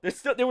trouble.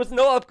 There was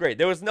no upgrade.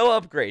 There was no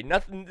upgrade.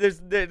 Nothing.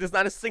 There's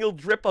not a single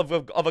drip of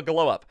a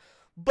glow up.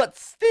 But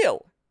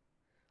still,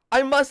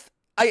 I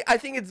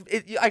think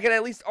I can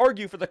at least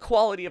argue for the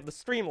quality of the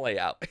stream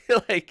layout.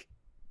 Like,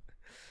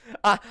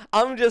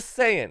 I'm just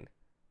saying.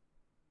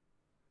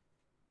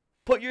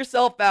 Put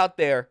yourself out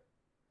there.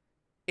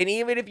 And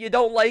even if you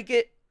don't like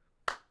it,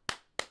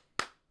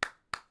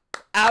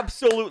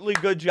 absolutely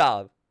good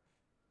job.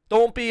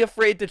 Don't be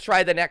afraid to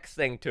try the next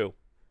thing, too.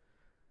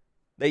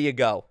 There you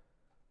go.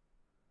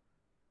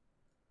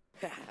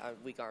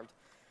 Weak-armed.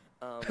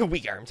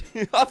 Weak-armed.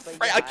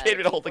 I can't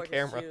even hold the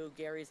camera.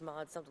 Gary's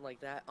mod, something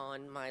like that,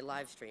 on my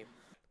live stream.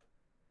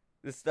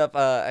 This stuff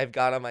I've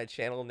got on my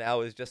channel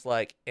now is just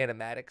like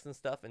animatics and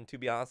stuff. And to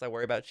be honest, I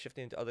worry about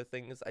shifting into other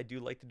things. I do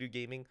like to do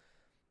gaming.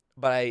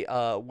 But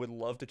I would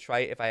love to try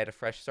it if I had a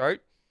fresh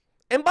start.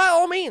 And by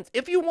all means,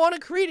 if you want to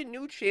create a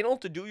new channel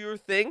to do your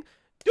thing,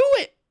 do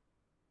it.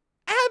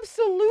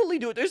 Absolutely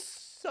do it.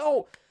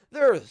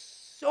 There are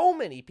so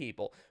many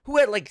people who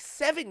had like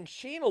 7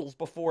 channels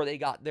before they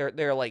got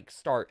their like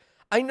start.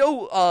 I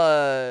know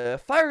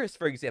Fires,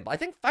 for example. I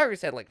think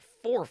Fires had like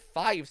 4,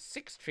 5,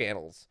 6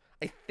 channels.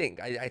 I think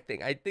at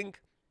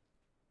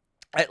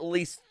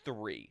least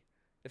 3,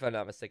 if I'm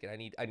not mistaken.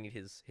 I need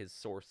his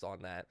source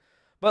on that.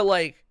 But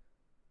like,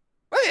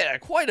 well, yeah,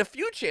 quite a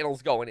few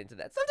channels going into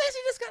that. Sometimes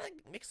you just gotta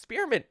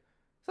experiment.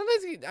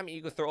 Sometimes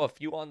you could throw a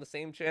few on the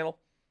same channel.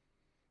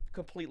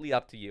 Completely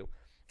up to you.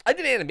 I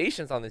did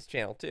animations on this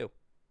channel too.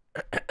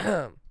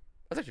 I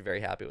was actually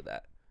very happy with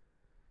that.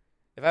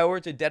 If I were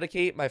to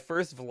dedicate my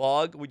first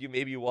vlog, would you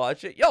maybe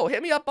watch it? Yo,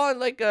 hit me up on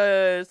like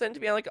send it to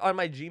me on, like on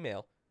my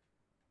Gmail.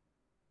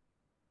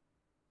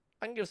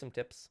 I can give some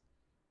tips.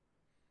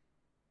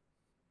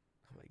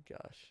 Oh my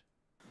gosh.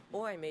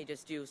 Or I may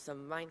just do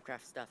some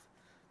Minecraft stuff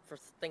for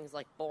things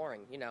like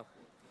boring, you know.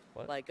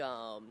 What? Like,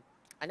 I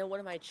know one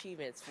of my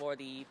achievements for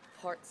the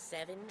part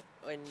 7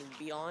 and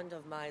beyond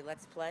of my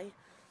Let's Play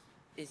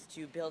is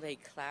to build a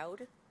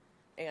cloud,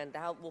 and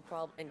that will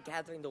and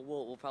gathering the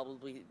wool will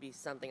probably be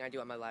something I do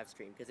on my live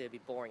stream, because it would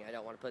be boring. I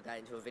don't want to put that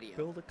into a video.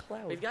 Build a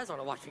cloud. But if you guys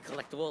want to watch me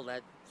collect the wool,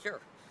 that,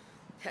 sure.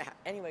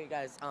 Anyway,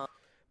 guys,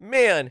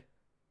 Man,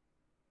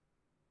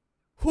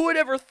 who would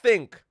ever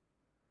think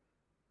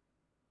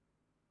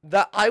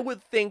that I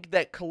would think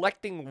that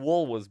collecting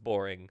wool was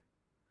boring?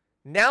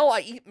 Now I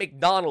eat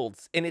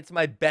McDonald's, and it's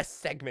my best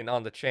segment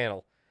on the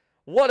channel.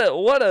 What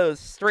a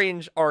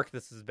strange arc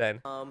this has been.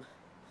 I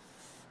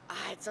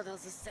had something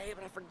else to say,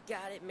 but I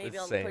forgot it. Maybe The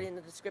I'll same. put it in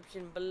the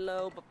description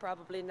below, but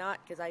probably not,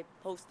 because I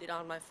posted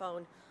on my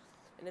phone,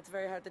 and it's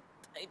very hard to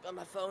type on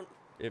my phone.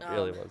 It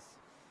really was.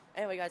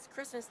 Anyway, guys,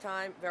 Christmas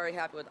time, very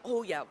happy with...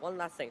 Oh, yeah, one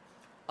last thing.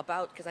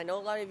 Because I know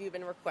a lot of you have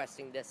been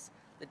requesting this,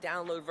 the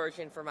download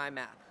version for my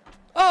map.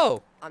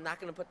 Oh! I'm not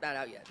going to put that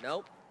out yet.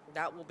 Nope.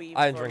 That will be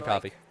I didn't for, drink like,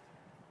 coffee.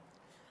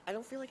 I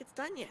don't feel like it's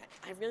done yet.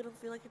 I really don't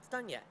feel like it's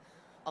done yet.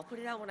 I'll put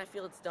it out when I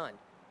feel it's done.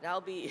 That'll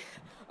be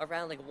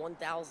around like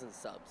 1,000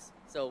 subs.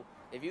 So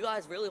if you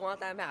guys really want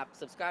that map,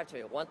 subscribe to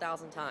it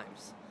 1,000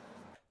 times.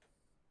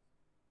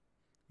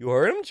 You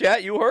heard him,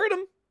 chat. You heard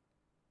him.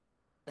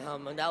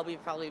 And that'll be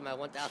probably my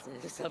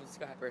 1,000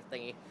 subscriber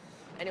thingy.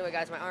 Anyway,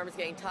 guys, my arm is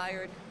getting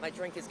tired. My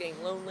drink is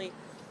getting lonely,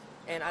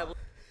 and I will.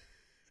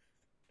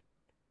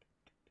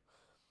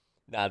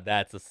 Now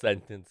that's a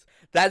sentence.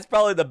 That's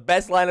probably the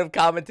best line of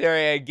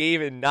commentary I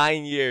gave in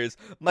 9 years.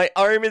 My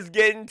arm is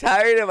getting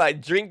tired and my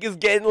drink is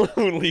getting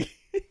lonely.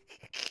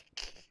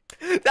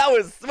 That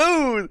was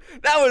smooth.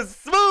 That was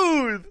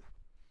smooth.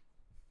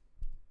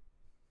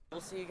 We'll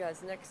see you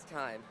guys next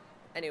time.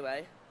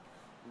 Anyway.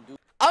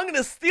 I'm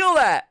gonna steal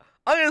that.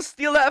 I'm gonna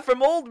steal that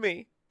from old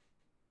me.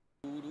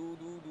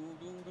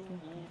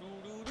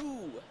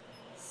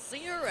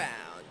 See you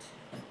around.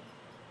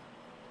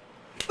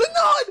 The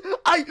nod!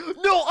 I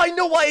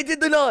know why I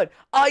did the nod.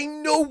 I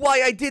know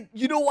why I did.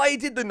 You know why I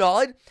did the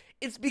nod?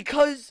 It's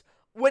because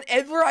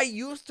whenever I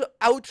used to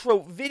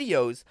outro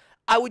videos,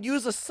 I would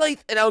use a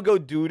scythe and I would go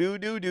do do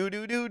do do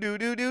do do do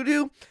do do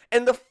do,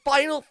 and the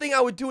final thing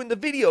I would do in the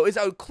video is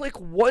I would click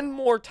one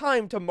more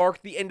time to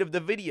mark the end of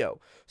the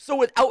video. So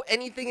without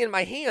anything in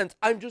my hands,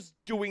 I'm just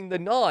doing the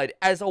nod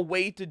as a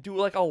way to do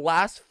like a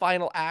last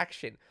final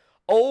action.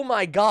 Oh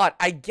my god,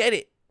 I get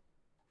it.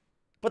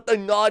 But the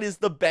nod is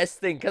the best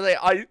thing, because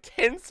I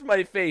tense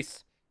my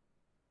face.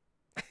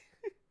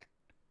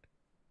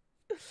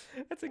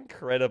 That's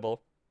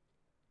incredible.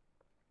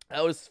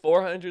 That was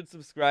 400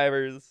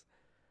 subscribers.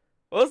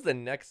 What was the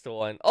next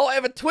one? Oh, I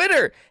have a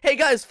Twitter! Hey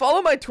guys,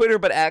 follow my Twitter,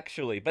 but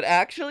actually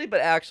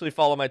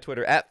follow my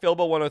Twitter, at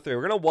Failboat103.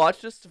 We're gonna watch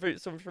this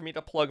for me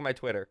to plug my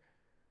Twitter.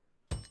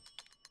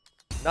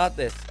 Not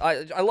this.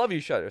 I love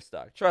you,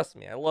 Shutterstock. Trust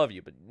me, I love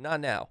you, but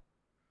not now.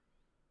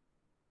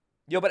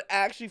 Yo, but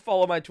actually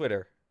follow my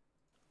Twitter.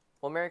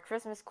 Well, Merry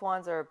Christmas,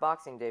 Kwanzaa, or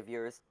Boxing Day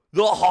viewers,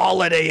 The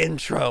holiday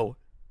intro.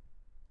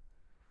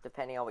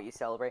 depending on what you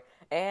celebrate,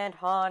 and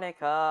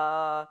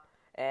Hanukkah,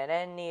 and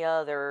any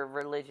other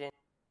religion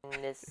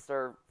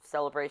or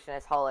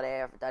celebrationist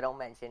holiday I don't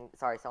mention.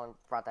 Sorry, someone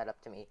brought that up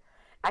to me.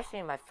 Actually,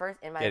 in my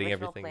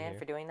original plan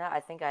for doing that, I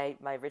think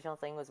my original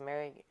thing was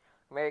Merry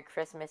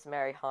Christmas,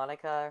 Merry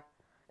Hanukkah,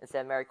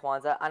 instead of Merry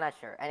Kwanzaa. I'm not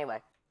sure.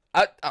 Anyway.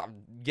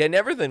 I'm getting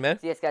everything, man.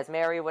 So yes, guys,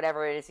 Merry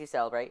whatever it is you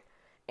celebrate.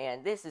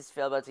 And this is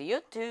Failboat's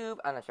YouTube.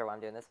 I'm not sure why I'm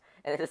doing this.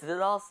 And this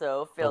is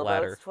also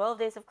Failboat's 12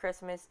 Days of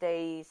Christmas,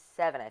 Day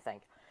 7, I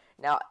think.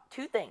 Now,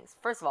 two things.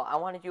 First of all, I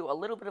want to do a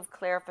little bit of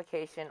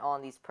clarification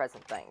on these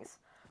present things.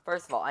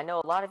 First of all, I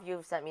know a lot of you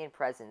have sent me in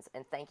presents,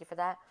 and thank you for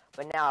that.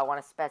 But now I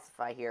want to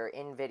specify here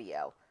in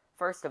video.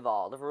 First of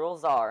all, the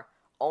rules are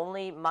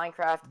only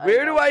Minecraft.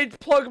 Where do I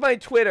plug my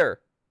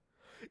Twitter?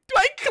 Do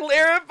I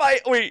clarify?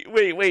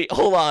 Wait,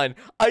 hold on.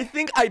 I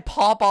think I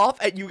pop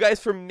off at you guys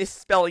for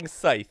misspelling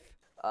scythe.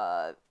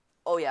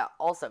 Oh yeah,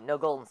 also, no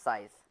golden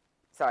scythe.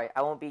 Sorry,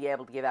 I won't be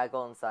able to give out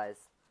golden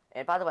scythe.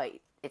 And by the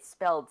way, it's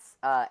spelled,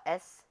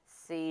 S-C-Y-T-H-E,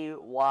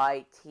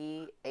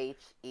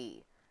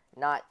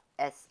 not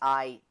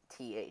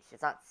S-I-T-H.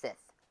 It's not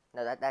Sith.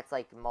 No, that's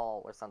like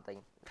mall or something.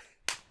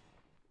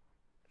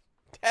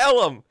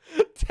 Tell him!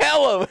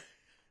 Tell him!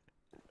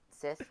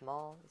 Sith,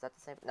 mall? Is that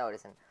the same? No, it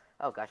isn't.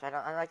 Oh gosh, I'm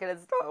not good at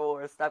Star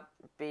Wars. Stop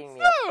beating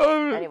me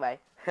up. Anyway,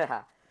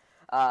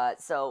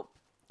 so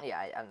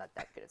yeah, I'm not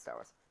that good at Star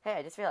Wars. Hey,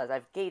 I just realized I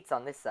have gates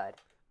on this side.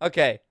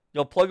 Okay,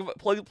 yo, plug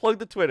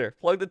the Twitter.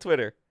 Plug the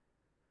Twitter.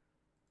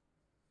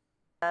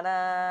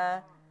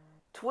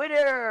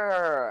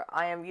 Twitter.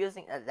 I am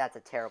using. That's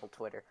a terrible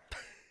Twitter.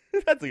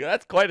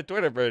 that's quite a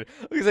Twitter bird.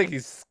 Looks like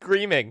he's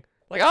screaming.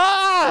 Like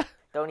ah!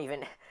 Don't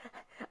even.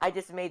 I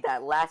just made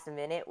that last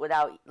minute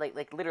without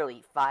like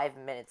literally 5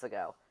 minutes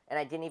ago. And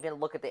I didn't even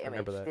look at the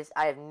image.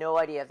 I have no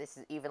idea if this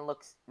even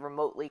looks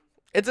remotely.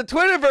 It's a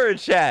Twitter bird,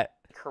 chat.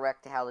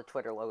 Correct to how the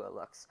Twitter logo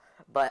looks,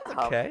 but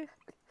okay.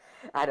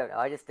 I don't know.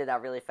 I just did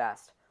that really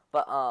fast,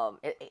 but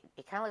it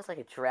kind of looks like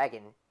a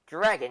dragon.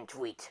 Dragon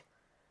tweet.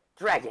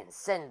 Dragon,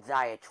 send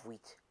thy a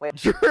tweet. Wait.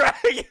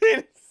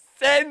 Dragon,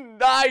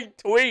 send thy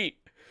tweet.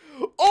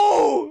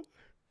 Oh,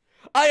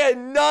 I had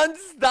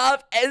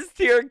non-stop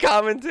S-tier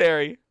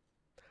commentary.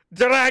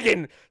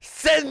 Dragon,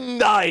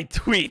 send thy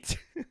tweet.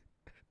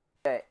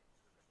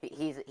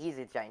 He's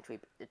a giant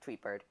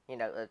tweet bird. You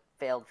know, a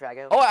failed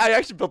Drago. Oh, I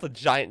actually built a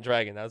giant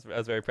dragon. I was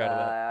very proud of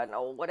that.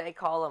 No, what do I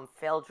call him?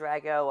 Failed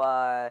Drago.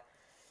 I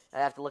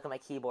have to look at my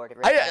keyboard.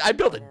 I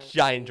built a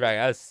giant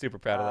dragon. I was super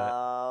proud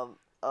of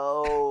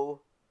that.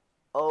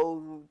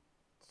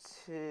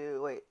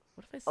 2. Wait.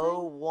 What did I say?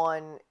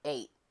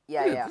 018.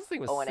 Yeah. This thing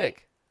was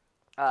sick.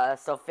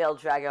 So Failed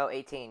Drago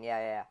 18.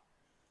 Yeah.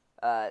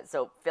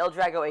 So Failed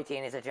Drago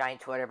 18 is a giant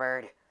Twitter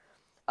bird.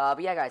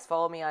 But yeah, guys,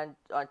 follow me on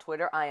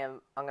Twitter.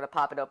 I'm gonna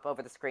pop it up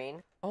over the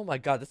screen. Oh my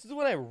god, this is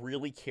when I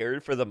really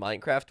cared for the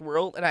Minecraft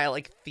world, and I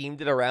like themed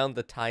it around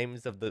the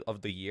times of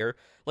the year.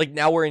 Like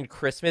now we're in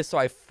Christmas, so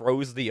I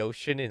froze the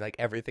ocean and like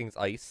everything's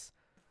ice.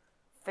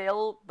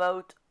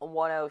 Failboat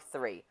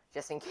 103,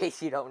 just in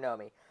case you don't know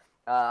me,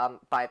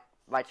 by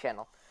my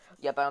channel.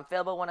 Yeah, but I'm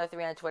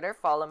Failboat103 on Twitter.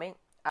 Follow me.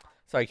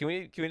 Sorry, can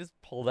we just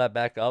pull that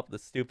back up?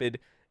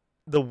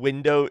 The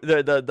window,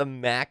 the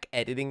Mac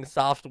editing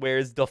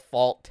software's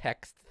default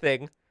text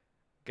thing.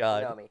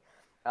 God. You know me.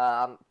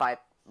 By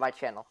my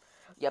channel.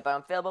 Yeah, but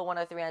I'm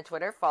Failboat103 on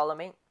Twitter. Follow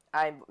me.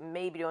 I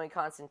may be doing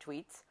constant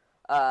tweets.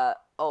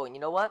 Oh, and you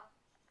know what?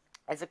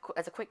 As a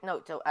quick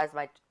note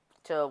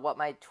to what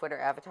my Twitter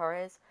avatar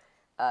is,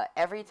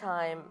 every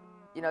time,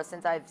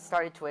 since I've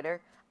started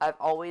Twitter, I've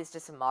always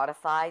just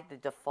modified the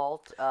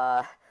default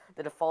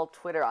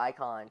Twitter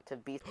icon to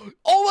be.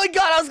 Oh my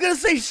god, I was gonna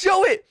say,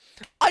 show it!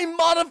 I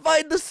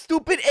modified the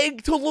stupid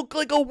egg to look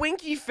like a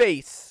winky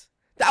face.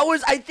 That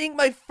was, I think,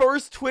 my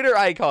first Twitter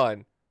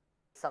icon.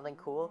 Something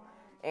cool.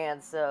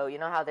 And so, you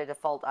know how their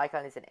default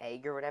icon is an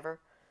egg or whatever?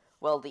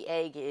 Well, the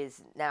egg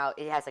is now,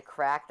 it has a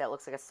crack that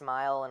looks like a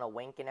smile and a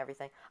wink and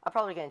everything. I'm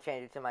probably going to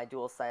change it to my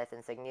dual scythe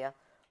insignia.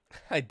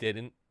 I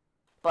didn't.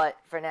 But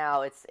for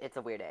now, it's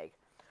a weird egg.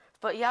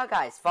 But yeah,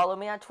 guys, follow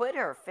me on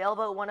Twitter,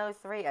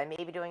 Failboat103. I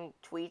may be doing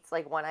tweets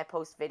like when I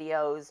post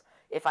videos,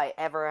 if I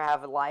ever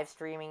have live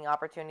streaming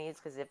opportunities,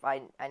 because if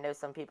I know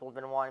some people have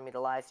been wanting me to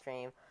live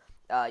stream.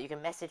 You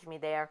can message me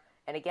there.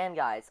 And again,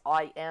 guys,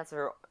 I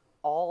answer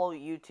all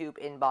YouTube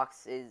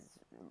inboxes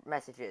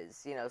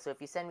messages, so if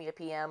you send me a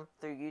PM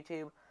through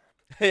YouTube,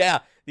 Yeah,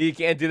 you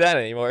can't do that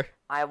anymore.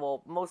 I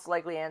will most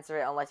likely answer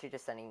it unless you're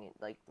just sending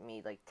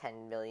me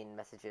 10 million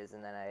messages,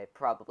 and then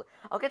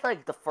I'll get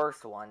like the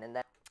first one, and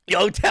then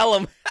Yo, tell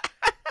him.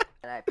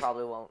 and I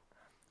probably won't,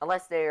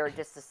 unless they're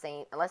just the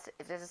same,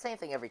 if there's the same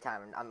thing every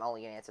time, I'm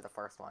only gonna answer the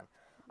first one.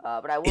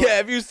 But I will Yeah,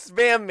 if you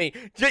spam me,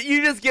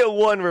 you just get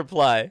one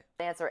reply.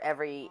 answer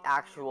every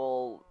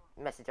actual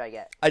message I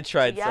get. I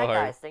tried Yeah, so hard.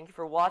 guys, thank you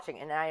for watching,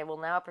 and I will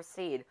now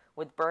proceed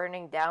with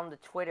burning down the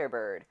Twitter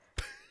bird.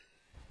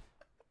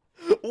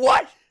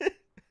 What?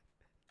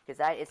 Because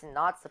that is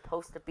not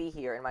supposed to be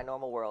here in my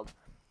normal world.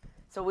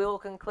 So we will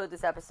conclude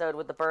this episode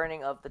with the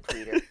burning of the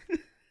tweeter.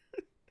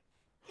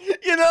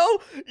 You know,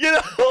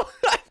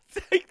 I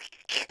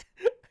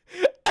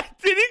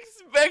didn't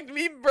expect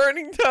me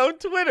burning down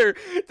Twitter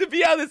to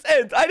be how this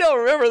ends. I don't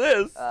remember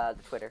this. The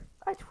Twitter.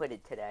 I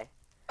twitted today.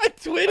 I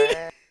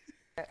tweeted?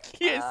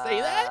 Can't say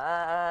that.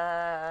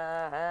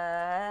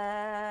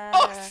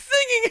 Oh,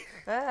 singing!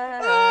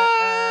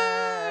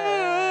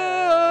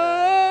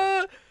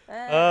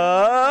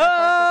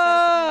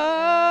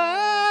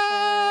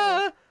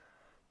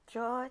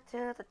 Joy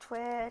to the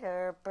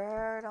Twitter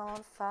bird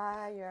on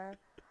fire.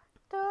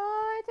 Joy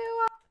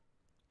to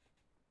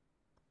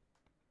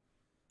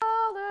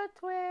all the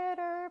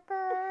Twitter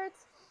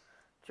birds.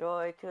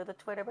 Joy to the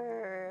Twitter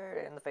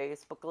bird and the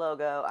Facebook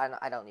logo.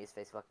 I don't use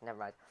Facebook. Never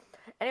mind.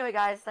 Anyway,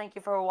 guys, thank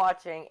you for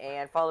watching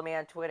and follow me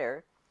on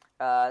Twitter.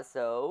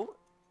 So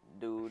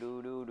do.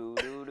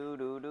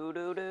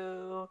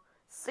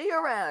 See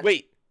you around.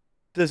 Wait,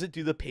 does it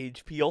do the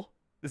page peel?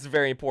 This is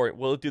very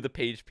important. Will it do the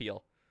page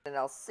peel? And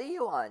I'll see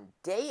you on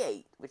day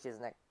 8, which is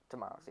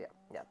tomorrow. So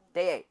yeah,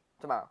 day 8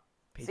 tomorrow.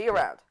 Page See you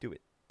peel. around. Do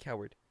it,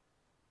 coward.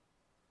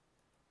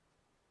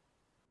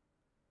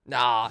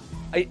 Nah,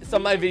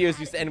 some of my videos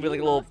used to end with like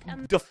a little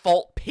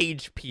default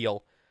page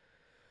peel.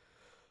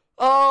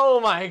 Oh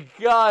my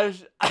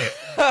gosh,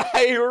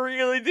 I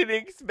really didn't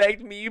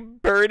expect me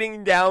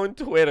burning down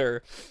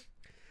Twitter.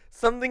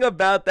 Something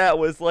about that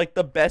was like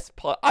the best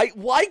part.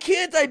 Why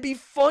can't I be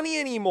funny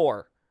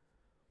anymore?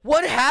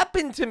 What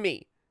happened to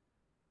me?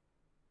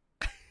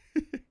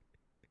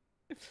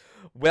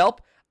 Welp,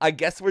 I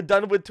guess we're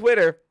done with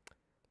Twitter.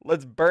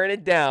 Let's burn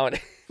it down.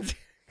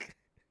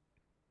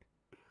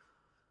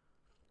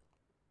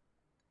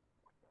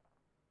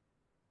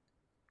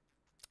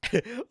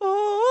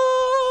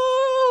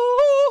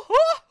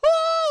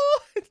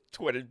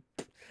 Twitter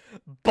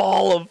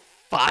ball of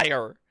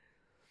fire.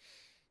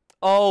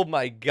 Oh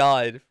my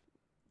god.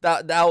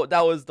 That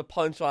was the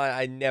punchline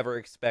I never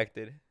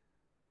expected.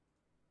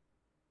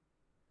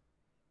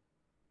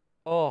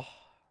 Oh.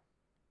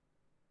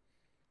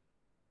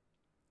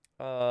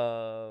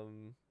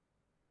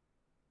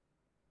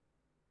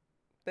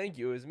 Thank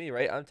you, it was me,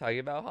 right? I'm talking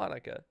about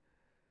Hanukkah.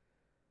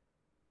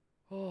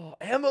 Oh,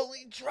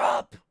 Emily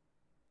Drop.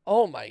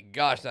 Oh my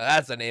gosh, now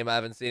that's a name I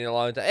haven't seen in a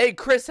long time. Hey,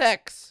 Chris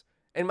Hex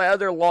and my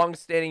other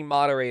long-standing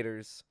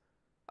moderators.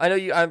 I know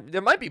you.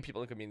 There might be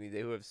people in the community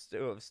who have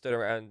stood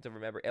around to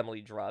remember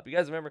Emily Drop. You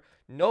guys remember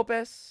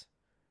Nopes,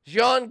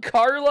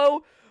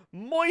 Giancarlo,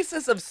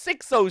 Moises of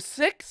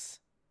 606?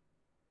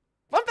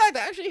 Fun fact: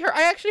 I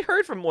actually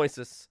heard from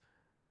Moises.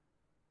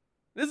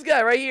 This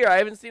guy right here. I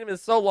haven't seen him in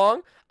so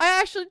long. I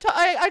actually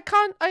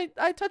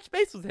I touched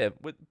base with him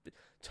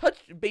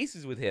touched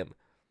bases with him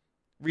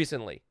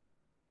recently.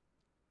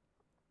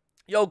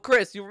 Yo,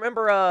 Chris, you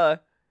remember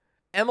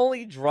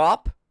Emily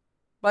Drop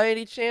by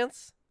any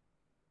chance?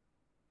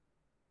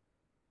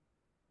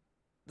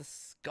 The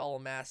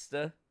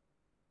Skullmaster.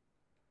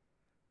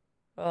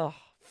 Oh,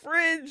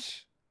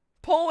 Fridge!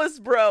 Polis,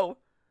 bro!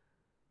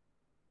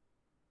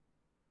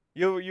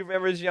 You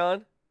remember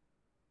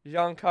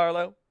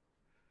Giancarlo?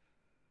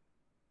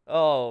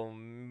 Oh,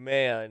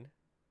 man.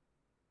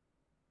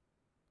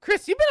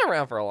 Chris, you've been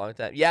around for a long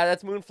time. Yeah,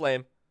 that's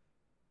Moonflame.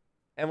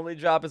 Emily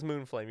Drop is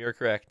Moonflame. You're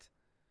correct.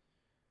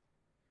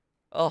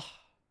 Oh.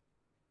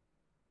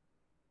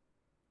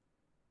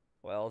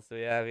 What else do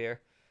we have here?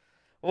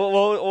 What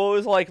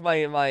was like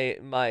my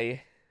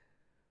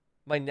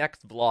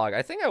next vlog?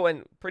 I think I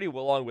went pretty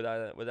long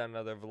without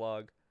another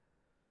vlog.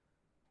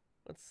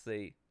 Let's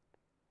see.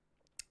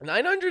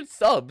 900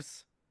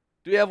 subs.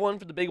 Do we have one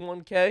for the big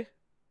 1K?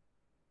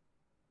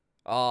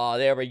 Oh,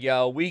 there we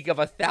go. Week of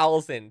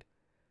 1,000.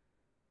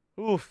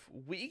 Oof.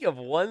 Week of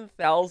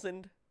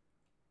 1,000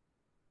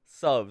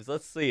 subs.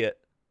 Let's see it.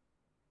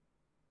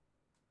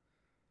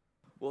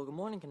 Well, good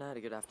morning, good night, or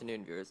good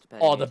afternoon, viewers.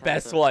 Depending Oh, on the your time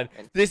best zone. one.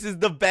 And This is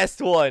the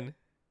best one.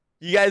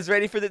 You guys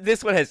ready for this?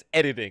 This one has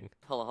editing.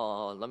 hold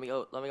on. Let me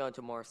go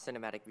into more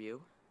cinematic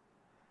view.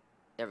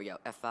 There we go.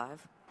 F5.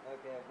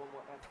 Okay, one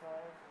more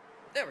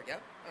F5. There we go.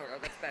 Oh,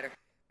 that's better.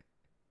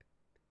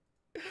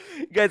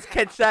 You guys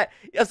catch that?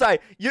 I'm sorry.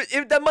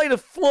 That might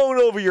have flown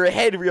over your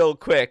head real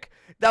quick.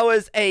 That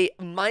was a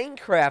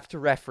Minecraft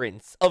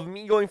reference of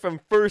me going from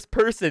first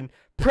person,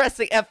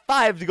 pressing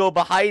F5 to go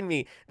behind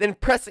me, then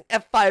pressing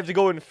F5 to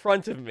go in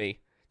front of me.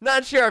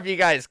 Not sure if you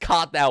guys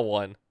caught that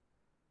one.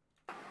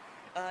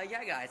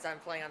 Yeah, guys, I'm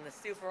playing on the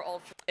Super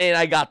Ultra. And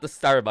I got the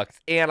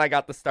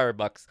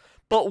Starbucks.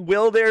 But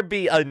will there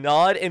be a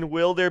nod and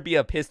will there be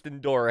a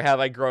piston door, or have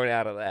I grown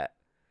out of that?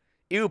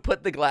 Ew,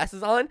 put the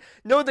glasses on?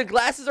 No, the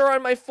glasses are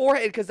on my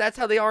forehead because that's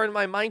how they are in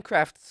my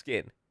Minecraft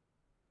skin.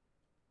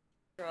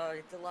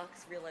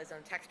 Deluxe Realism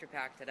Texture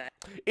Pack today.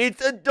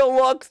 It's a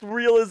deluxe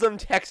realism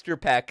texture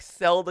pack.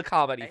 Sell the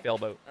comedy,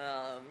 Failboat.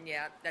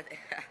 Yeah,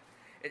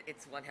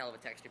 it's one hell of a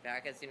texture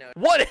pack, as you know.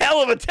 One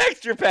hell of a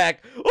texture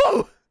pack!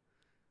 Woo!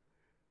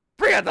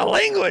 Bring out the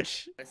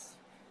language!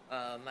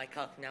 My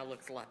cup now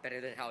looks a lot better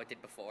than how it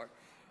did before.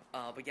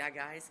 But yeah,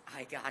 guys,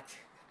 I got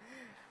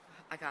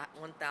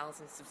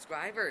 1,000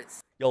 subscribers.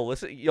 Yo,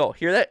 listen, yo,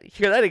 hear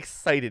that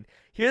excited.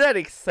 Hear that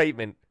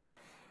excitement.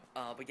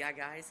 But yeah,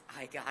 guys,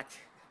 I got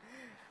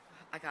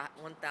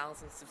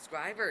 1,000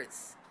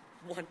 subscribers.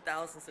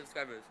 1,000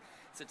 subscribers.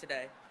 So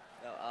today,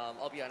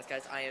 I'll be honest,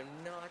 guys, I am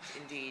not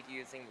indeed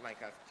using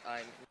Minecraft.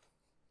 I'm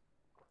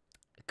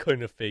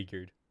Couldn't have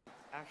figured.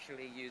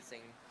 actually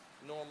using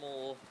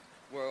normal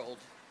world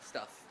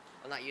stuff.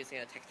 I'm not using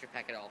a texture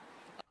pack at all.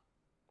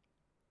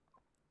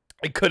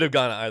 It could have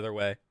gone either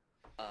way.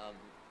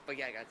 But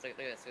yeah, guys, look at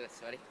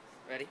this.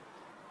 Ready?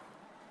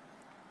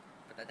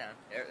 Put that down.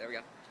 There we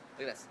go.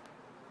 Look at this.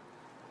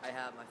 I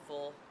have my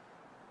full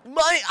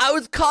I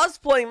was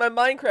cosplaying my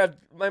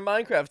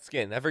Minecraft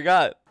skin. I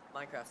forgot.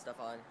 Minecraft stuff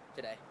on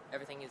today.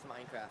 Everything is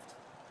Minecraft.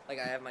 Like,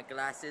 I have my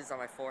glasses on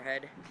my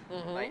forehead. The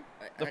Actually,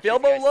 if you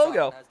Failboat guys saw it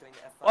logo. when I was doing the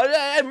F5. Oh,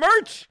 yeah,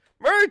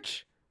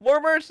 merch! More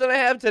merch than I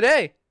have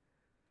today.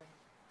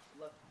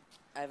 Look,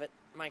 I have it.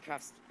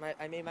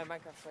 I made my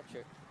Minecraft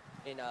sweatshirt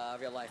in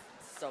real life.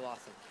 It's so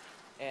awesome.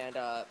 And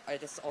I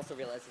just also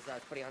realized as I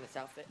was putting on this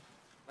outfit.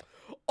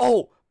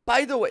 Oh,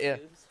 by the way,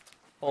 Boobs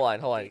hold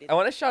on. I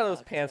want to show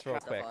those pants real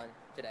stuff quick. on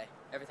today.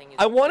 Everything is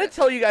I want to yes,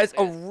 tell you guys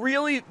a yes.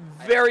 really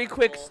very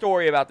quick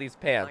story about these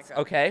pants,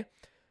 okay?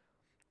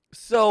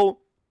 So,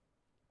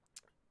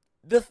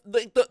 the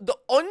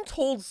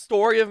untold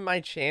story of my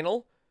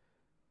channel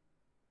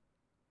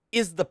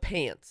is the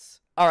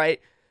pants,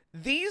 alright?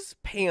 These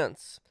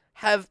pants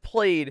have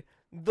played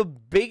the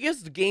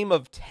biggest game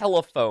of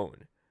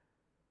telephone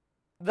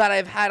that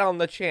I've had on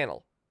the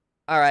channel,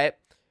 alright?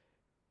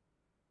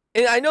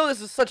 And I know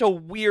this is such a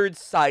weird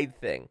side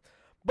thing,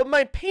 but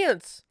my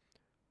pants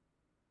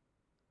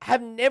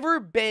have never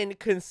been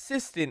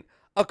consistent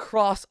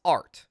across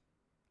art.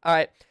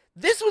 Alright,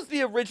 this was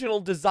the original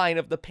design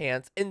of the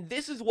pants, and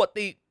this is what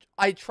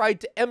I tried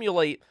to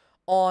emulate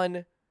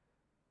on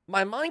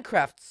my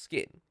Minecraft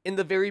skin in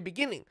the very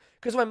beginning.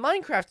 Because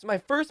my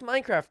first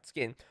Minecraft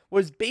skin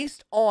was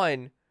based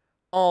on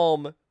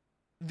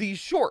these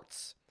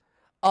shorts.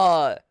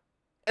 And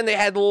they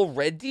had little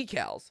red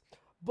decals.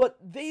 But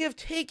they have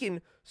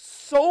taken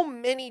so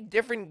many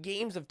different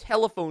games of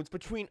telephones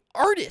between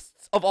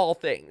artists, of all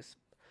things.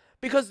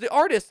 Because the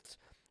artists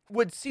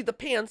would see the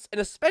pants, and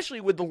especially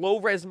with the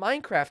low-res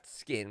Minecraft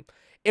skin,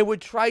 it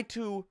would try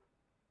to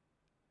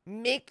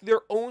make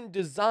their own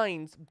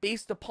designs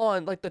based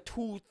upon, like, the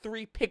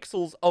 2-3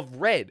 pixels of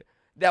red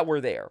that were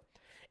there.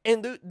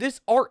 And this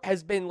art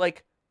has been,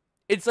 like,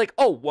 it's like,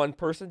 oh, one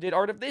person did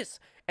art of this,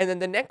 and then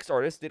the next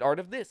artist did art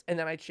of this, and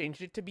then I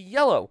changed it to be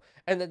yellow,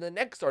 and then the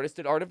next artist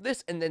did art of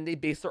this, and then they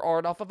based their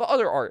art off of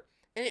other art.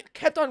 And it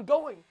kept on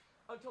going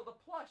until the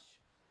plush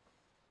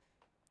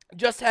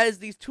just has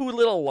these two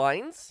little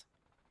lines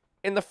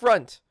in the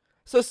front.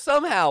 So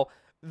somehow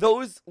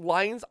those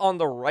lines on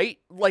the right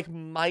like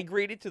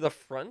migrated to the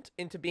front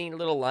into being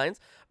little lines.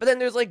 But then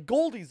there's like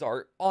Goldie's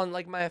art on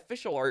like my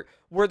official art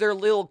where they're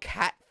little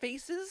cat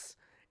faces.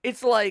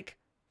 It's like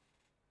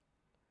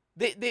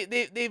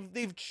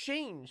they've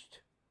changed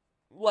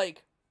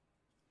like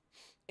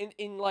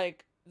in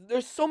like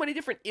there's so many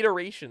different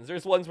iterations.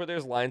 There's ones where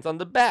there's lines on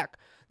the back.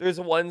 There's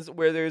ones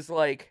where there's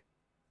like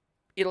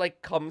it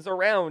like comes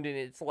around and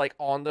it's like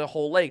on the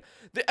whole leg.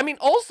 I mean,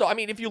 also, I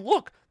mean, if you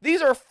look,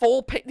 these are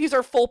full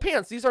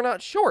pants. These are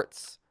not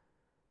shorts.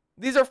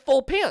 These are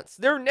full pants.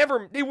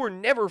 They were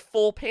never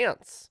full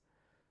pants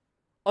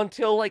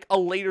until like a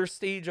later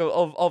stage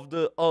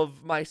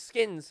of my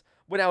skins,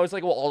 when I was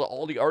like, well,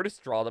 all the artists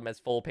draw them as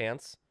full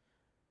pants.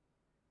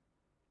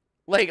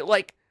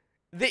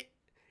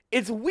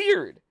 It's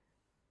weird.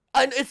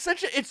 And it's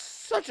such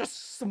a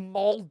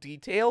small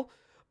detail,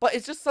 but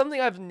it's just something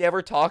I've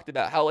never talked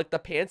about. How like the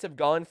pants have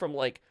gone from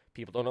like,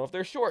 people don't know if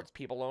they're shorts,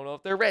 people don't know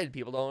if they're red,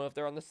 people don't know if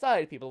they're on the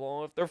side, people don't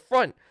know if they're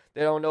front,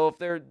 they don't know if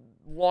they're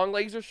long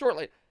legs or short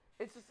legs.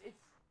 It's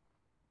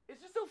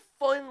just a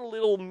fun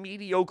little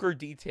mediocre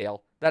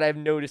detail that I've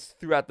noticed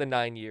throughout the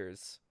 9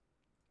 years.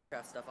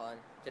 Minecraft stuff on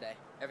today.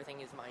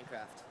 Everything is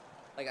Minecraft.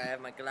 Like, I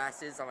have my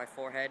glasses on my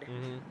forehead.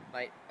 I'm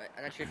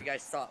not sure if you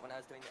guys saw it when I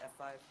was doing the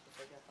F5,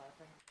 the F5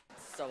 thing.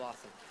 It's so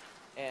awesome.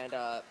 And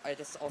I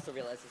just also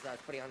realized as I was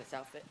putting on this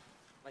outfit,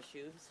 my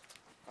shoes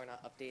are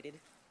not updated,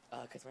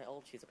 because my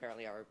old shoes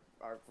apparently are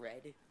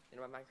red in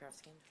my Minecraft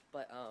skin.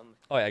 But Oh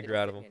yeah, I they grew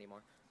don't out of fit me them.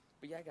 anymore.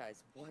 But yeah,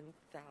 guys,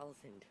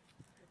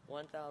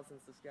 1,000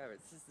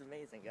 subscribers. This is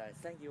amazing, guys.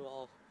 Thank you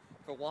all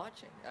for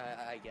watching,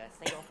 I guess.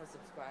 Thank you all for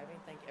subscribing.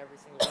 Thank every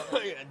single one of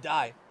you. You're gonna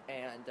die.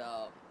 And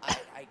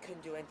I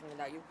couldn't do anything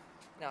without you.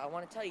 Now, I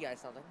want to tell you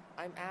guys something.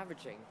 I'm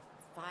averaging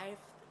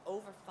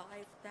over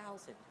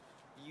 5,000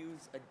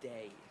 views a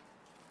day.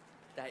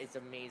 That is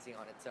amazing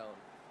on its own.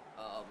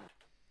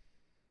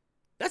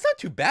 That's not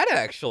too bad,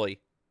 actually.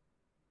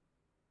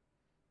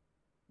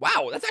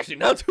 Wow, that's actually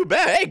not too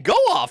bad. Hey, go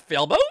off,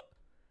 Failboat.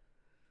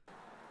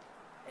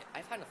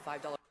 I found a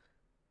 $5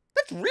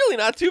 That's really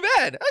not too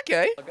bad.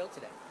 Okay. bill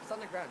today. It's on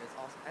the ground. It's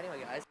awesome.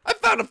 Anyway, guys. I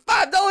found a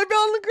 $5 bill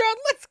on the ground.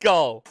 Let's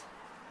go.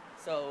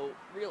 So,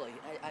 really,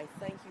 I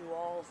thank you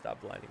all.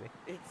 Stop blinding me.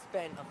 It's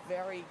been a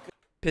very good...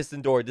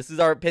 Piston door. This is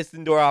our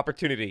piston door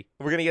opportunity.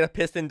 We're gonna get a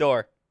piston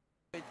door.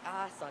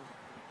 Son.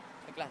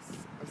 My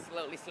glasses are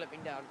slowly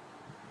slipping down.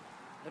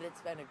 But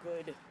it's been a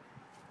good...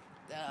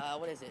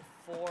 what is it?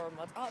 4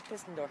 months? Oh,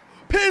 piston door.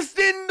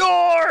 Piston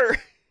door!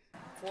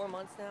 4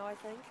 months now, I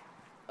think.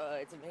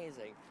 It's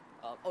amazing.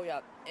 Oh yeah,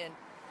 and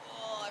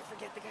I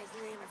forget the guy's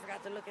name. I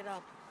forgot to look it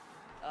up.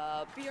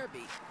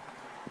 BRB.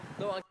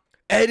 The monkey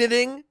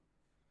Editing?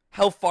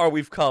 How far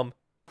we've come.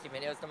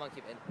 man. It was the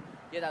monkey man.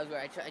 Yeah, that was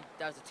weird.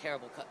 That was a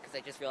terrible cut because I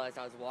just realized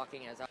I was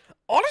walking as I.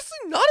 Honestly,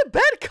 not a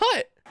bad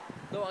cut.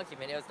 The monkey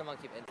man. It was the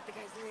monkey man. The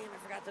guy's name. I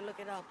forgot to look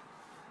it up.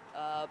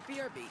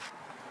 BRB.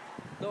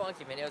 The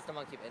monkey man. It was the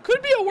monkey man.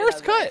 Could be a worse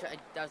cut.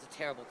 That was a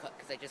terrible cut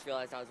because I just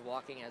realized I was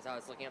walking as I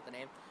was looking up the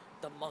name.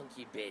 The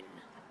monkey bin.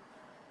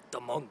 The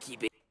monkey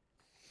bin.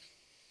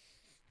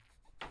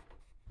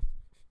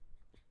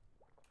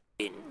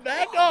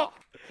 Back up!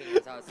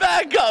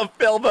 Back Back up,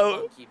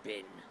 Failboat! Monkey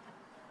bin.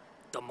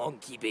 The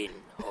monkey bin.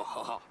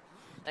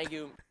 Thank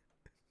you,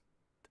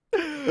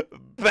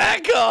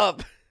 Back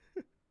up!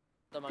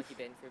 the monkey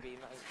bin, for being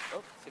my...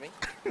 Oh, excuse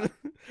me.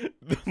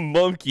 The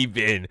monkey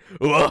bin.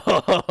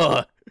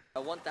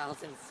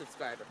 1,000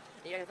 subscriber.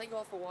 Yeah, thank you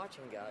all for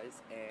watching,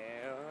 guys.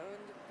 And...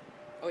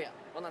 Oh yeah,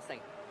 one last thing.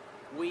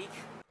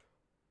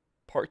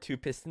 Part 2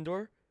 piston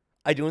door?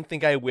 I don't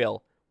think I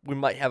will. We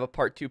might have a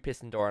part 2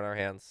 piston door on our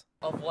hands.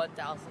 Of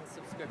 1,000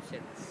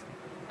 subscriptions.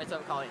 That's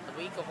what I'm calling it.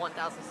 The week of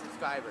 1,000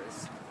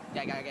 subscribers.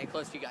 Yeah, I gotta get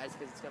close to you guys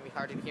because it's gonna be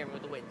hard to hear me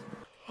with the wind.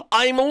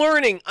 I'm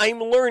learning! I'm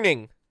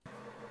learning!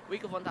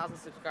 Week of 1,000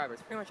 subscribers.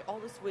 Pretty much all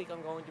this week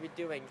I'm going to be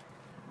doing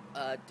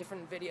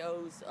different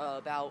videos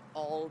about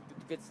all the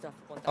good stuff.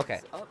 Okay.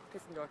 Oh,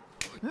 piston door.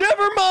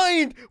 Never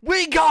mind!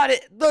 We got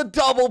it! The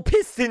double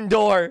piston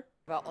door!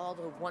 About all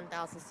the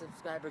 1,000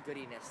 subscriber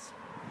goodiness.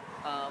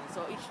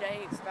 So each day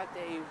expect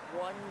a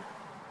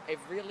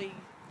really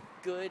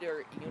good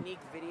or unique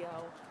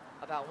video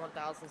about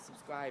 1,000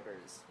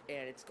 subscribers,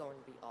 and it's going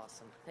to be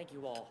awesome. Thank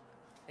you all.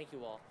 Thank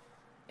you all.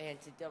 And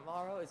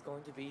tomorrow is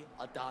going to be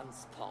a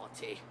dance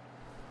party.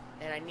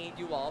 And I need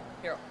you all.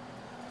 Here.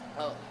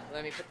 Oh,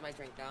 let me put my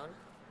drink down.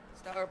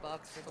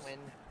 Starbucks for the win.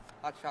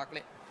 Hot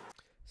chocolate.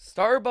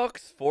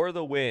 Starbucks for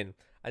the win.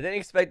 I didn't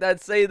expect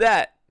I'd say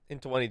that in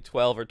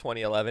 2012 or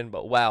 2011,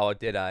 but wow,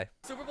 did I.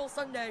 Super Bowl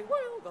Sunday.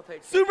 Woo! Go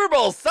Patriots. Super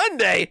Bowl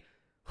Sunday?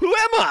 Who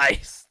am I?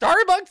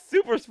 Starbucks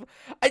Super...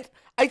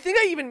 I think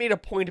I even made a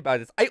point about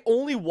this. I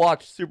only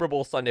watched Super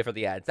Bowl Sunday for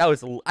the ads. That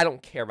was... I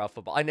don't care about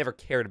football. I never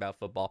cared about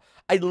football.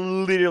 I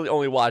literally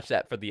only watched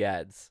that for the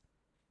ads.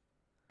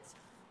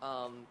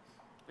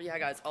 But yeah,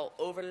 guys, I'll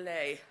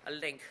overlay a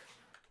link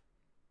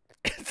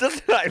It's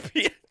just an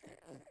IP.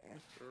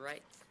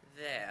 right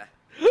there.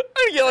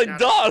 I get like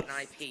dogs.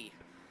 An IP.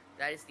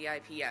 That is the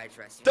IP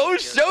address. You Don't need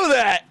to show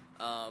that.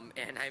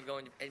 And I'm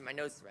going to... And my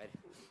nose is red.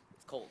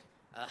 It's cold.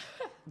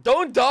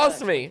 Don't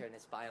DOS me. In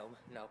this biome.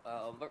 No,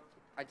 but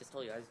I just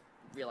told you, I was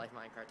real life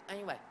Minecraft.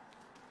 Anyway.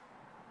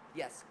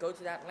 Yes, go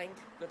to that link,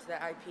 go to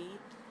that IP,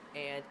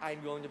 and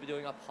I'm going to be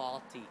doing a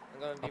party. I'm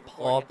going to be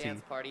recording a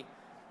dance party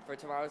for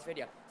tomorrow's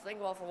video. So thank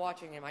you all for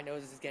watching, and my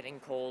nose is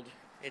getting cold.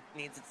 It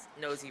needs its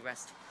nosy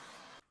rest.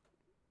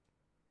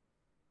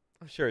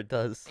 I'm sure it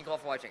does. Thank you all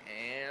for watching,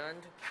 and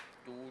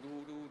Do do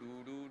do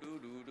do do do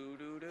do do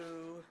do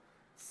do.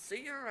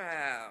 See you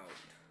around.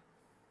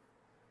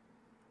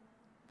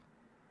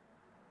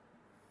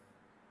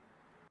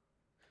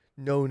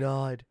 No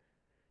nod.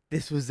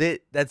 This was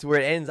it. That's where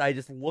it ends. I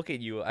just look at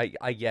you.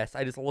 I guess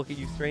I just look at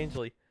you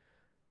strangely.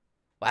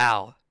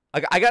 Wow.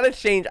 I gotta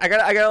change. I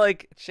gotta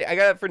like. I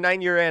gotta for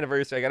 9-year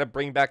anniversary. I gotta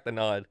bring back the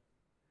nod.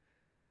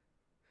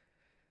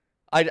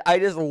 I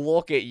just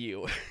look at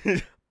you.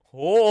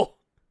 Oh.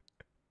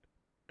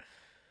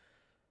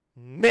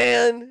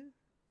 Man.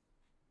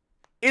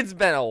 It's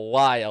been a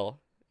while.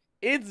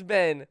 It's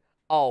been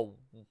a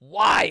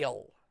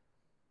while.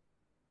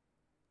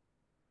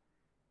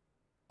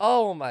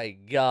 Oh my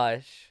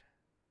gosh.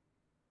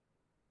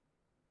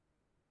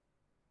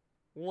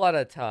 What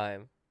a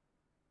time.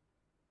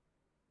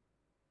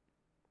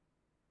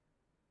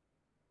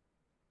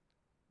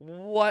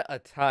 What a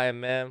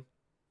time, man.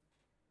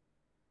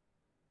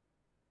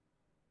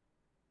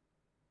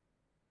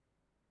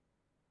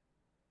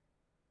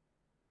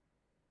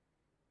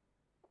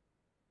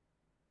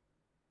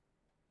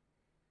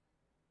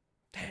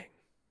 Dang.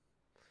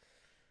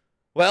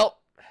 Well,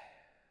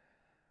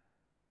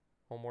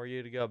 one more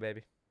year to go,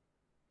 baby.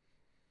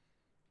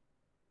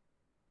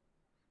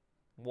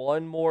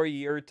 One more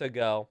year to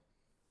go.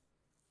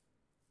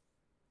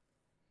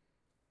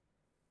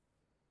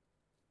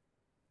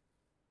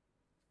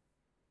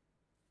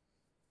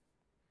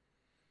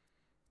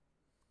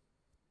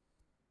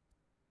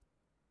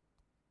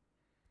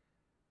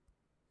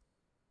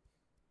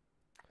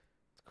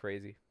 It's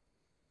crazy.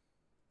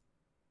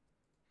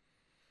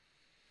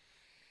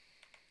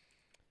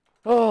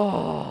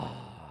 Oh.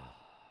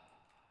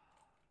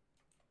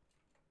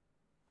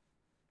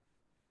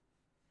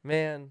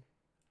 Man.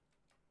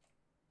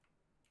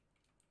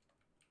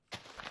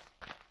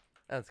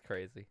 That's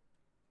crazy.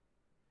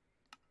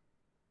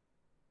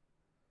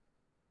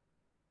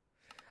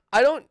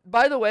 I don't,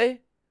 by the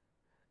way,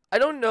 I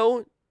don't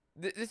know.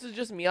 This is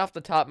just me off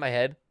the top of my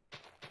head.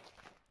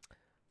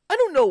 I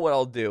don't know what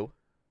I'll do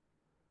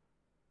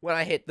when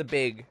I hit the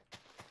big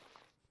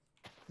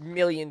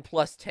million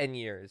plus 10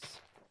 years.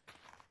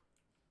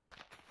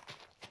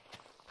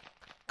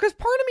 Because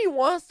part of me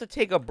wants to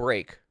take a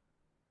break.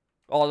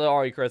 Oh,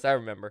 alright, Chris, I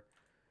remember.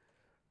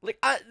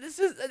 Like, this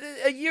is,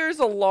 a year is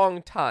a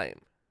long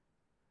time.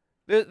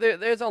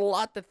 There's a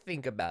lot to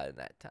think about in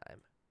that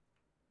time.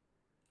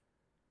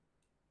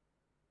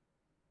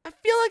 I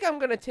feel like I'm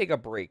going to take a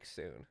break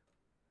soon.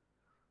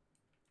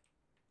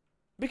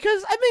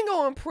 Because I've been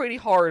going pretty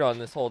hard on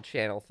this whole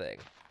channel thing.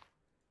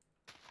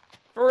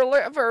 For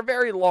a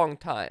very long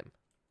time.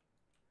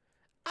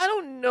 I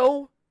don't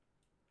know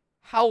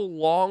how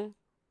long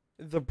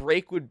the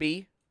break would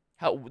be.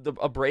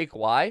 A break,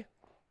 why?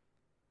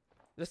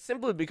 Just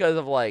simply because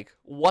of, like,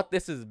 what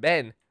this has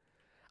been.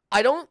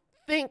 I don't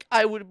think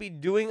I would be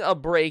doing a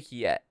break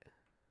yet.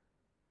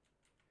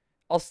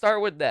 I'll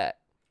start with that.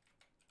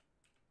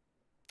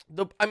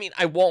 I mean,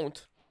 I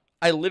won't.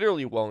 I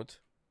literally won't.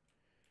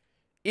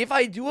 If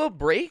I do a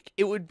break,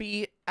 it would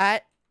be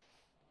at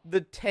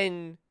the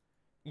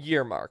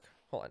 10-year mark.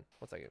 Hold on,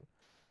 1 second.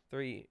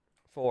 3,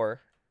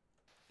 4,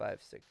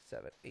 5, 6,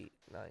 7, 8,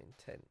 9,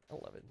 10,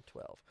 11,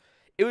 12.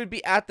 It would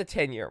be at the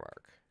 10-year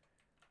mark.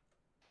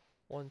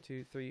 1,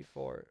 2, 3,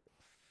 4,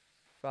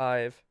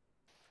 5,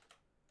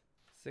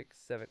 6,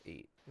 7,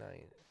 8, 9,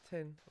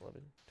 10,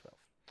 11,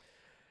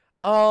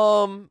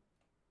 12.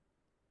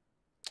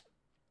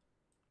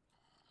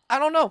 I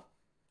don't know.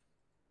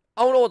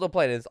 I don't know what the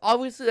plan is.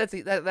 Obviously,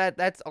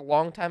 that's a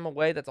long time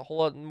away. That's a whole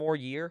lot more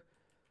year.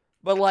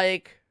 But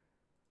like,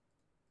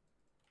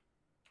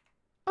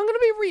 I'm gonna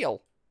be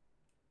real.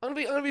 I'm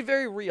gonna be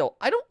very real.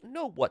 I don't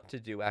know what to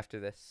do after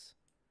this.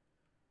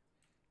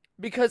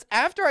 Because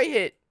after I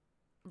hit,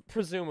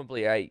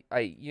 presumably,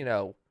 you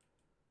know,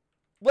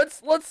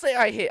 let's say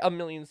I hit 1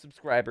 million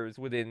subscribers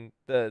within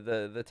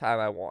the time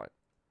I want.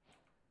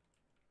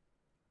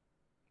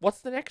 What's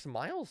the next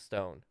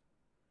milestone?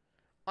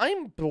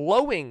 I'm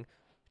blowing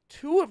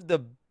 2 of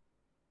the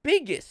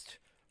biggest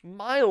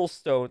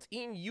milestones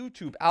in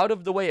YouTube out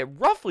of the way at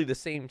roughly the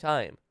same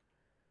time.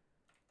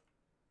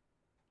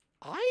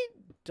 I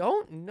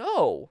don't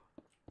know.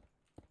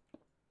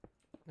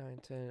 9,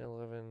 10,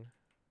 11.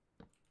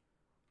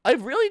 I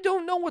really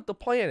don't know what the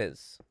plan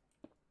is.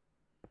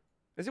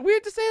 Is it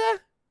weird to say that?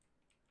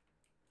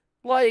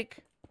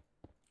 Like,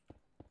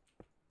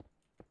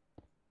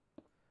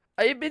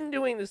 I've been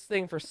doing this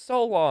thing for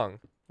so long.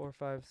 4,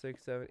 5,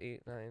 6, 7,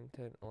 8, 9,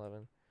 10,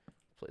 11.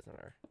 Place on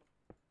R.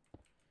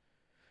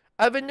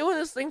 I've been doing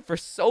this thing for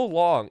so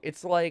long.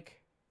 It's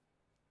like,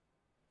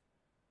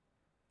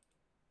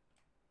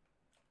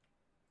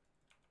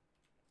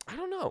 I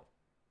don't know.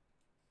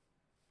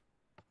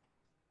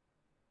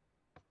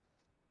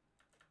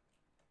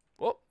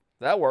 Well,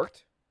 that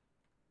worked.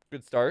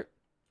 Good start.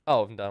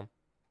 Oh, I'm dumb.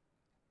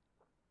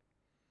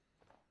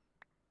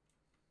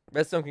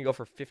 Redstone can go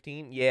for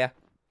 15? Yeah.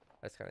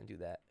 I just kind of do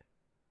that.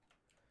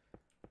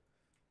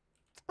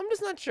 I'm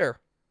just not sure.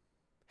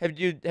 Have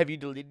you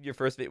deleted your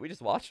first video? We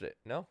just watched it.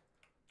 No.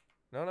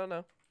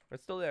 No.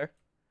 It's still there.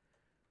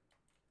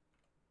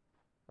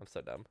 I'm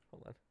so dumb.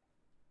 Hold on.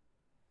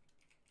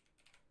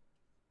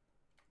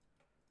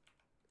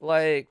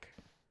 Like,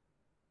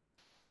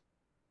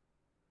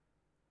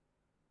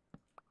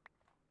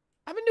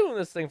 I've been doing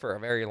this thing for a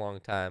very long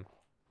time.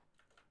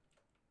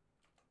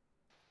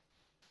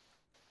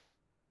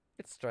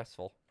 It's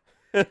stressful.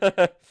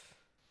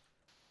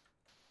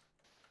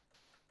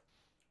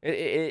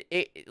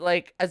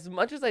 Like, as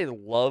much as I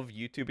love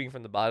YouTubing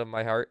from the bottom of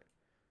my heart,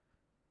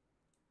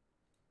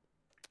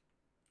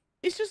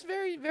 it's just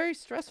very, very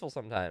stressful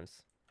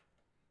sometimes.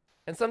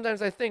 And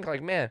sometimes I think,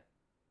 like, man,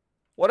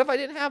 what if I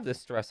didn't have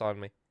this stress on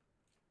me?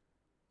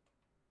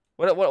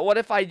 What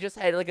if I just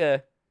had, like,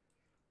 a,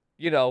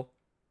 you know,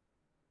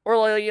 or,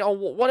 like, you know,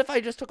 what if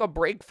I just took a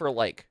break for,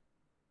 like,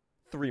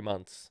 3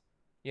 months,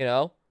 you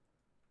know?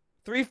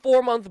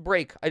 3-4 month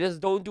break. I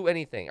just don't do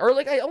anything. Or,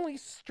 like, I only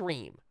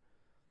stream.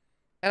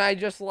 And I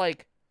just,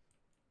 like,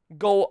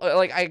 go,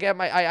 like,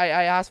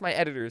 I ask my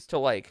editors to,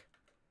 like,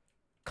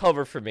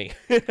 cover for me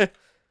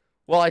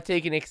while I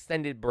take an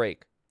extended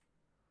break.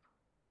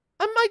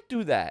 I might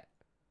do that.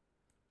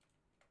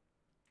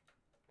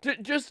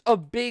 Just a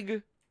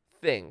big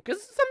thing.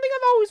 Because something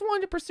I've always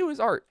wanted to pursue is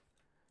art.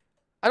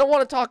 I don't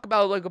want to talk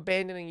about, like,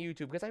 abandoning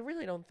YouTube, because I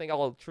really don't think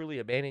I'll truly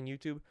abandon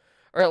YouTube.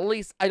 Or at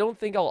least, I don't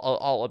think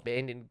I'll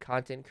abandon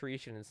content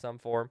creation in some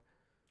form.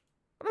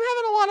 But I'm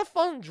having a lot of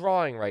fun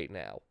drawing right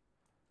now.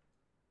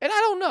 And I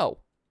don't know.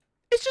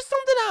 It's just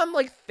something I'm,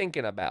 like,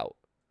 thinking about.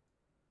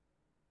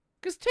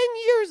 Because 10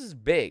 years is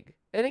big.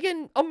 And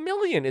again, 1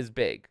 million is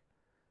big.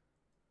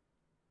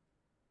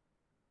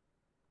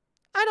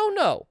 I don't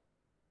know.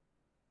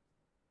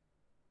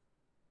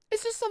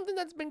 It's just something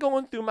that's been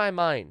going through my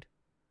mind.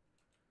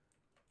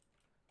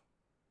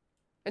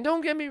 And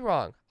don't get me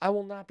wrong, I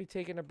will not be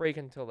taking a break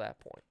until that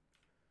point.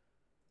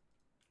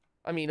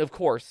 I mean, of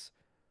course,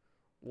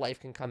 life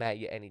can come at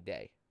you any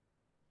day.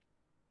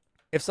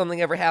 If something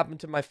ever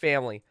happened to my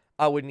family,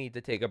 I would need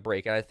to take a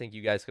break, and I think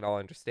you guys can all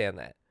understand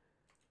that.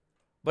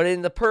 But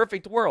in the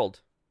perfect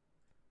world,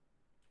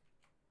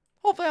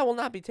 hopefully I will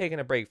not be taking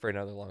a break for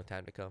another long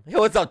time to come. Yo,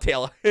 what's up,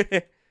 Taylor?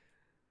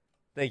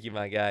 Thank you,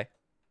 my guy.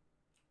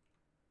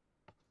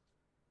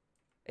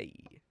 Hey.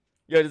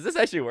 Yo, does this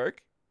actually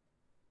work?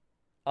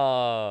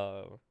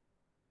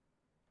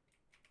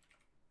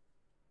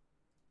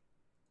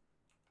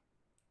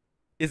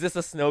 Is this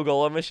a snow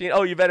golem machine?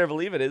 Oh, you better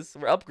believe it is.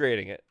 We're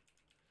upgrading it.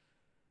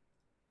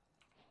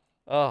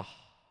 Oh.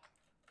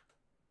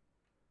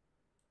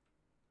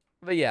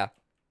 But yeah,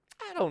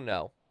 I don't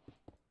know.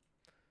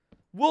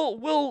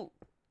 We'll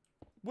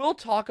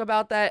talk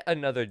about that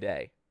another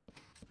day.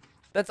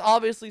 That's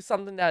obviously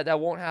something that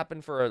won't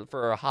happen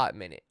for a hot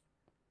minute.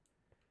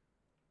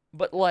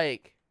 But,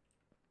 like,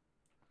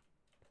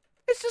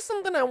 it's just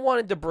something I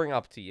wanted to bring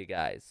up to you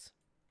guys.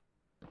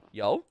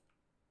 Yo.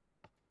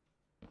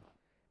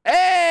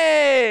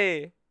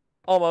 Hey!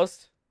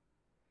 Almost.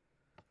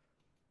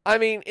 I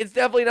mean, it's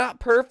definitely not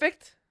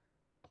perfect.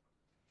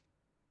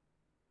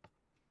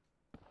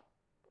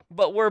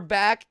 But we're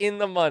back in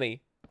the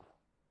money.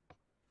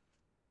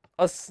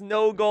 A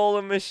snow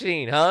golem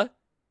machine, huh?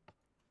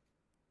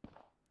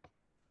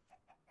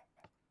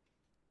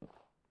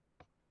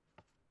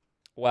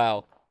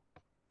 Wow.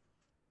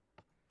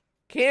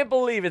 Can't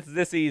believe it's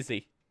this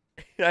easy.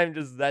 I'm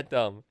just that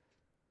dumb.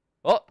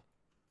 Oh.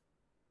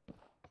 A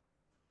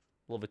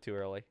little bit too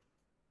early.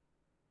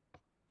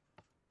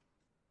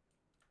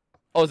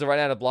 Oh, is it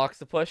running out of blocks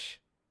to push?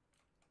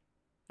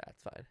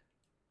 That's fine.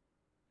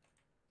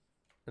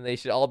 And they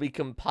should all be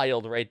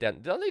compiled right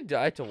down. Don't they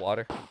die to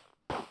water?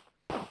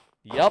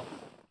 Yup.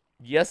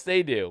 Yes,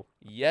 they do.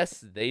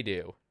 Yes, they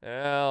do.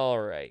 All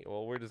right.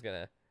 Well, we're just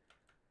gonna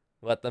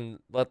let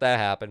that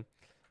happen.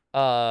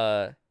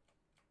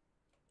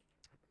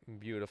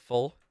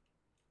 Beautiful.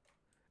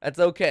 That's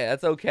okay.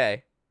 That's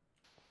okay.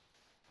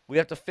 We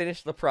have to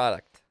finish the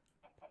product.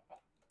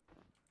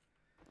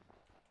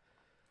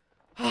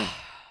 That's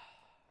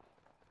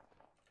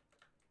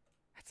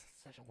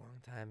such a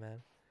long time,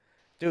 man.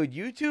 Dude,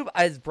 YouTube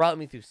has brought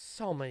me through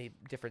so many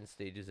different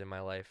stages in my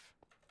life.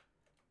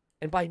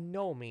 And by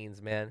no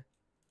means, man,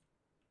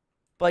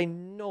 by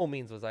no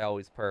means was I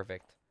always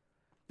perfect.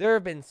 There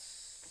have been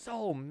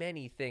so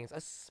many things,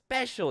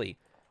 especially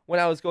when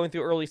I was going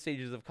through early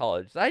stages of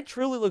college, that I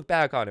truly look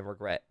back on and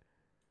regret.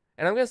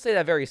 And I'm going to say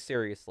that very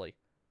seriously.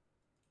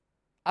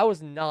 I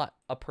was not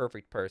a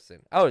perfect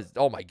person.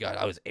 Oh my god,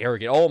 I was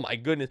arrogant. Oh my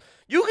goodness.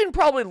 You can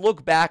probably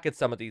look back at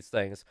some of these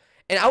things.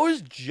 And I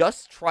was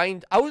just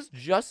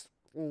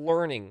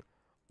learning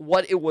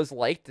what it was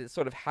like to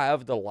sort of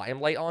have the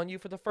limelight on you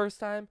for the first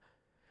time.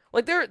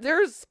 Like,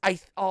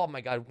 oh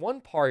my god, one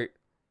part,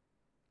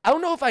 I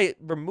don't know if I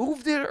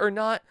removed it or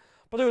not,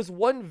 but there was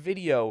one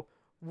video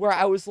where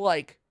I was,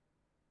 like,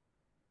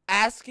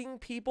 asking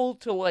people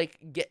to,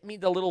 like, get me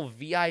the little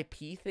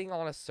VIP thing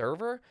on a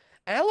server,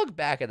 and I look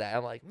back at that,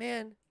 I'm like,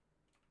 man,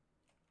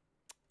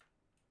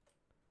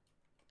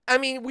 I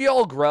mean, we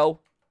all grow,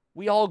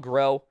 but,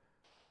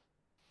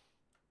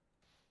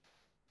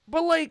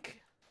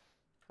 like,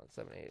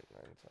 7, 8, 9, 10,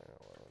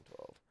 11,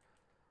 12.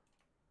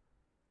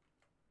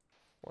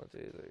 1, 2,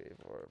 3,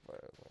 4, 5,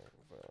 6,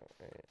 7,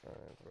 8, 9,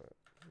 10.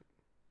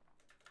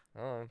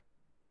 Hold on.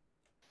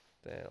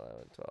 10, 11,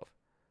 12.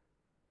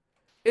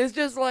 It's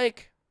just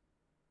like,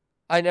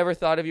 I never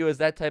thought of you as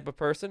that type of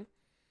person.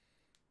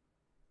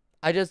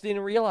 I just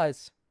didn't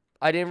realize.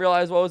 I didn't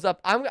realize what was up.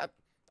 I'm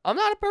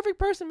not a perfect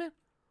person, man.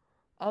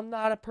 I'm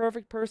not a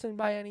perfect person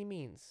by any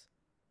means.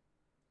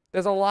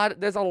 There's a lot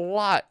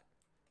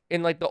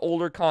in like the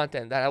older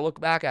content that I look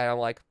back at and I'm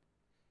like,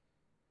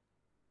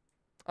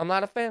 I'm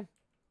not a fan.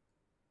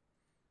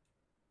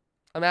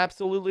 I'm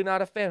absolutely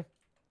not a fan.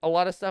 A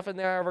lot of stuff in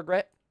there I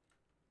regret.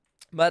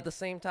 But at the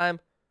same time,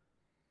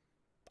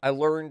 I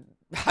learned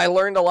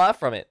a lot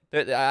from it.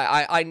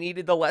 I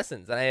needed the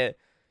lessons. And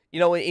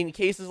in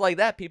cases like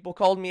that, people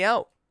called me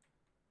out.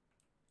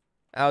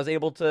 I was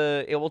able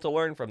to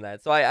learn from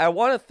that. So I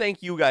want to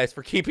thank you guys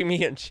for keeping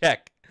me in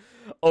check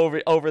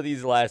over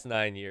these last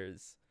 9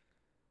 years.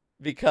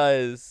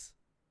 Because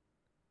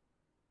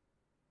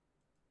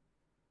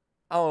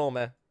I don't know,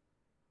 man.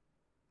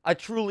 I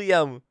truly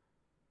am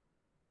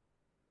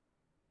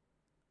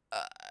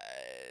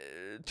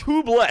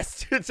too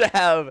blessed to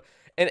have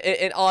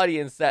an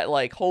audience that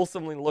like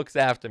wholesomely looks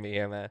after me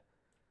here, man.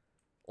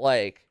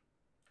 Like,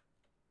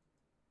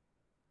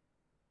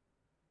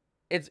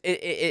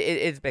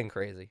 it's been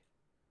crazy.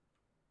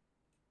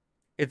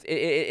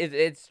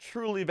 It's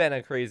truly been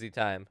a crazy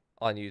time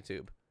on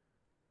YouTube.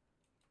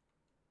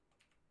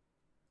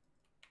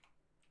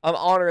 I'm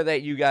honored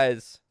that you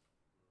guys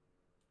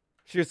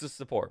choose to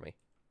support me.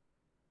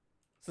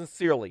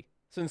 Sincerely,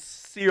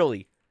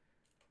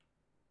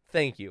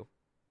 thank you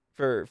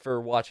for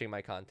watching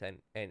my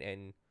content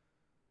and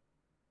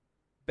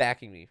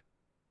backing me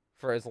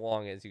for as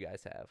long as you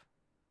guys have.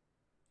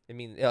 It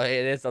means it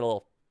is a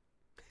little.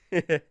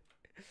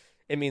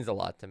 It means a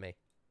lot to me.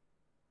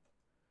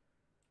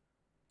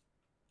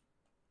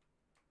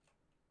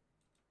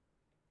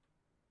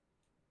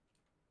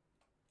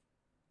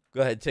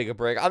 Go ahead, take a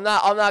break. I'm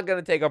not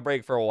gonna take a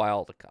break for a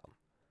while to come.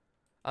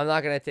 I'm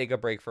not gonna take a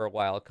break for a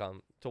while to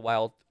come.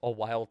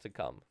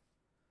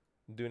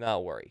 Do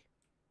not worry.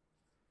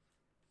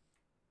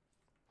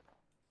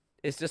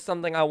 It's just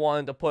something I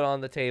wanted to put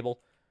on the table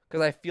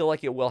because I feel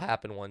like it will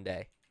happen one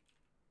day.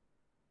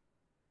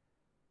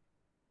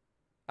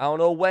 I don't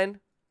know when.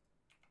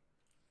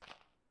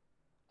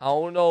 I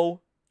don't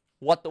know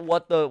what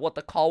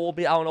the call will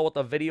be. I don't know what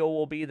the video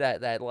will be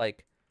that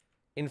like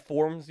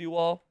informs you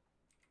all.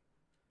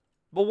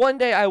 But one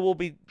day I will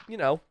be,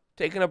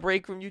 taking a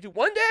break from YouTube.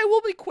 One day I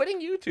will be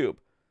quitting YouTube.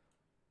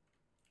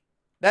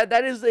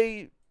 That is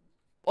a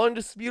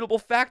undisputable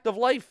fact of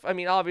life. I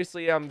mean,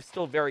 obviously I'm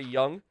still very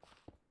young.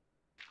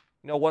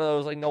 One of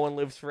those like no one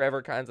lives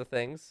forever kinds of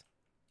things.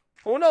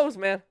 Who knows,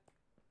 man?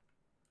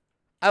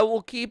 I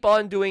will keep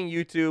on doing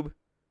YouTube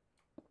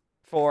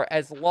for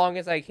as long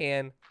as I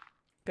can,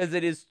 because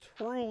it is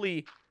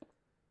truly,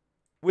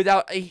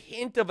 without a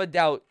hint of a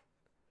doubt,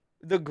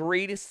 the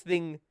greatest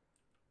thing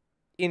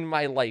in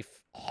my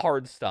life.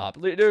 Hard stop.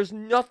 There's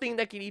nothing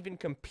that can even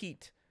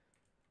compete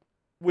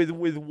with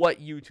what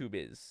YouTube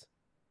is.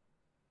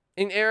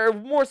 Or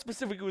more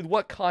specifically with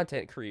what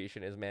content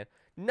creation is, man.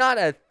 Not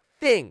a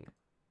thing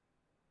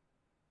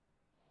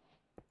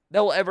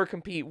that will ever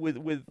compete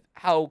with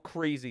how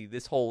crazy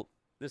this whole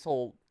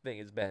thing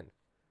has been.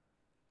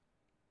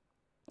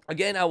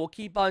 Again, I will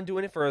keep on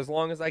doing it for as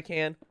long as I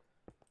can.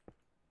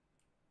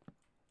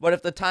 But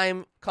if the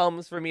time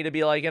comes for me to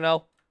be like,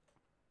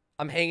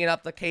 I'm hanging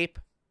up the cape,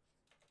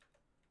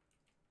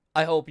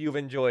 I hope you've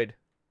enjoyed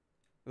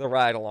the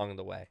ride along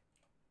the way.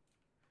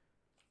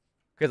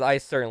 Because I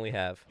certainly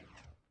have.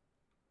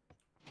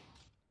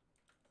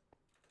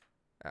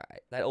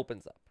 Alright, that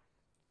opens up.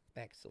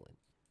 Excellent.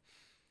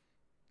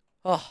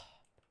 Oh.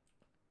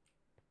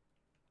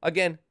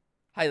 Again,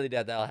 highly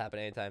doubt that'll happen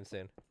anytime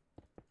soon.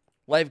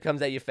 Life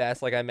comes at you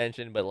fast, like I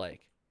mentioned, but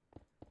like,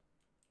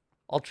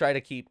 I'll try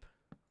to keep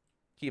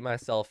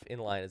myself in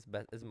line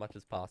as much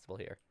as possible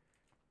here,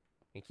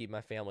 and keep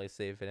my family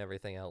safe and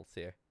everything else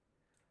here.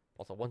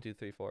 Also, 1, 2,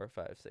 3, 4,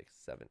 5, 6,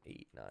 7,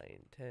 8, 9,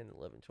 10,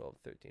 11, 12,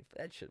 13.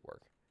 That should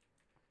work.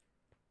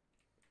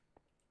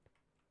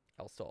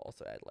 I'll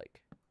also add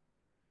like,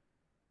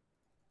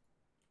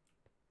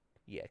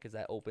 yeah, because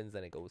that opens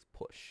and it goes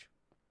push.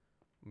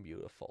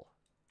 Beautiful.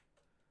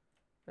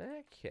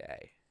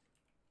 Okay.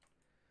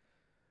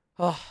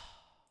 Oh.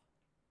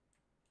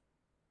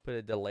 Put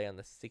a delay on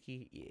the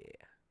sticky. Yeah.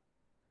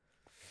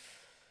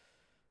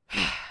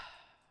 I'm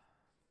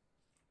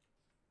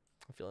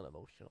feeling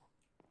emotional.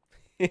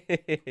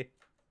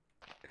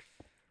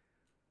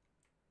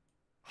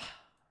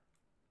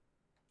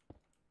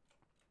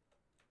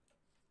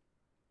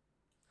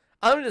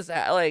 I'm just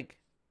like,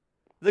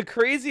 the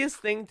craziest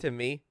thing to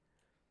me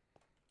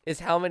is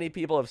how many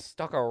people have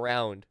stuck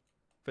around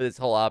for this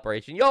whole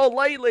operation. Yo,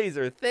 Light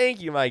Laser,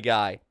 thank you, my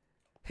guy.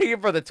 Thank you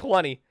for the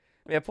 20.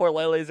 Man, poor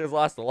Light Laser's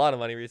lost a lot of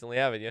money recently,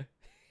 haven't you?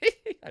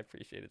 I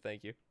appreciate it,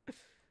 thank you.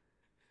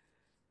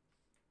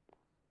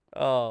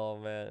 Oh,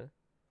 man.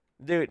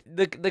 Dude,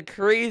 the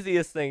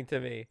craziest thing to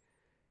me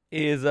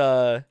is,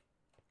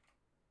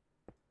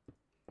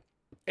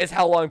 is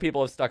how long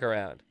people have stuck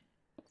around.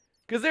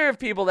 Because there are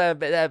people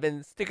that have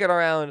been sticking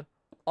around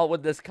all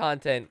with this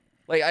content,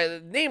 like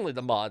namely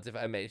the mods, if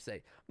I may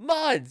say.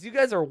 Mods, you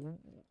guys are.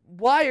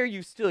 Why are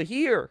you still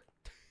here?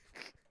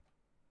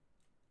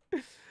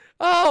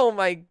 Oh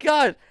my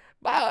god.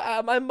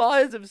 My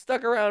mods have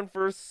stuck around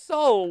for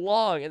so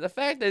long, and the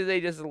fact that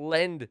they just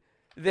lend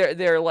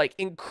their like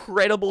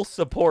incredible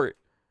support.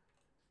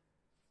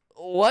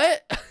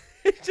 What?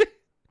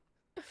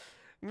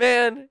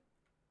 Man.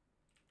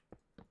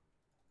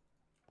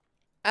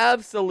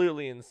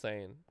 Absolutely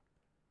insane.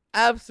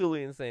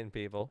 Absolutely insane,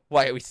 people.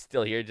 Why are we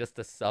still here, just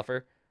to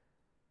suffer?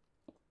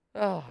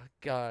 Oh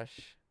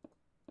gosh.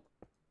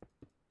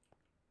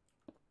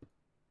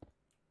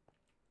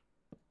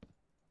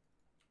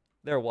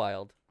 They're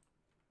wild.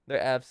 They're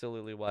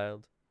absolutely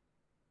wild.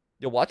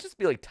 Yo, watch this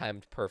be like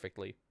timed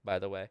perfectly, by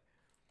the way.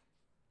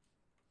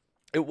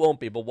 It won't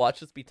be, but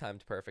watch this be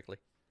timed perfectly.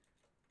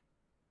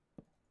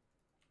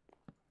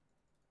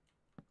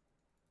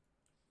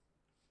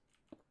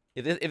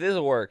 If this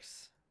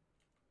works,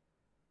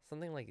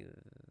 something like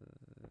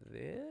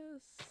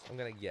this, I'm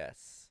gonna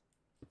guess.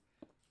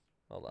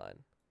 Hold on.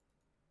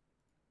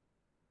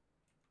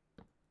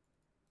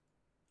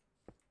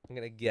 I'm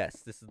gonna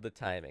guess this is the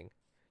timing.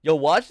 Yo,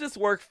 watch this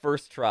work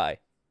first try.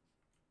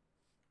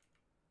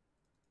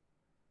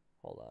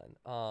 Hold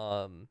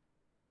on.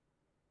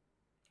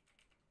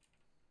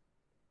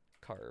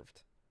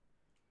 Carved.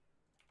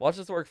 Watch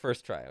this work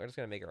first try. We're just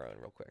gonna make our own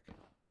real quick.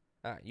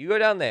 Alright, you go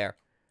down there.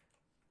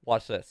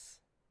 Watch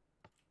this.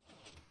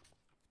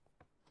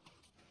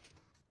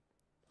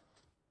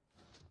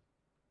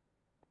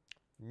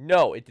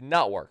 No, it did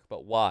not work,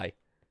 but why?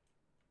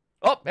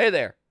 Oh, hey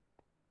there.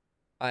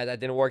 Alright, that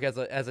didn't work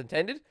as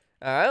intended.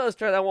 Alright, let's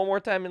try that one more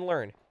time and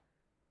learn.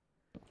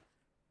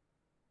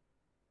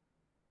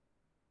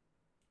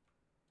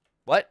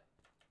 What?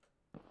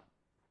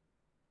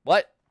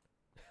 What?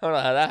 I don't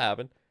know how that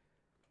happened.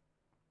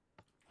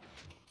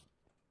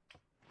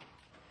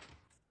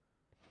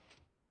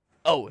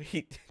 Oh,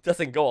 he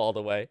doesn't go all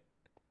the way.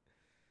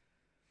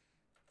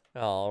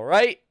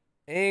 Alright.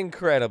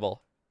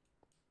 Incredible.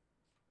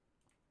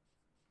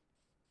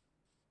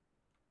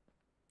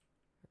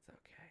 It's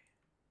okay.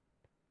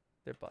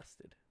 They're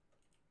busted.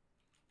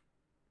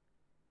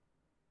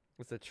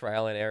 It's a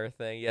trial and error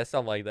thing. Yeah,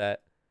 something like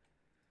that.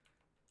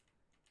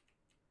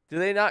 Do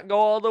they not go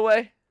all the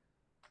way?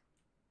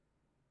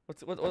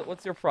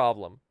 What's your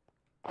problem?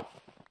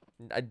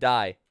 I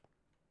die.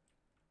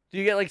 Do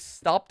you get like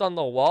stopped on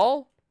the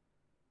wall?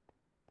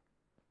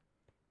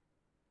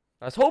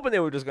 I was hoping they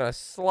were just gonna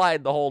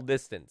slide the whole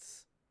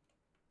distance.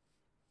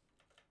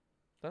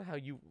 That's not how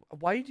you.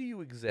 Why do you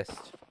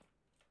exist?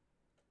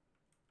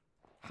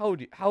 How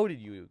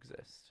did you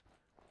exist?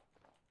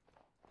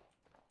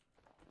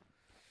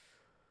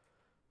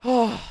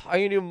 Oh, are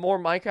you gonna do more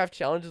Minecraft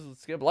challenges with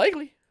Skip?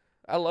 Likely.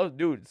 I love,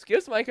 dude.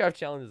 Skip's Minecraft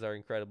challenges are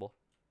incredible.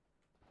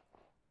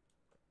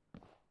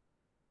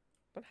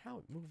 But how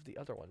it moved the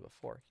other one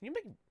before? Can you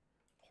make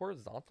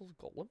horizontal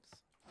golems?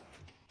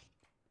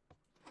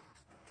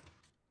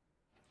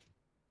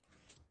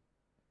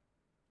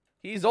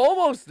 He's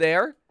almost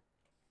there.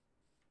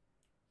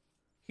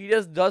 He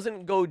just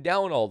doesn't go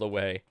down all the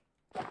way.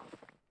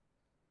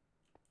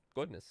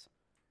 Goodness.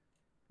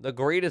 The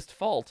greatest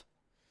fault.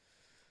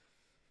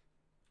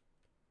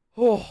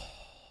 Oh.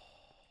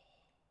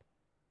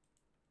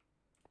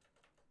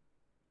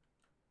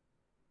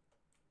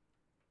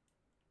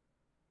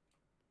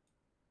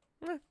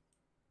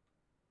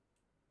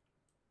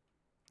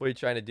 What are you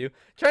trying to do?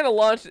 Trying to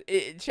launch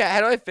it, chat.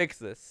 How do I fix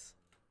this?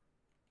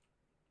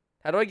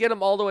 How do I get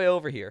him all the way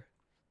over here?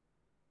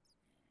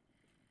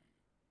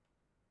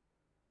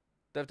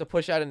 Do I have to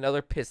push out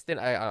another piston?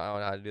 I don't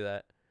know how to do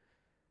that.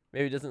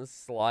 Maybe it doesn't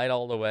slide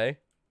all the way.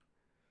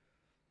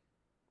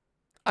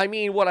 I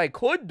mean, what I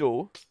could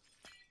do.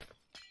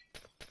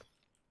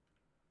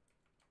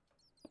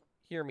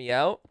 Hear me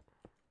out.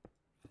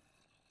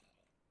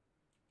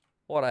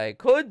 What I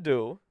could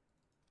do.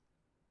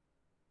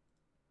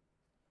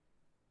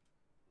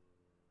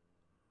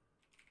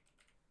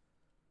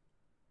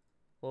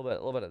 A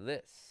little bit of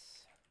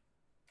this.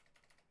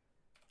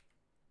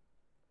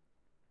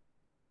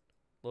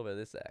 A little bit of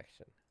this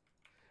action.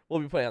 We'll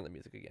be putting on the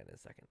music again in a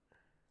second.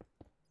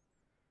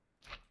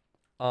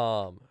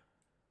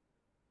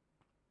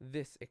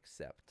 This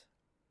except.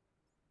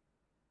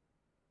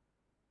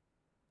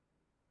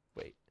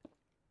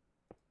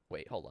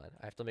 Wait, hold on.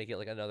 I have to make it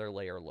like another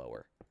layer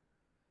lower.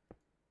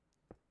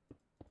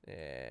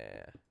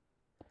 Yeah.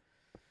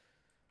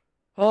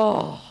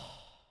 Oh.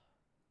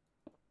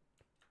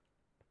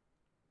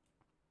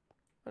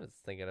 I'm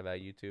just thinking about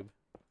YouTube.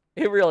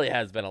 It really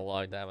has been a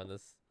long time on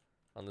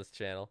this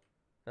channel.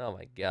 Oh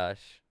my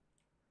gosh.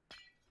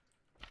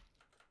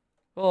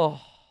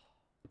 Oh.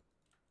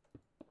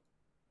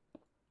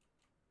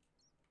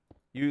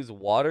 Use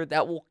water?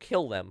 That will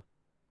kill them.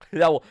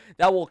 that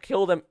will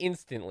kill them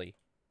instantly.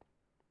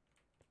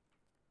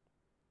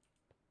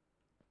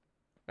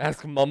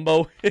 Ask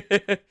Mumbo.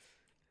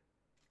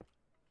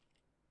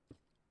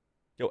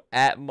 Yo,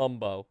 at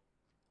Mumbo.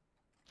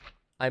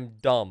 I'm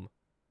dumb.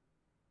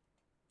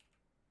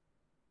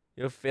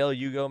 Yo, fail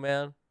you go,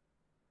 man.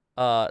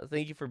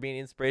 Thank you for being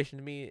an inspiration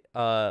to me.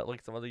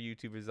 Like some other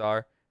YouTubers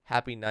are.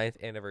 Happy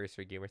 9th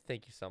anniversary, gamer.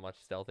 Thank you so much,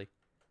 Stealthy.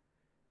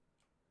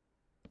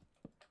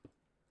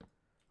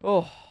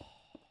 Oh.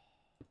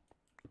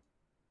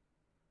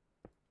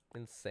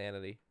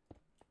 Insanity.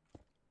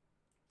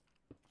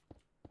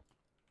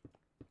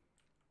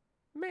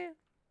 Man.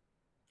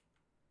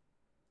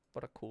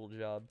 What a cool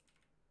job.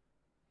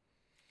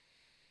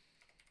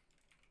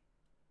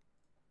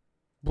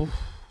 Oof.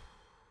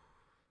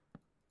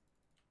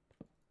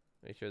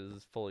 Make sure this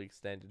is fully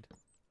extended.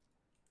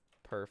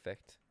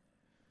 Perfect.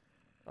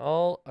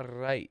 All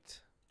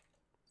right.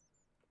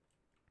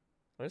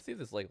 Let's see if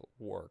this like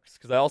works,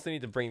 because I also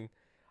need to bring.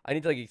 I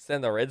need to like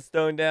extend the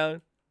redstone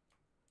down.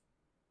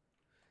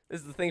 This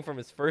is the thing from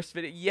his first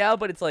video. Yeah,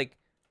 but it's like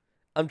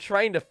I'm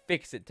trying to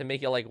fix it to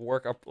make it like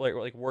work up,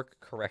 like work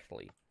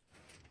correctly.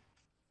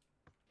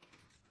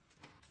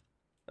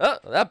 Oh,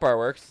 that part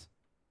works.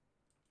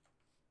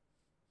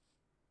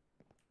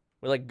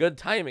 With like good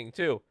timing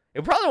too.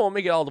 It probably won't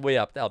make it all the way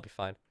up. That'll be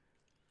fine.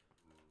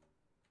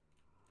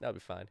 That'll be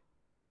fine.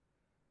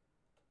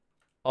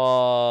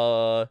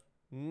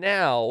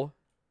 Now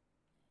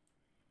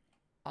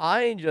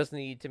I just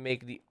need to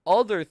make the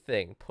other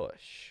thing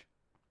push.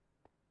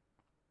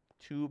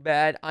 Too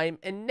bad I'm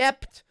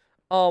inept.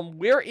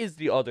 Where is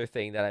the other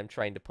thing that I'm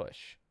trying to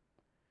push?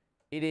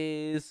 It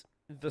is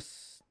the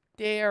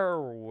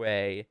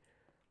stairway,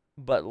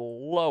 but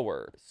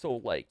lower. So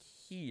like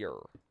here,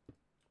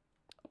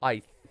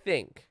 I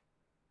think.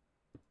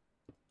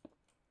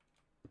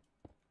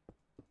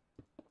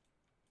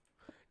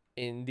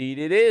 Indeed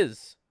it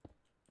is.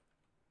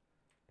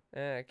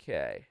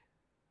 Okay.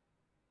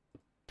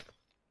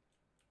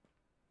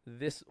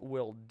 This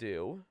will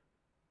do.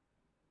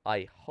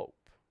 I hope.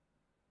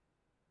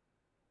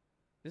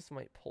 This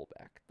might pull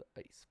back the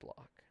ice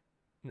block.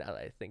 Now that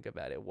I think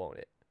about it, won't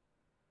it?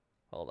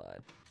 Hold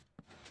on.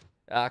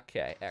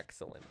 Okay,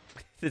 excellent.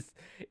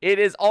 It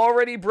is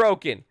already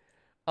broken.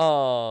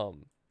 No,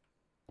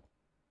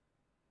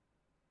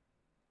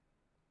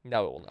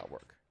 it will not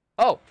work.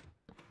 Oh!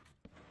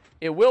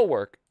 It will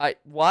work.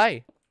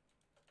 Why?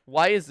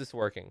 Why is this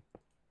working?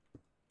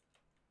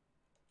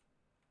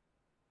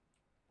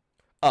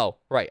 Oh,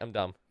 right, I'm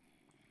dumb.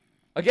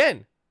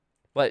 Again!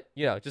 But,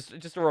 you know,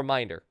 just a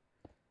reminder.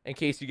 In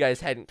case you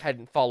guys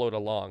hadn't followed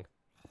along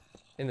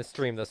in the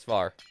stream thus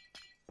far.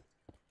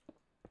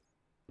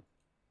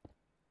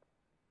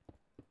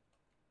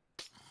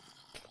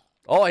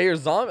 Oh, I hear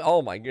zombie.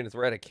 Oh my goodness,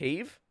 we're at a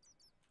cave?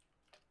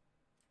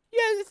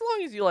 Yeah, as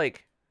long as you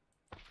like.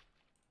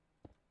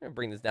 I'm gonna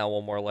bring this down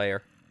one more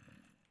layer.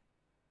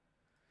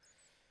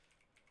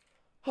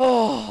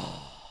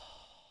 Oh,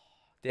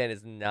 Dan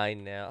is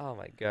 9 now. Oh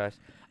my gosh.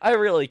 I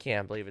really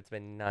can't believe it's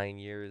been 9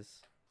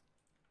 years.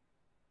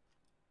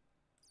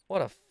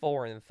 What a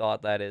foreign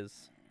thought that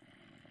is.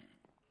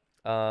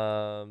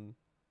 Will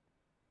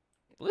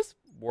this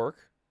work?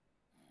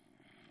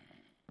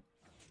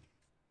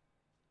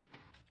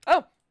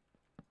 Oh!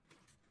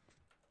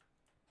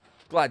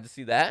 Glad to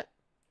see that.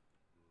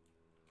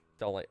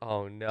 Don't like.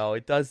 Oh no,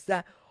 it does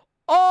that.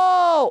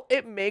 Oh!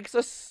 It makes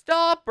a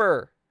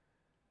stopper.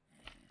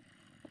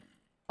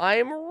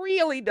 I'm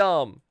really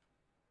dumb.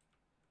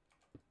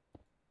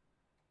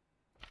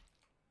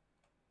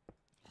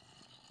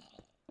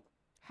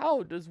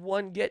 How does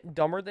one get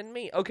dumber than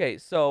me? Okay,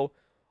 so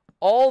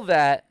all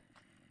that,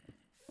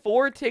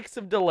 4 ticks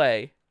of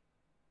delay.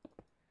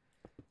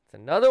 It's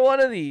another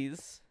one of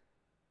these.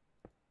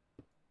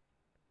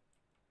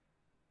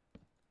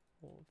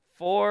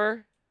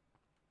 4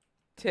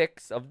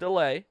 ticks of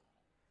delay.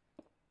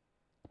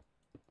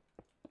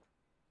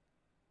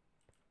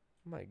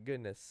 My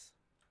goodness.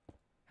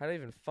 How do I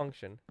even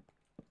function?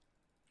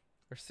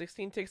 Or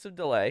 16 ticks of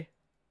delay.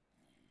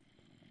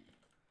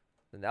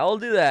 And that will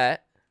do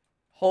that.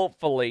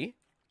 Hopefully.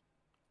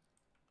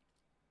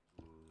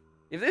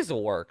 If this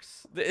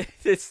works.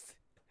 It's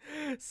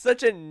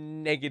such a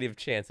negative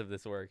chance of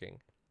this working.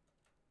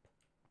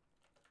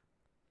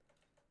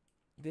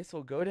 This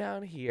will go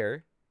down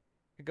here.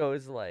 It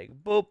goes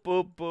like boop,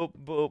 boop, boop,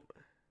 boop.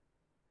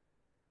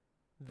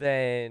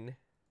 Then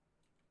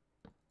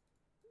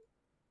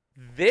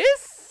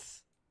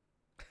this?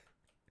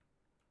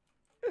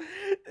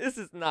 This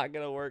is not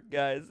gonna work,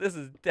 guys. This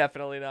is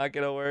definitely not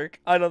gonna work.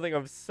 I don't think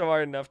I'm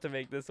smart enough to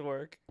make this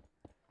work.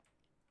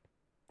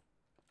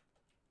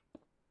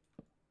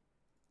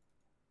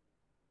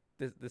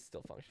 This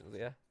still functions,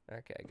 yeah?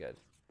 Okay, good.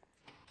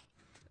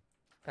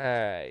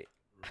 Alright.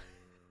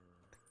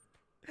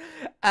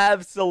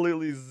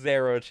 Absolutely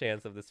 0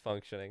 chance of this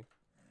functioning.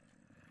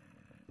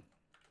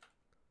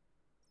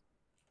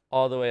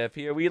 All the way up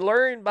here. We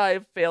learned by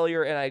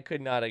failure, and I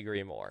could not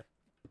agree more.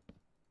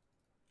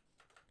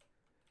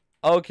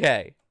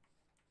 Okay.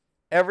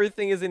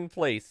 Everything is in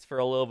place for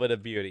a little bit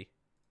of beauty.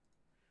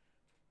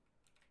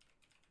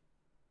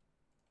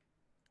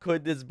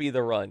 Could this be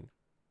the run?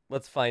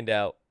 Let's find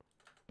out.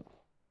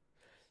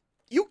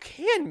 You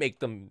can make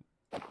them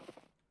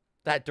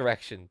that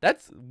direction.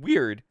 That's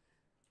weird.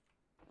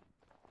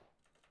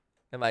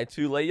 Am I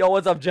too late? Yo,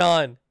 what's up,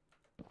 John?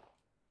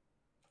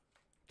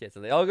 Okay,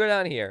 so they all go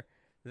down here.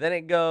 Then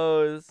it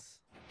goes...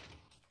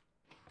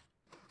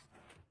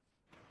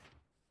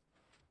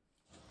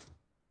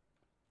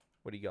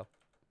 Where'd he go?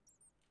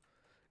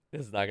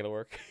 This is not gonna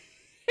work.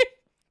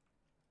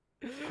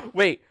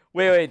 Wait.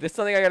 There's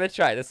something I gotta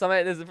try. There's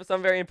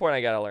something very important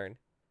I gotta learn.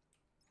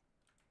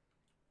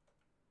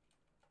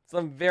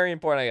 Something very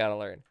important I gotta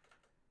learn.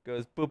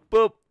 Goes boop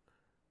boop.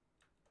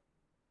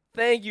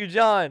 Thank you,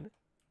 John.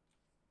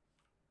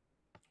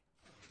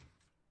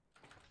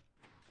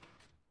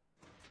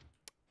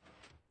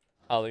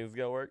 I don't think it's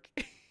gonna work.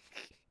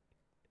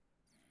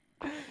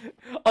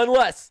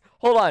 Unless,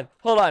 hold on.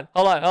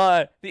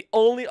 The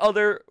only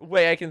other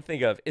way I can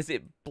think of is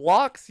it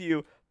blocks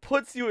you,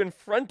 puts you in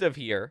front of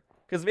here,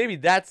 because maybe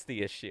that's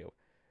the issue.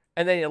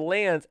 And then it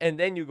lands, and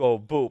then you go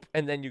boop,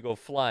 and then you go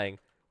flying,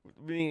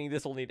 meaning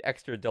this will need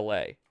extra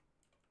delay.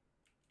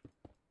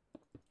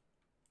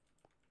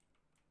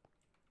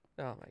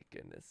 Oh my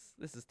goodness.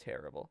 This is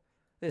terrible.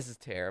 This is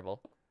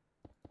terrible.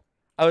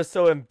 I was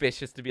so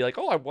ambitious to be like,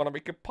 oh, I want to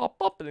make it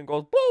pop up, and then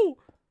goes, whoa!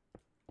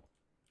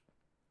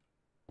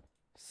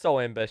 So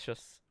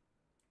ambitious.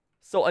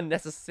 So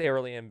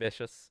unnecessarily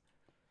ambitious.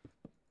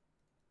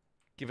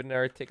 Give it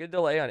another tick of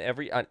delay on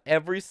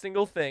every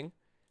single thing.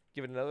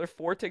 Give it another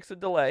 4 ticks of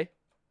delay.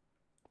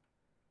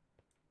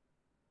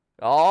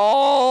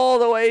 All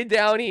the way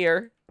down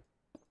here.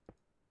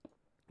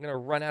 I'm gonna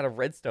run out of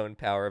redstone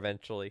power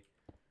eventually.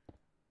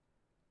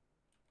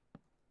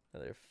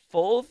 Another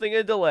full thing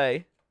of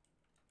delay.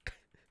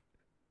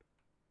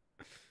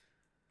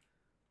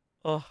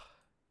 Oh.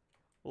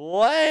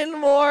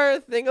 One more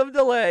thing of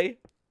delay.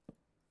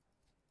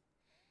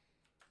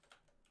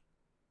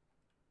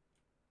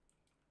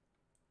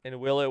 And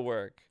will it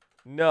work?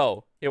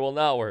 No, it will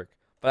not work.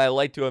 But I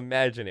like to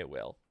imagine it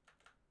will.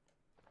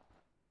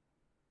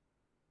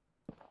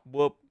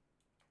 Whoop.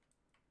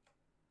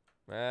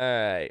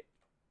 Alright.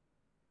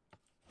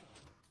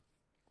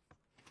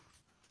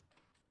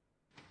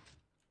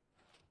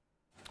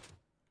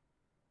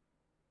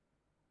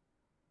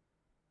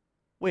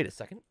 Wait a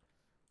second.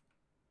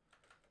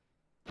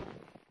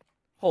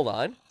 Hold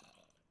on.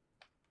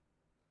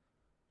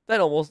 That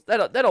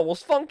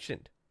almost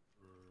functioned.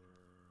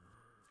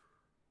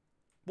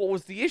 What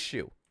was the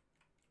issue?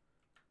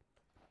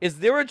 Is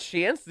there a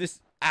chance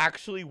this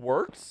actually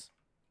works?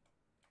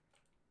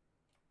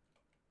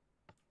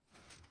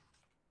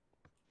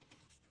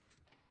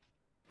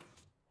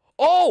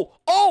 Oh,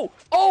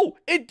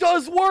 it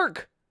does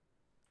work.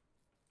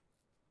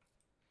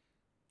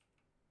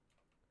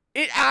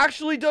 It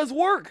actually does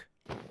work.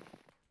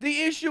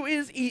 The issue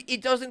is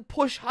it doesn't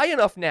push high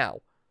enough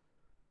now.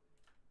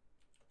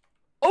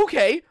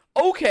 Okay.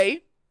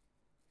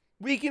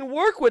 We can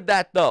work with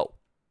that, though.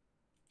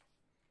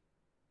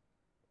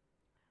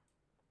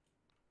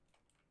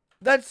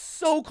 That's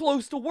so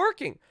close to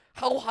working.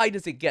 How high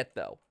does it get,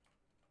 though?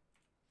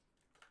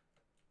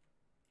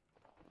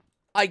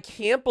 I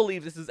can't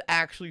believe this is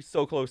actually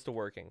so close to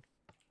working.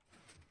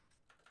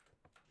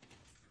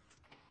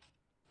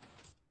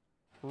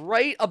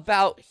 Right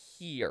about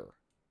here.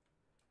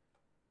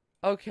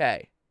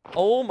 Okay.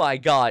 Oh my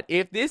god.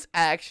 If this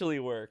actually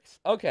works.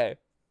 Okay.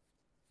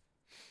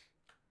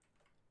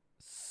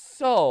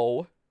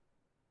 So.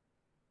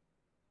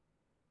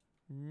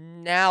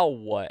 Now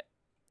what?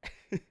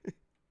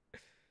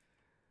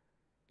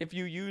 If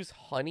you use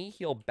honey,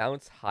 he'll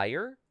bounce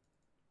higher?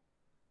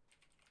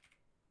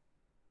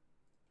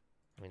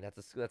 I mean,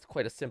 that's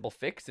quite a simple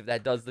fix. If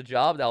that does the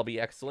job, that'll be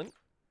excellent.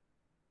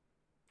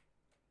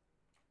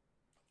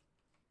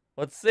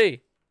 Let's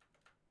see.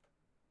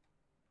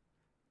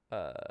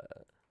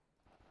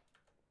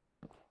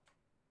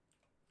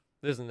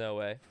 There's no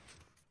way.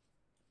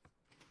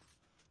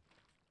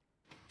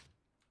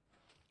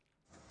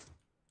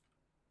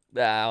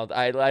 Nah,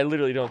 I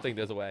literally don't think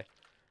there's a way.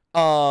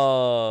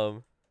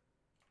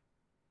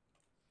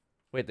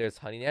 Wait, there's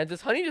honey. Now, does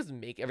honey just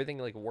make everything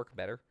like work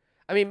better?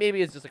 I mean,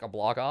 maybe it's just like a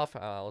block off.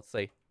 Let's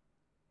see.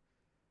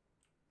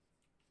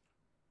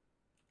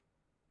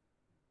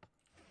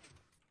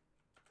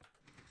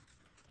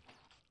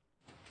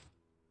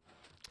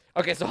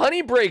 Okay, so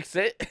honey breaks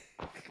it.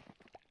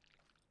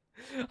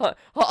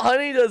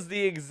 Honey does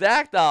the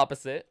exact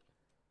opposite.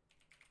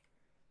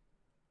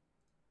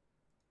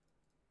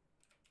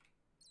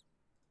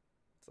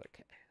 It's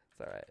okay.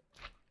 It's all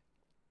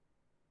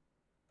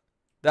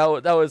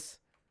right. That was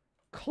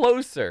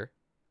closer.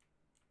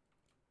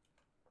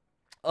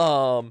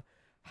 How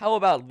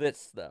about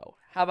this though?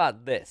 How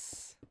about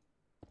this?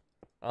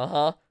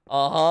 We're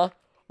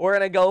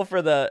gonna go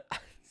for the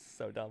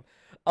so dumb.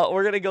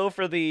 We're gonna go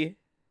for the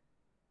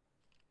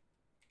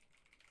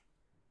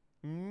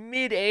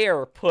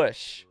mid-air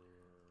push.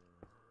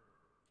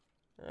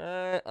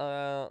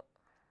 What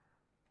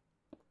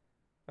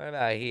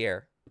about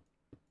here?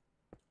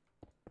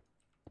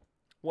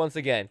 Once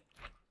again,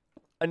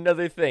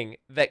 another thing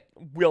that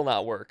will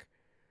not work.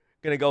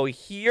 Gonna go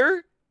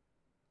here.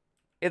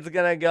 It's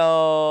gonna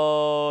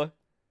go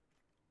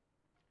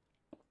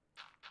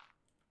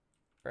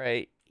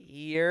right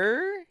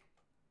here.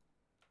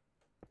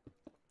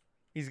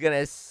 He's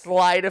gonna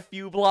slide a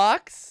few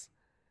blocks.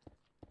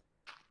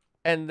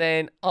 And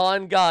then,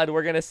 on God,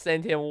 we're gonna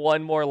send him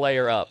one more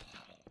layer up.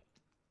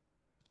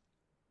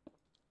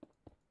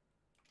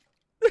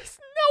 There's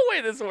no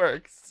way this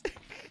works.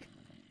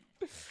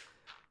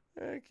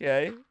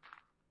 Okay.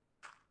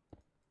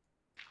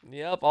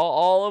 Yep,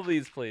 all of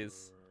these,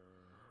 please.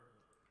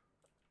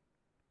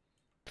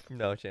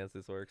 No chance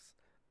this works.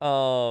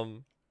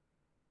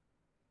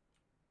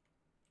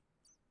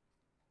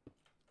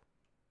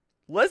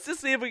 Let's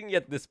just see if we can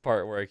get this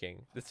part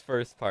working. This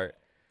first part.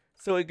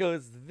 So it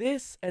goes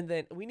this, and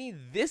then we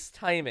need this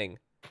timing.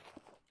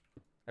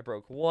 I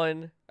broke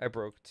 1. I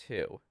broke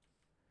 2.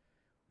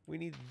 We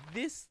need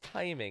this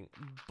timing,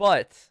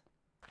 but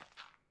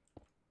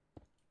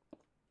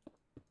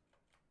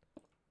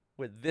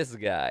with this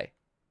guy.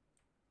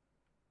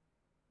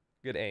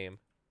 Good aim.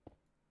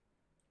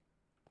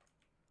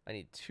 I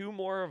need 2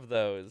 more of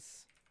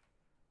those.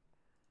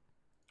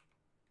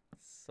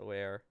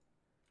 Swear.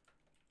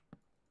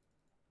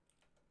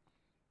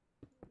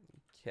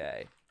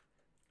 Okay.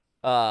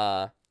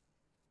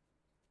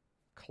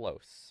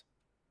 Close.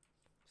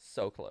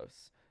 So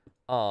close.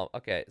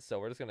 Okay, so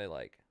we're just gonna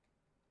like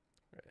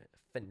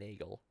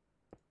finagle.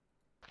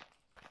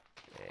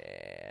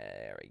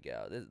 There we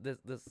go. This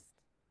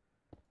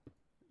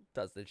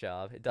does the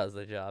job. It does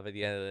the job at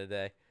the end of the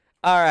day.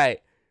 All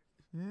right.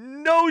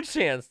 No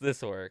chance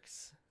this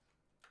works.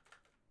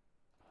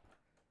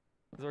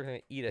 We're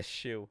gonna eat a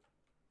shoe.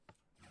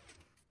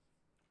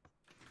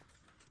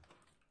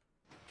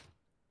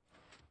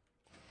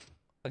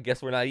 I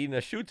guess we're not eating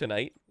a shoe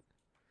tonight.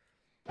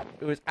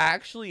 It was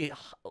actually,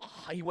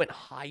 he went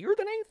higher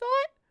than I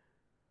thought?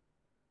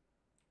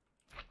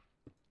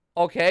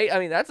 Okay, I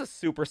mean, that's a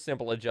super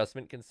simple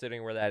adjustment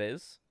considering where that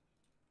is.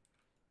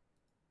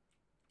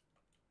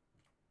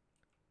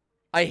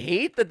 I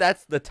hate that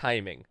that's the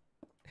timing.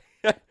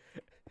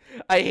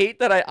 I hate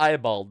that I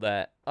eyeballed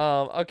that.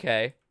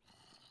 Okay.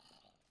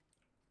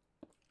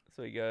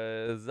 So he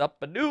goes up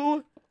a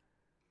new.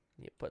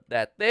 You put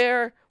that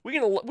there. We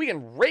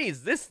can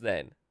raise this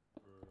then.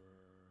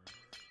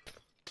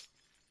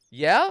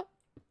 Yeah?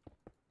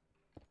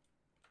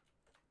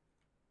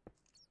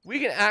 We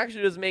can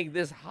actually just make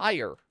this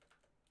higher.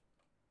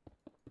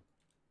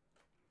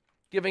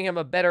 Giving him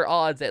a better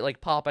odds at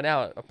like popping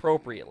out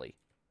appropriately.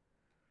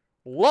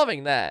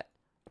 Loving that.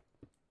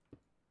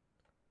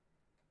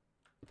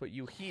 Put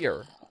you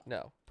here.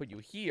 No, put you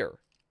here.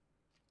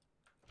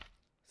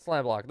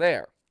 Slime block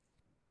there.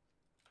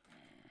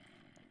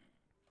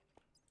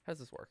 How does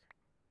this work?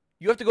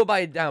 You have to go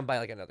down by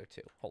like another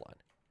 2. Hold on.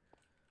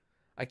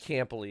 I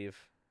can't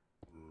believe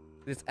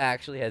this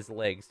actually has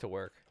legs to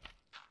work.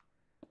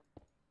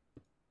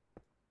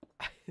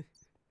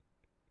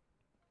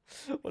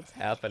 What's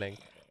happening?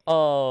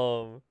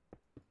 There's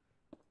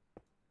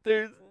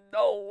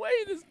no way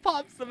this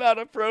pops them out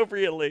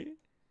appropriately.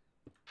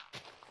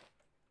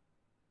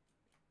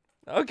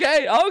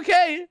 Okay,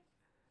 okay.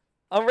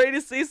 I'm ready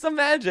to see some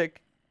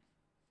magic.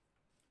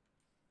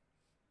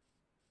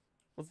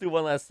 Let's do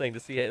one last thing to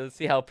see. Let's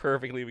see how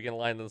perfectly we can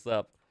line this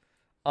up.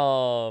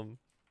 So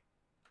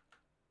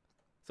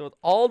with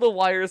all the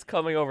wires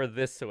coming over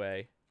this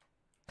way,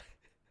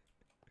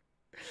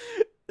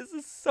 this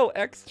is so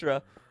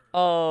extra.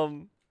 Up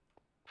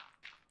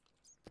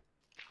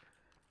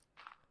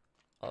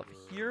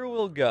here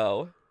we'll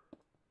go.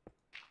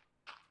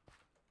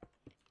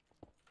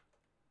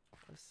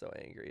 I'm so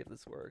angry if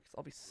this works.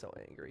 I'll be so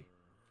angry.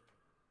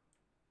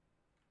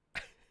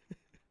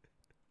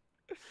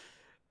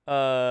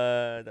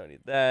 Don't need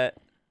that.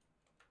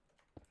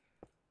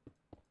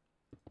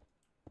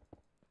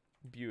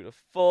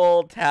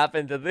 Beautiful. Tap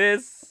into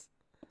this.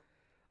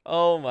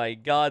 Oh my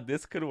God,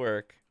 this could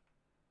work.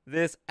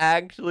 This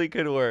actually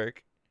could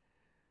work.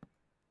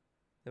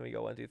 Then we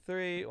go 1, 2,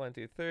 3, 1,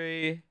 2,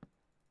 3,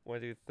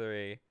 1, 2,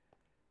 3.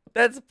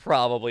 That's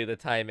probably the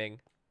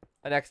timing.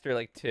 An extra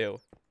like 2.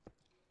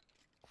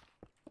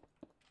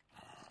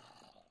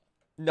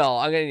 No,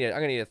 I'm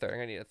gonna need a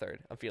third.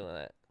 I'm feeling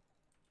that.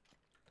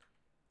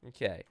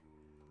 Okay.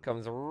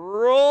 Comes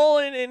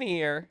rolling in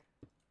here.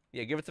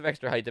 Yeah, give it some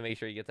extra height to make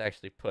sure he gets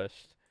actually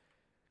pushed.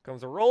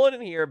 Comes rolling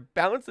in here,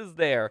 bounces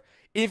there.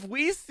 If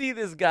we see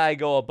this guy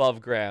go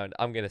above ground,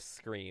 I'm gonna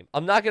scream.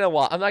 I'm not gonna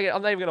watch. I'm not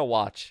even gonna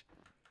watch.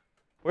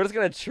 We're just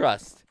gonna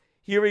trust.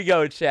 Here we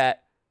go,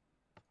 chat.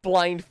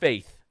 Blind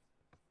faith.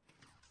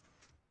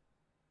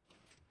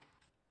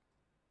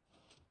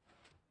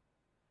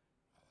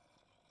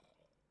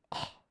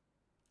 Oh.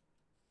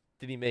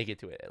 Did he make it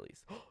to it at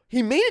least?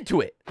 He made it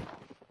to it.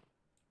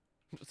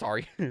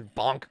 Sorry.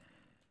 Bonk.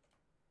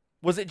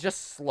 Was it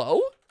just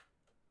slow?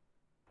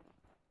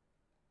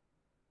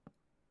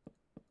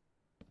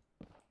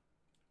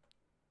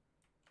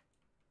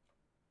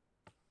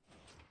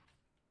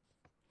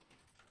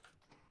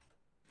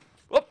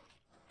 Whoop.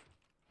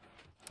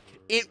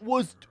 It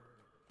was...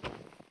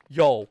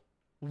 Yo.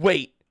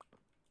 Wait.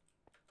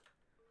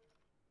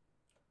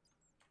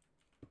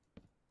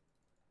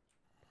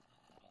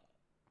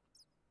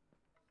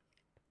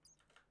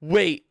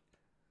 Wait.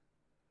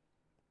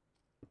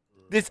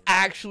 This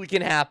actually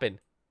can happen.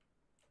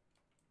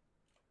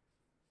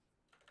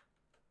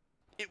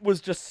 It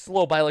was just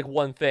slow by like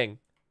one thing.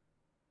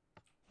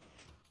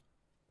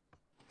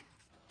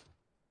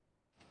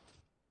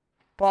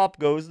 Pop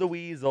goes the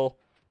weasel.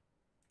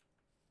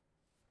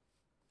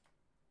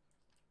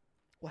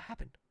 What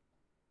happened?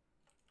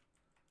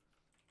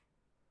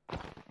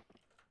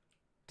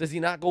 Does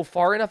he not go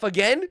far enough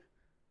again?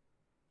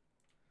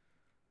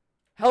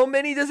 How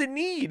many does it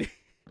need?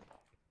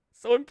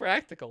 So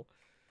impractical.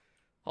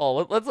 Oh,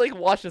 let's like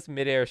watch this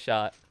midair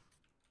shot.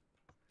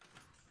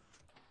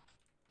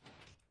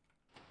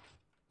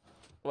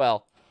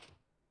 Well,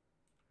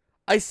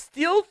 I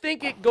still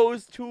think it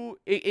goes too.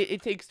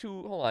 It takes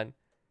too. Hold on.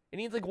 It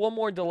needs like one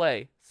more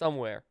delay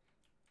somewhere.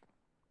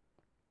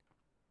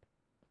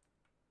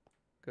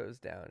 Goes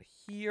down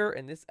here,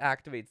 and this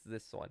activates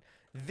this one.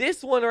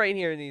 This one right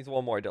here needs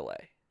one more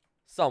delay.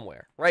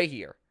 Somewhere. Right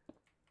here.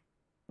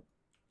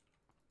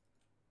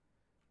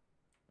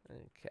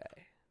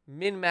 Okay.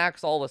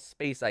 Min-max all the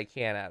space I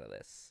can out of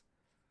this.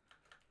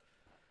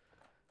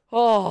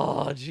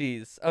 Oh,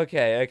 jeez.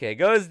 Okay, okay.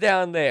 Goes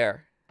down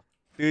there.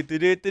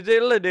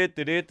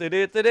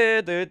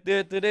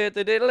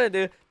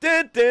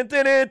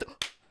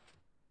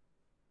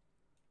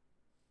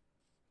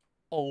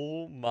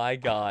 Oh my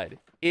god.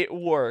 It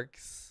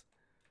works.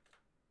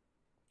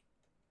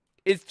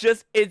 It's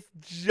just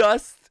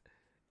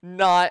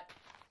not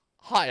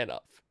high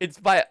enough. It's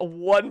by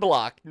one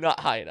block, not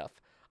high enough.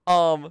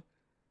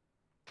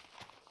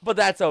 But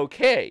that's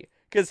okay,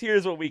 because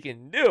here's what we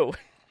can do.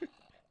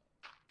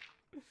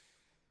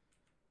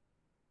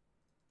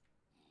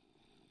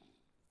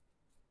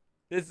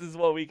 This is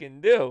what we can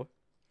do.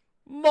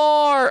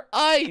 More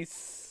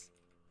ice!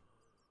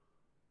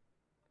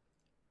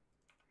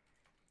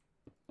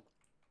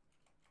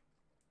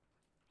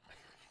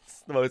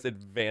 It's the most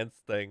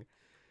advanced thing.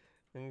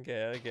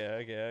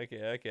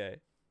 Okay.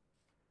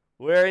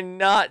 We're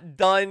not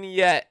done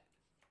yet.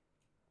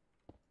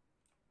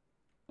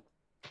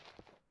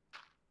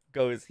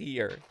 Goes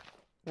here.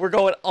 We're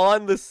going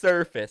on the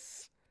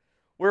surface.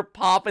 We're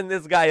popping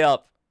this guy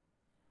up.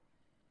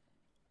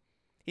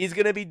 He's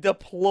gonna be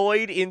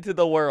deployed into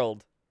the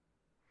world.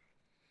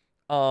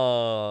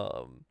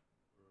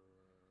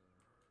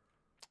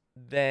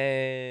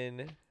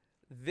 Then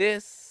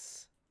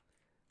this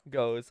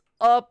goes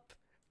up,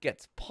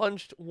 gets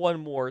punched one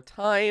more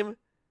time.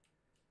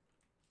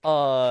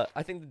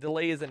 I think the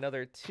delay is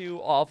another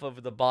 2 off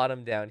of the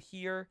bottom down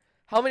here.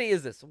 How many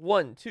is this?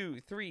 1, 2,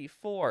 3,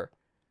 4,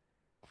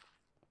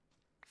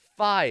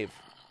 5.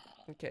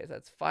 Okay, so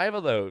that's 5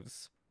 of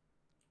those.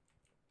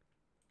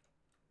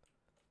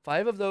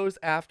 5 of those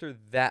after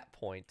that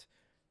point.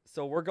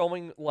 So we're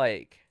going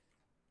like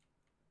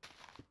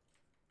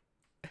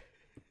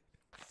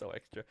so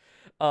extra.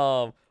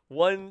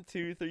 1,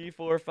 2, 3,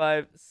 4,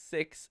 5,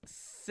 6,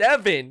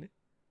 7.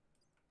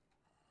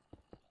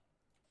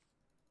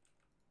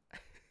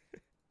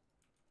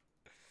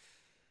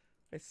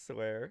 I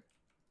swear.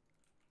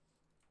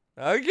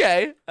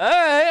 Okay.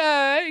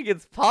 Alright. He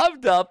gets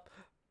popped up,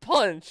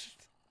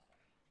 punched.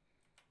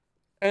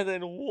 And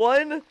then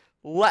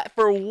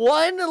for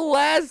one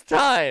last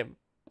time,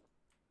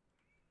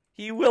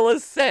 he will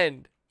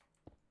ascend.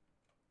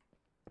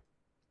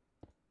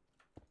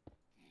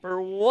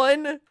 For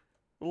one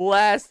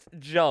last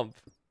jump.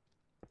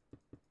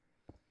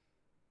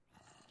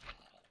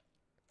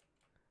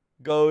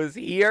 Goes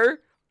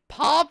here,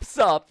 pops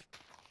up.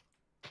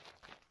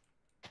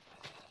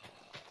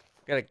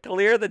 Gotta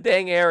clear the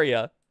dang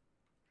area.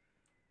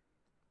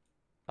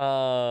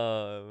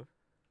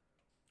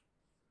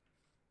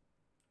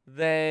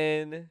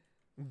 Then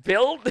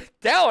build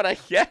down, I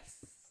guess.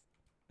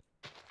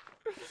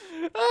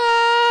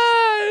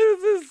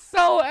 This is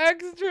so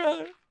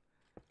extra.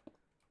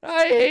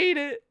 I hate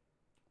it.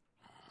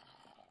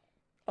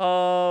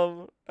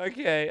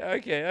 Okay.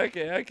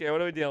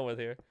 What are we dealing with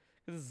here?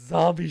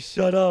 Zombie,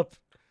 shut up.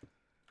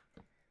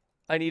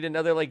 I need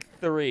another like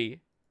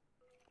 3.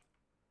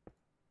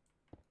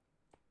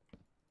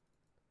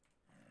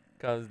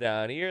 Comes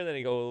down here, then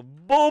he goes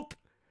boop,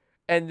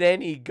 and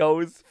then he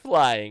goes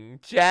flying.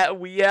 Chat,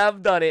 we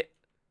have done it.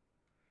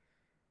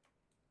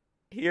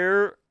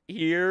 Here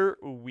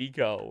we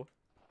go.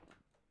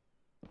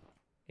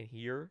 And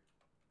here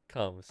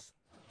comes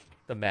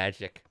the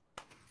magic.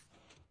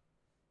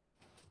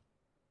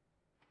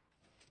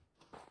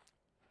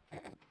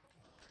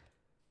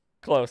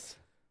 Close.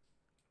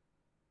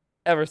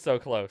 Ever so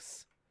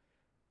close.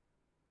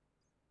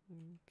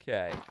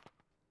 Okay.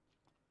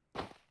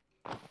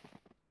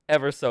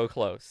 Ever so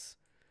close.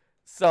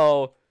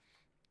 So,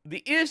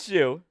 the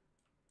issue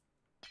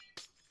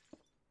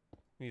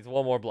needs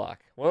one more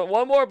block.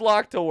 One more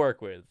block to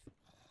work with.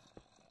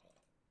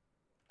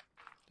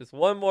 Just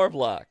one more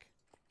block.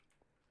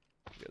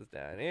 Goes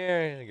down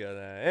here, goes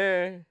down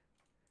here.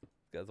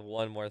 Goes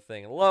one more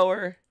thing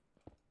lower.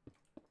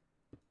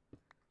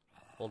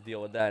 We'll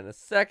deal with that in a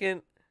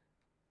second.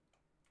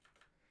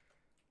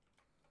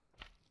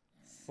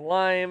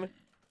 Slime.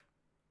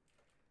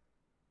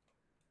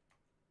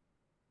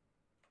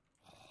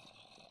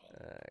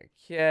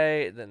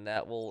 Okay, then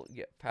that will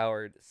get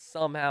powered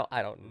somehow.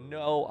 I don't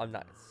know. I'm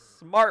not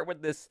smart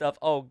with this stuff.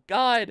 Oh,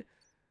 God.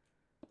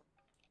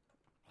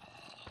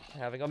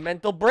 Having a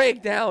mental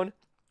breakdown.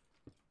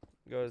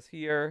 Goes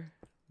here.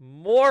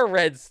 More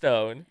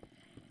redstone.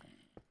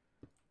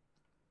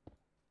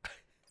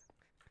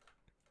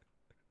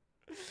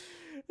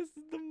 This is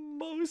the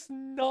most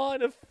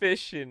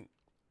non-efficient.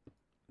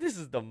 This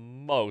is the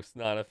most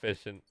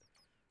non-efficient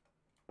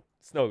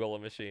snow golem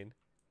machine.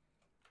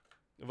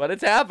 But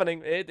it's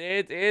happening.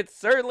 It's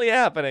certainly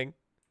happening.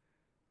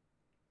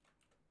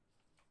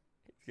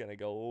 He's gonna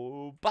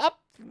go pop,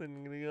 and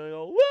then gonna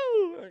go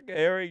woo. Okay,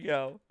 here we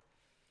go.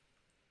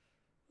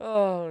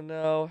 Oh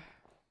no.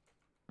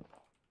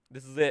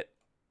 This is it.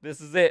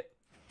 This is it.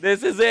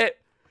 This is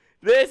it.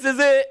 This is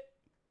it.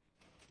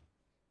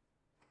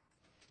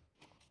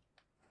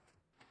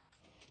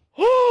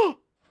 Oh!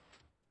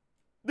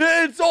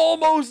 It's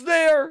almost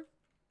there.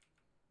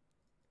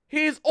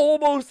 He's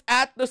almost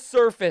at the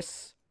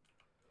surface.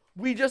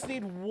 We just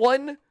need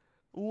one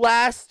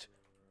last,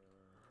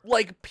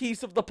 like,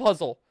 piece of the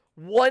puzzle.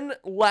 One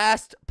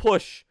last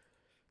push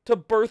to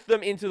birth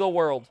them into the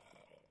world.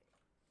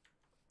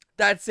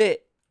 That's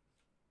it.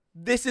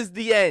 This is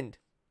the end.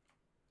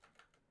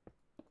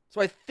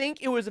 So I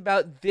think it was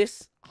about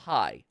this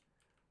high.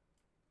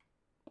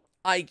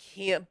 I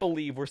can't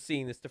believe we're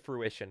seeing this to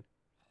fruition.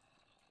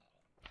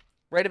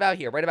 Right about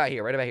here, right about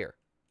here, right about here.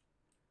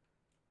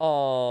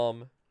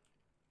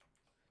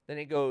 Then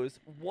it goes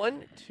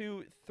 1,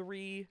 2,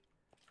 3,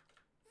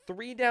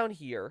 3 down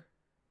here.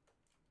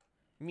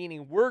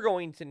 Meaning we're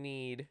going to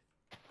need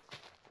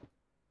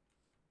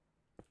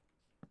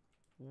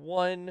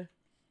 1,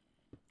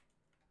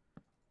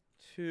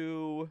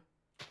 2,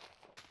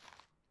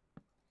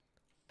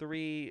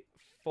 3,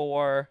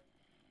 4,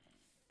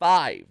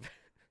 5.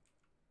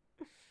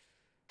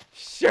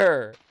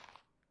 Sure.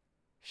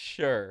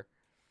 Sure.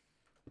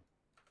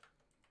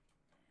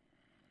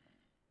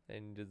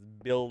 And just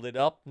build it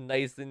up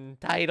nice and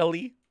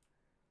tidily.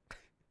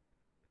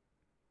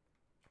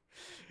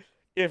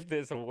 If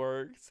this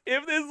works.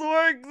 If this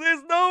works,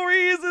 there's no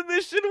reason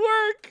this should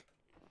work.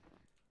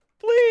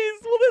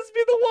 Please, will this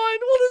be the one?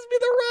 Will this be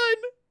the run?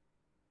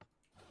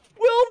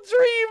 Will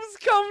dreams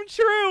come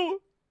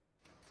true?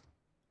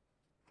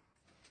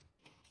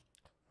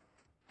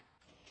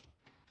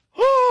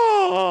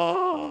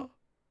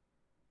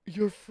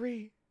 You're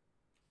free.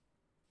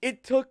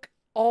 It took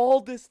all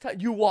this time.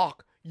 You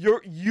walk.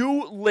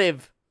 You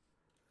live.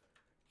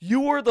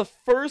 You are the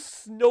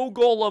first snow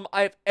golem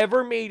I've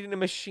ever made in a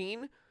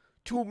machine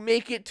to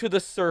make it to the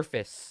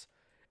surface.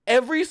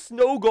 Every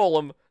snow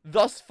golem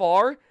thus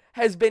far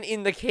has been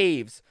in the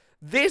caves.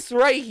 This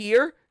right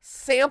here,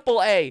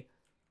 sample A,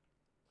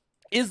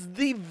 is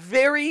the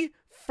very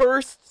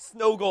first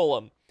snow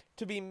golem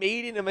to be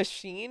made in a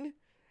machine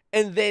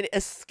and then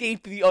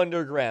escape the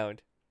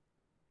underground.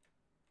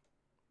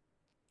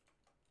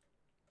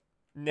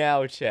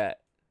 Now, chat.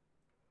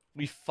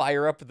 We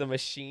fire up the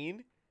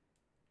machine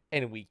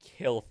and we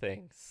kill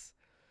things.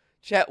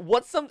 Chat,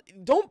 what's some...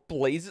 Don't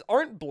blazes...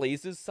 Aren't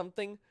blazes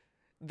something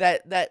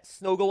that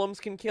snow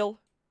golems can kill?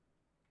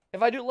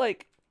 If I do,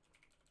 like,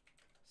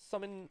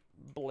 summon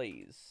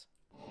blaze.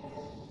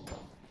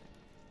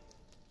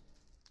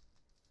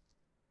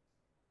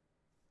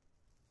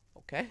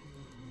 Okay.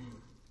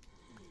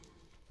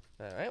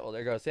 Alright, well,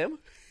 there goes him.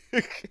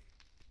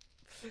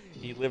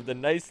 He lived a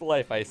nice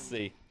life, I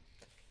see.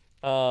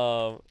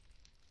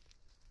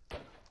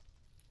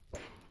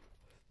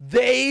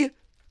 They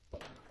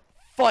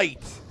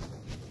fight.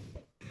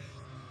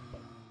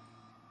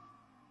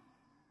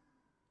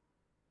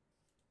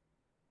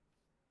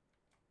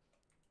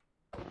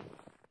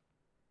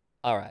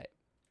 All right.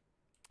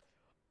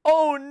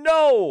 Oh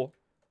no.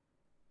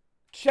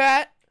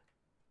 Chat.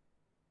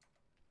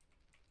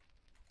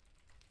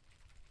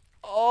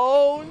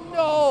 Oh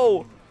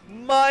no.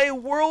 My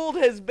world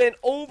has been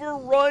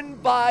overrun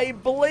by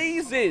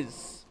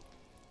blazes.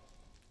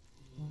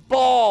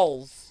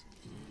 Balls.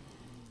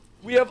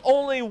 We have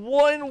only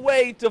one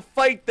way to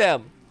fight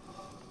them.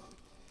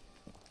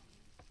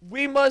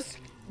 We must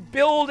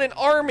build an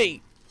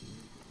army.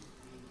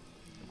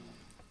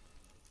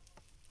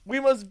 We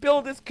must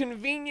build this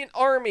convenient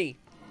army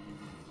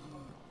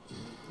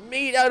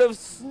made out of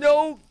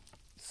snow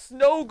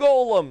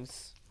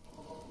golems.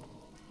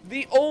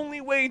 The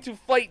only way to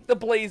fight the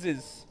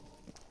blazes.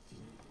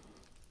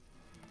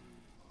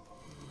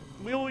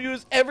 We will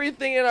use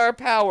everything in our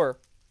power.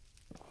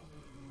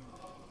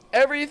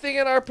 Everything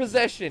in our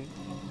possession.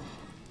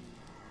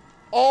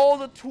 All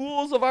the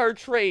tools of our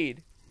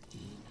trade.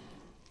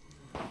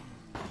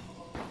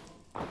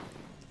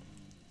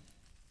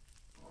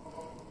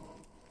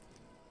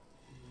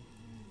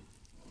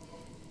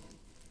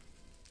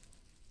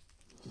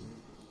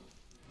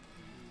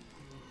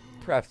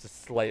 Perhaps a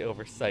slight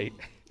oversight.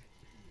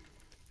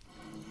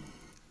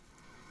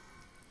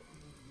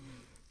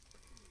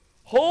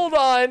 Hold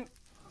on.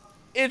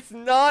 It's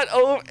not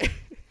over.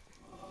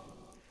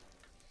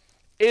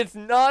 It's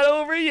not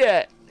over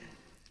yet.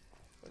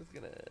 I was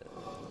gonna...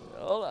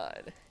 Hold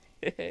on.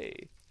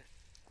 Hey.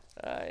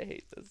 I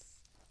hate this.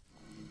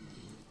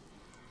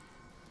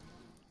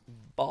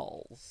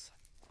 Balls.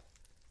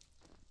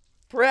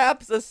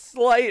 Perhaps a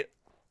slight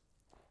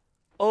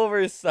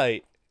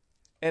oversight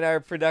in our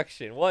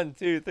production. 1,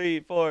 2, 3,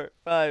 4,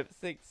 5,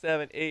 6,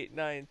 7, 8,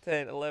 9,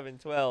 10, 11,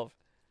 12.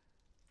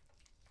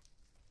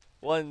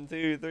 1,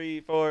 2,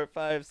 3, 4,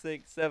 5,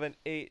 6, 7,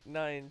 8,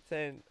 9,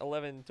 10,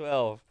 11,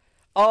 12.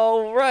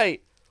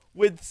 Alright.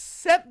 With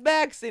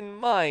setbacks in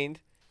mind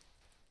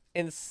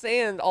and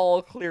sand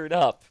all cleared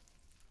up.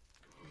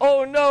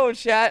 Oh no,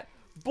 chat.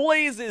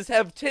 Blazes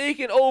have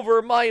taken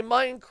over my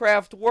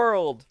Minecraft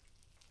world.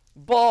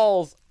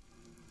 Balls.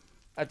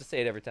 I have to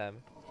say it every time.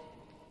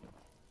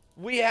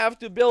 We have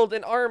to build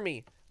an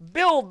army.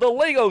 Build the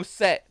Lego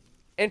set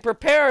and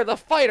prepare the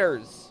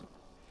fighters.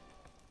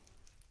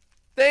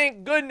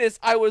 Thank goodness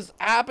I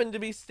happened to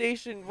be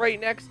stationed right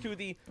next to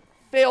the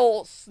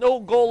Fail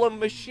Snow Golem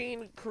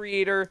Machine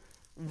Creator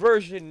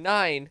version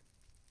 9.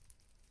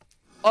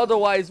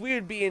 Otherwise, we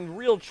would be in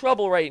real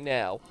trouble right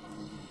now.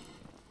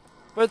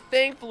 But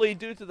thankfully,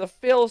 due to the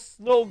Fail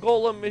Snow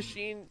Golem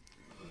Machine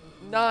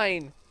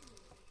 9,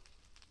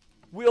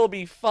 we'll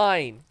be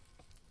fine.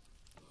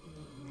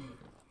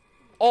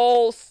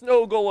 All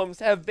snow golems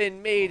have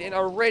been made and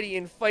are ready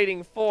in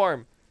fighting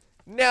form.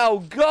 Now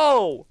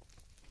go!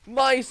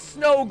 My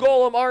snow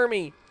golem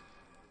army!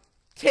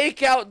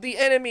 Take out the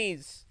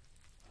enemies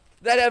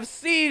that have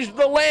sieged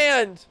the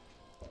land!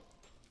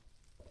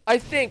 I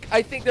think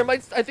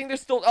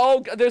there's still,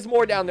 oh, there's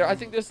more down there. I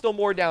think there's still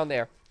more down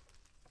there.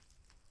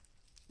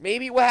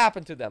 Maybe what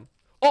happened to them?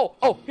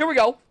 Oh, here we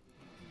go.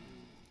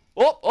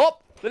 Oh,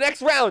 the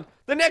next round.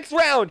 The next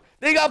round.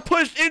 They got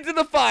pushed into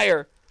the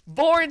fire.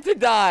 Born to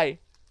die.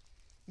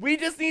 We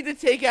just need to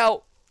take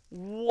out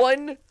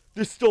one.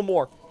 There's still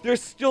more.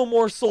 There's still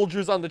more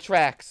soldiers on the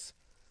tracks.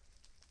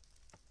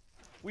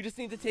 We just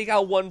need to take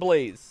out one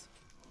blaze.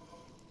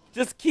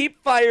 Just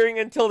keep firing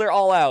until they're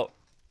all out.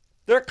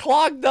 They're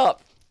clogged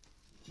up.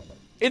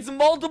 It's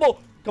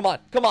multiple. Come on,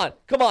 come on,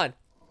 come on.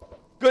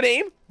 Good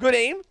aim, good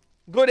aim,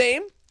 good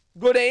aim,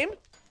 good aim,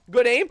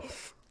 good aim.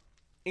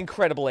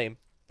 Incredible aim.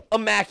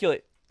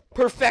 Immaculate.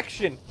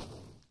 Perfection.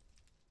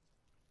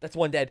 That's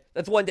one dead.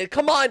 That's one dead.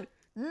 Come on.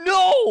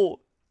 No!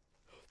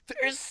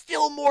 There's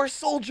still more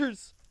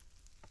soldiers.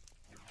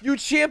 You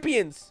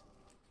champions.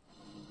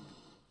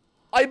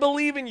 I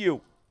believe in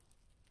you.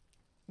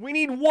 We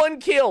need one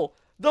kill.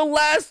 The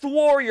last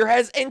warrior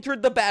has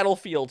entered the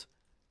battlefield.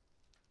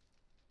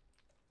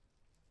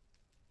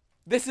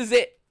 This is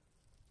it.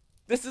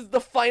 This is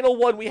the final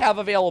one we have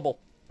available.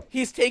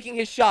 He's taking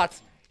his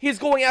shots. He's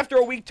going after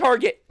a weak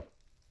target.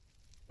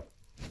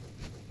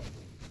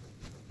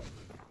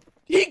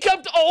 He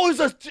kept. Oh,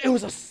 it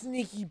was a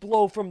sneaky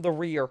blow from the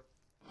rear.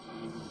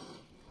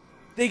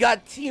 They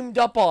got teamed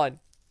up on.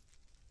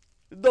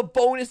 The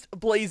bonus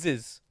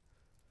blazes.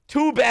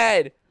 Too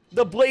bad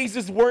the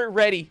blazes weren't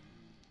ready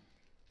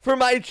for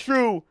my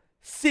true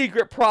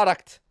secret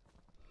product.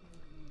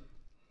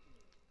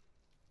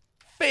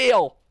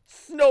 Fail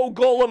Snow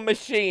Golem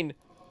Machine.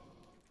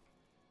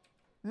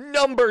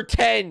 Number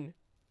 10.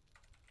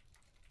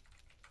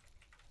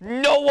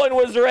 No one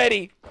was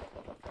ready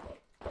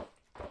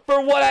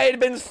for what I had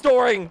been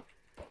storing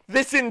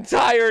this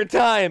entire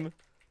time.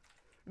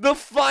 The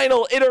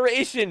final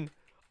iteration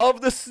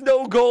of the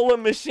Snow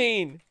Golem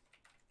Machine.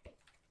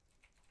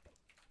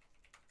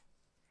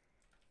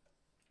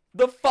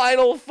 The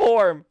final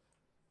form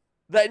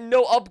that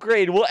no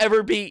upgrade will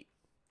ever beat.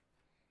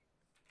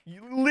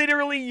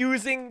 Literally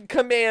using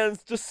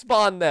commands to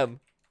spawn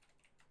them.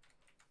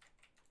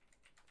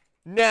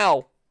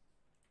 Now,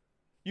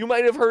 you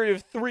might have heard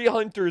of 3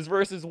 hunters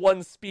versus 1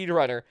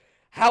 speedrunner.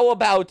 How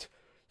about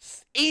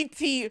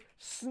 80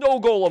 snow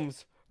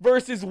golems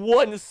versus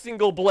 1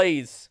 single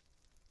blaze?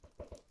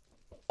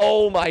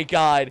 Oh my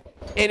god.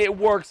 And it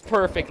works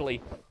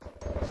perfectly.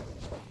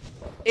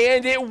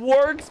 And it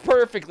works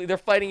perfectly. They're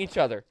fighting each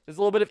other. There's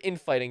a little bit of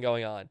infighting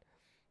going on.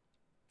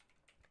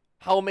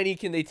 How many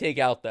can they take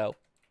out, though?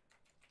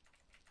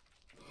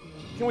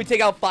 Can we take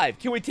out 5?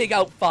 Can we take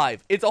out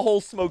 5? It's a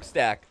whole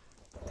smokestack.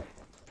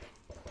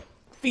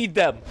 Feed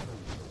them.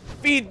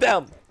 Feed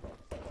them.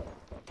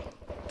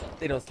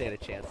 They don't stand a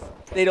chance.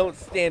 They don't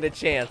stand a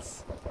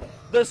chance.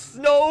 The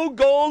Snow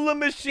Golem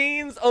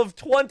machines of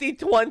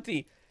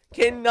 2020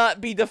 cannot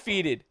be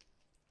defeated.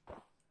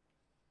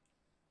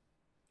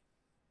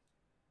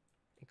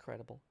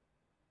 Incredible.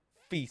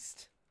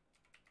 Feast.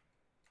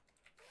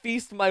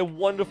 Feast my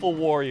wonderful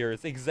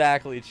warriors.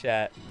 Exactly,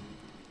 chat.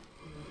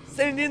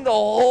 Send in the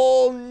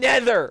whole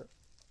nether.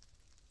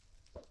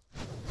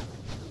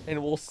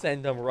 And we'll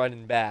send them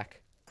running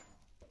back.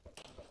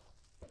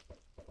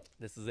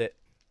 This is it.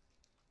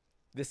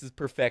 This is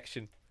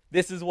perfection.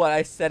 This is what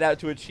I set out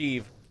to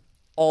achieve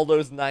all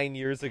those 9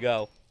 years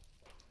ago.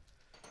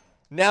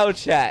 Now,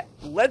 chat,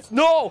 let's...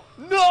 No!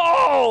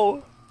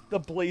 No! The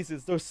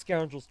blazes, those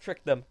scoundrels,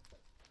 tricked them.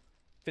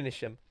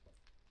 Finish him.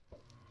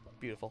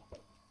 Beautiful.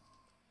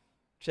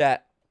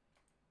 Chat.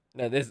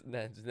 Now this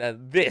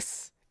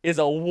is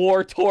a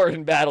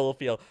war-torn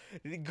battlefield.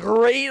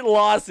 Great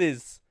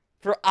losses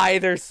for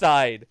either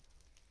side.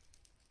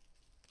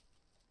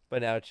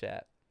 But now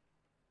chat.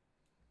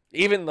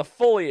 Even the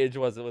foliage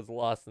was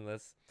lost in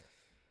this.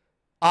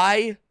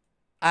 I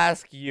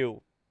ask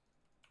you,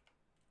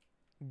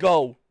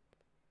 go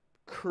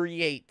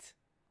create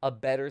a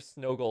better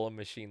snow golem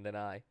machine than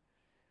I.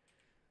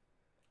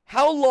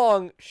 How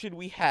long should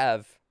we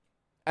have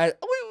as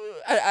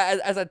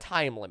a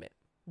time limit?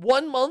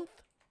 1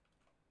 month?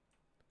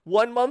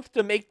 1 month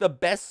to make the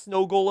best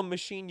snow golem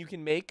machine you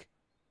can make?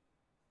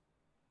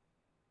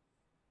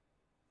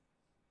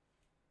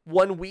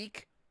 1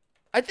 week?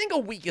 I think a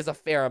week is a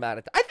fair amount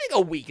of time. I think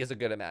a week is a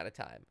good amount of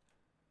time.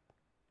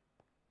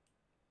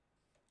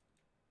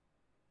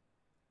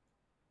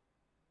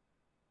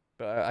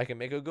 But I can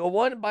make a good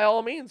one by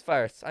all means,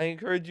 Fires. I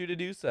encourage you to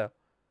do so.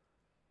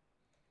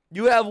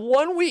 You have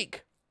 1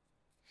 week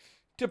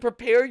to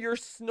prepare your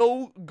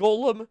snow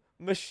golem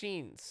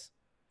machines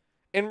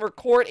and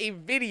record a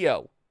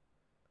video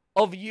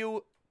of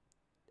you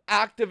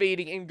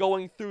activating and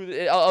going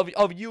through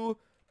of you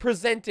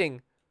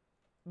presenting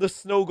the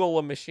snow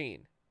golem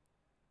machine.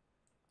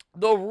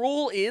 The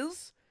rule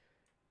is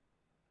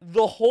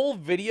the whole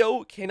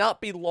video cannot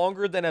be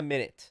longer than a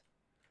minute.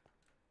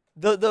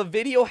 The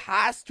video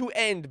has to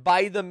end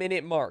by the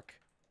minute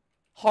mark.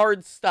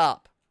 Hard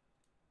stop.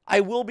 I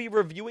will be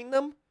reviewing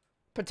them,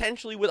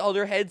 potentially with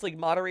other heads like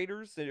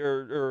moderators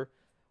or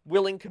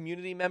willing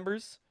community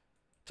members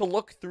to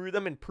look through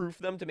them and proof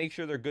them to make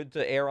sure they're good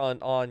to air on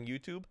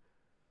YouTube.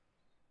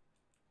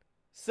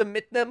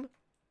 Submit them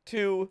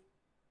to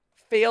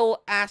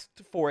Fail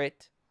asked for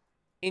it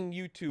in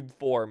YouTube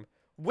form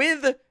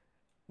with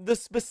the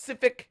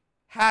specific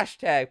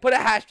hashtag. Put a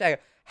hashtag.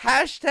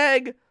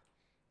 Hashtag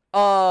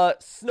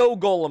snow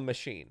golem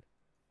machine.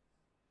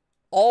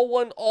 All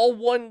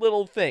one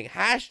little thing.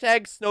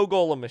 Hashtag snow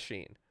golem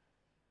machine.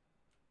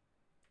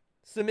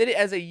 Submit it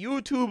as a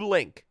YouTube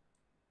link.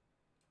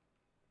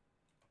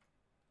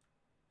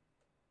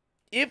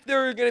 If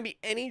there are going to be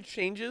any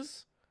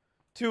changes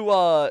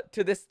to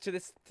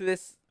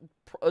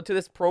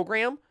this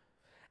program,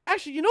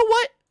 actually, you know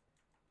what?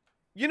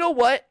 You know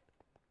what?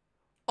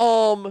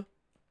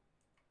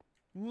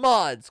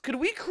 Mods, could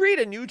we create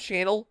a new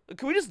channel?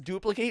 Could we just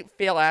duplicate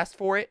Fail asked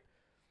for it,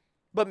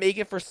 but make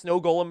it for snow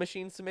golem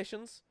machine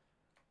submissions?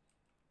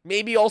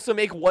 Maybe also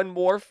make one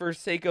more for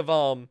sake of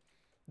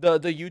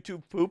the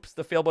YouTube poops,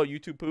 the Failboat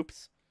YouTube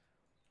poops.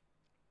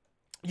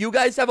 You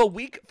guys have a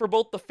week for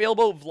both the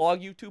Failboat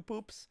vlog YouTube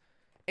poops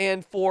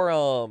and for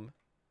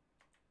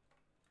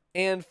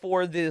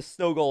the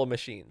snow golem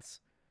machines.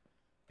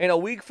 And a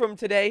week from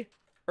today,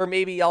 or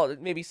maybe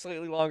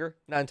slightly longer,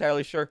 not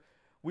entirely sure,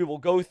 we will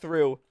go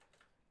through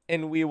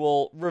and we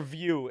will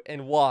review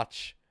and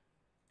watch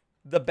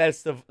the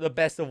best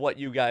of what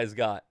you guys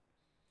got.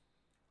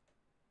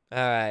 All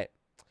right.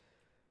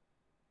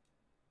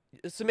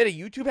 Submit a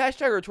YouTube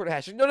hashtag or a Twitter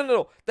hashtag?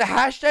 No. The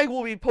hashtag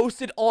will be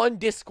posted on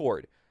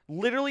Discord.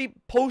 Literally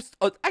post.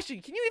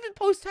 Actually, can you even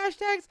post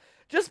hashtags?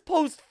 Just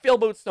post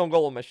Failboat Snow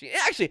Golem Machine.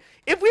 Actually,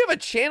 if we have a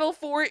channel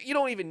for it, you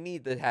don't even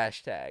need the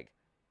hashtag.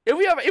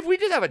 If we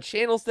just have a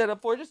channel set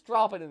up for it, just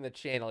drop it in the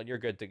channel and you're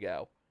good to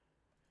go.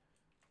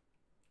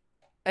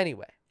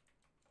 Anyway.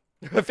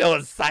 Phil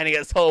is signing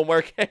his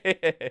homework.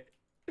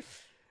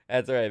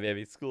 That's alright,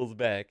 baby. School's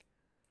back.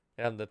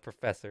 And I'm the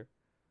professor.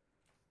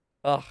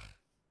 Ugh.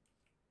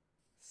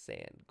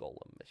 Sand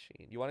golem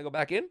machine. You want to go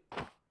back in?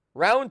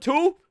 Round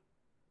 2?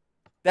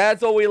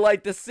 That's what we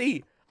like to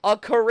see. A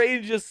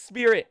courageous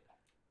spirit.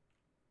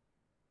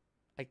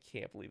 I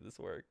can't believe this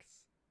works.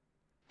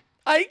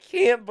 I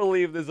can't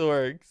believe this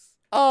works.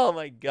 Oh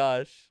my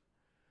gosh.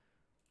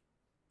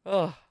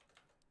 Oh.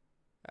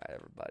 Alright,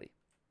 everybody.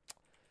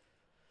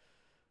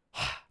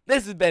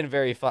 This has been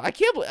very fun. I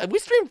can't believe we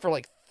streamed for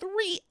like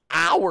 3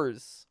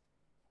 hours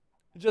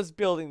just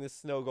building this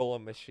snow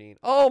golem machine.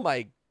 Oh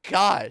my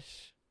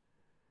gosh.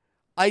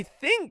 I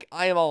think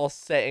I am all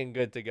set and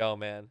good to go,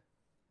 man.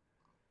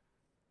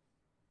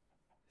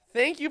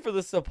 Thank you for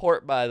the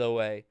support, by the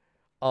way.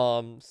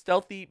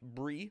 Stealthy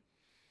Bree.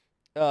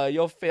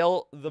 You'll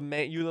fail the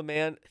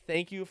man.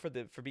 Thank you for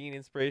being an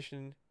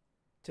inspiration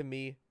to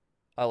me.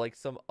 Like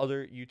some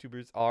other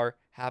YouTubers are.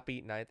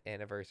 Happy 9th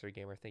anniversary,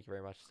 gamer. Thank you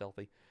very much,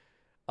 Stealthy.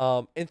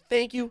 And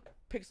thank you,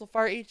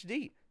 Pixelfire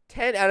HD.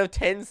 10 out of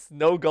 10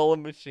 snow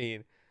golem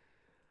machine.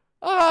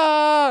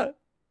 Ah!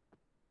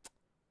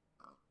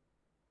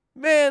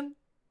 Man.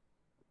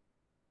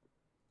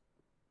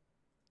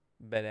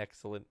 Been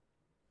excellent.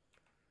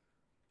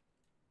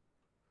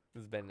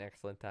 This has been an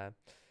excellent time.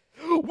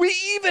 We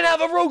even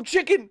have a rogue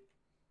chicken!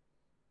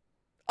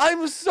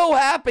 I'm so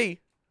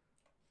happy!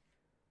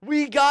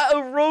 We got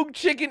a rogue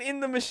chicken in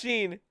the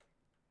machine.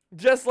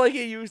 Just like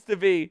it used to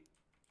be.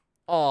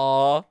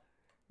 Aww.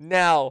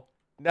 Now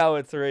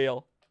it's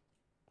real.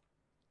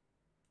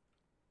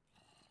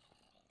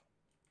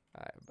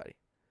 Alright, everybody.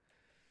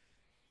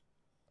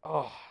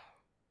 Oh.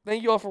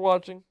 Thank you all for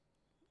watching.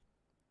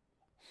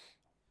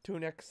 Till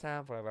next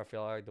time, whatever I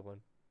feel like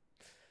doing.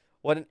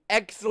 What an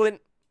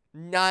excellent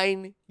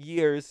 9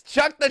 years.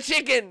 Chuck the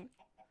chicken!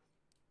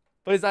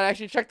 But he's not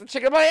actually check the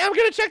chicken, but I am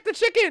gonna check the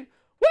chicken!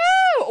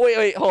 Woo!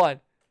 Wait, hold on.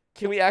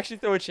 Can we actually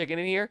throw a chicken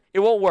in here? It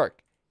won't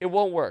work. It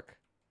won't work.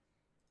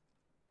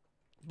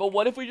 But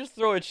what if we just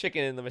throw a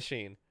chicken in the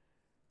machine?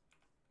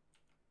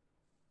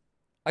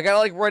 I gotta,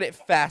 like, run it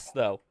fast,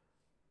 though.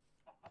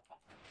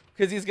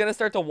 Because he's gonna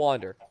start to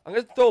wander. I'm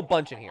gonna throw a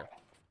bunch in here.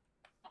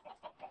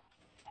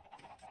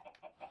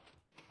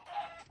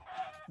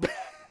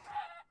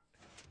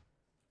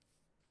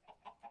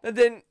 And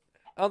then,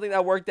 I don't think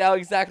that worked out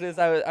exactly as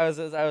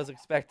I was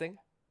expecting.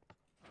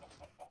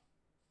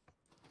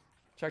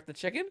 Check the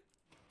chicken.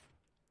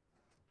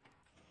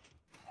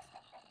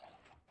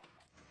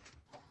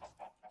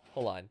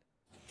 Hold on.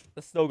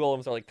 The snow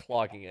golems are, like,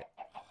 clogging it.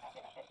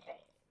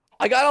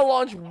 I gotta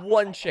launch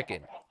one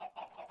chicken.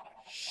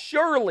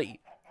 Surely,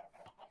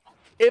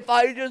 if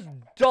I just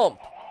dump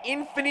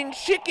infinite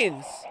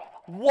chickens,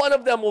 one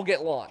of them will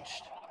get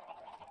launched.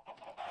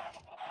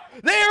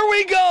 There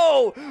we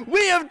go!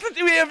 We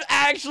have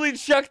actually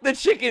chucked the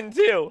chicken,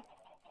 too.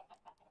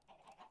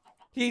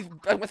 I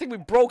think we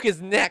broke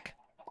his neck.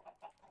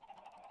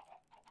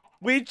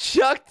 We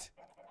chucked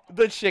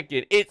the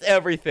chicken. It's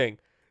everything.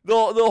 The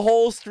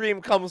whole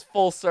stream comes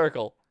full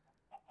circle.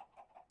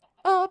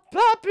 Up,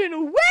 up, and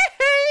away!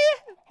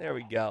 There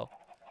we go.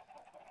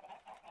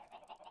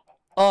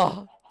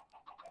 Oh.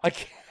 I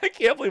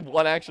can't believe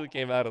one actually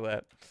came out of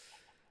that.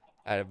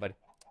 Alright, everybody.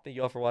 Thank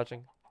you all for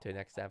watching. Till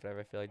next time, whatever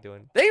I feel like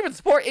doing. Thank you for the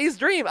support, Ace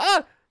Dream!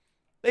 Ah!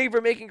 Thank you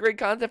for making great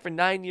content for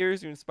 9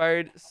 years. You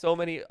inspired so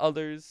many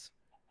others.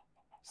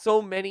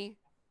 So many.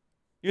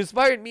 You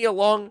inspired me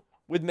along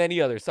with many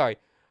others. Sorry.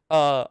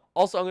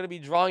 Also, I'm going to be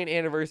drawing an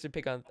anniversary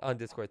pic on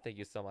Discord. Thank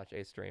you so much,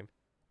 Ace Dream.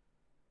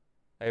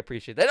 I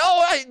appreciate that.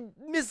 Oh, I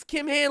miss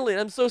Kim Hanlon.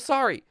 I'm so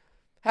sorry.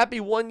 Happy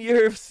 1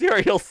 year of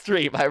serial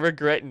stream. I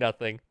regret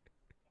nothing.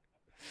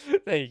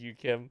 Thank you,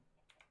 Kim,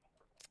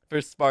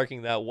 for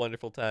sparking that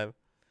wonderful time.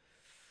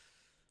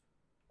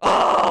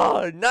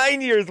 Ah,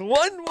 9 years.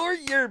 1 more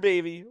year,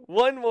 baby.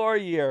 1 more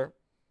year.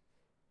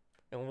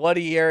 And what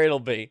a year it'll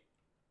be.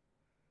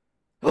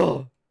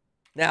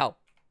 Now,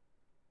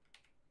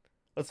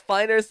 let's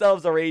find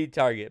ourselves a raid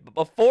target. But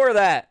before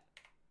that,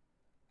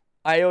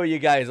 I owe you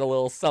guys a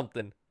little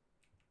something.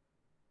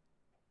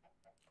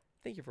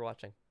 Thank you for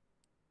watching.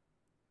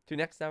 Till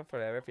next time, for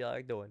whatever I feel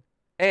like doing.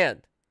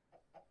 And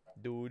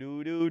do.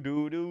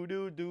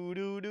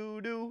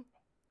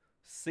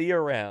 See you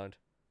around.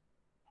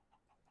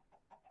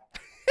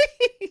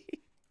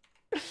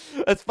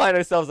 Let's find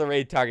ourselves a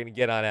raid target and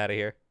get on out of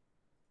here.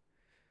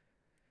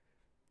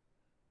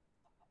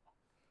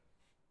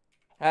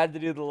 Had to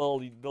do the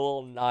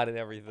little nod and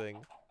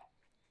everything.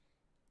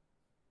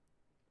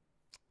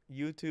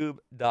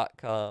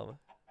 YouTube.com.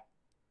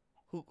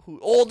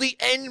 Oh, the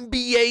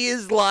NBA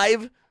is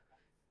live.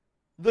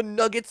 The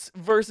Nuggets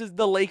versus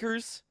the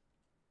Lakers.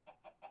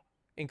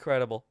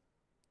 Incredible.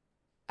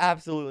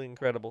 Absolutely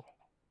incredible.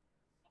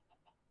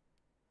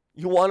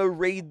 You want to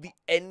raid the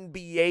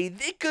NBA?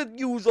 They could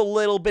use a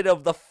little bit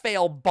of the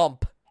fail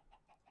bump.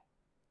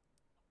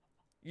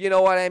 You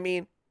know what I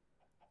mean?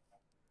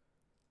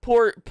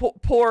 Poor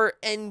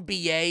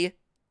NBA.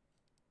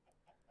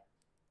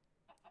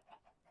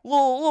 A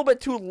little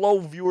bit too low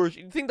viewers.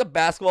 You think the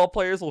basketball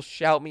players will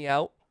shout me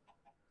out?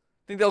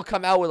 Think they'll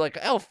come out with like,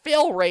 oh,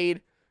 fail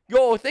raid.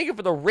 Yo, thank you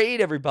for the raid,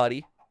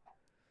 everybody.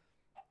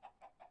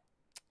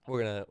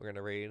 We're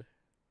gonna raid.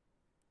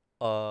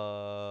 Who's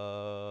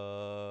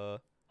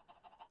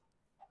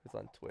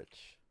on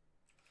Twitch?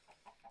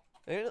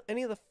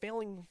 Any of the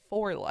Failing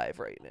 4 live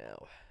right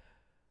now?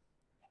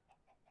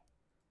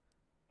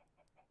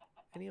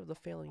 Any of the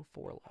Failing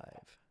 4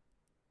 live?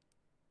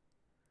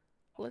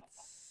 Let's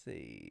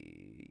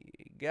see.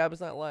 Gab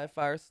is not live.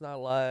 Fire's not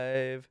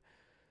live.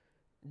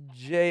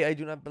 Jay, I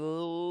do not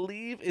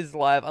believe is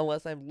live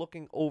unless I'm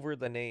looking over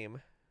the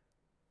name.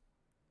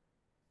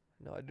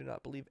 No, I do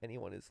not believe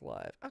anyone is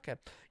live. Okay.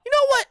 You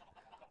know what?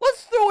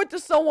 Let's throw it to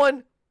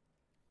someone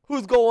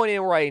who's going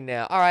in right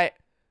now. All right.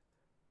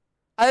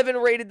 I haven't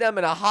rated them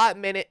in a hot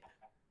minute.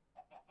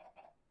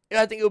 And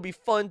I think it would be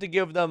fun to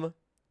give them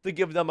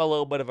a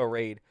little bit of a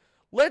raid.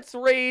 Let's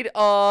raid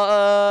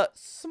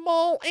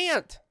Small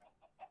Ant.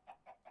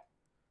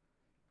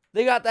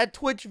 They got that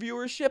Twitch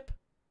viewership.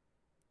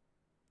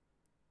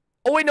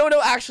 Oh wait, no,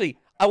 actually,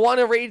 I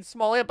want to raid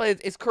Small Ant, but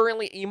it's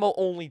currently emo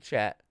only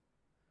chat.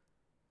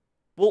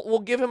 We'll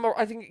give him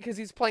I think because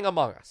he's playing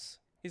Among Us.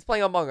 He's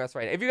playing Among Us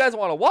right now. If you guys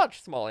want to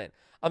watch Small Ant,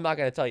 I'm not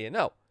gonna tell you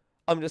no.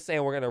 I'm just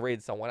saying we're gonna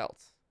raid someone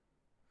else.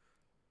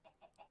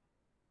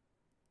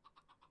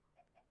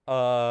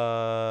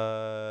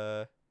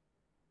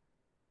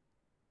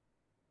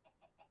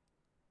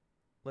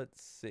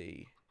 Let's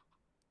see.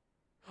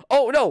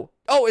 Oh no!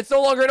 Oh, it's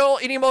no longer in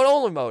emote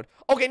only mode.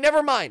 Okay,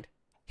 never mind.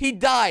 He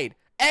died.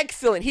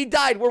 Excellent. He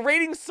died. We're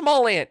raiding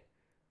Small Ant.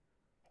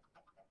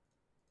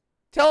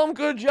 Tell him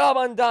good job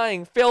on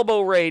dying.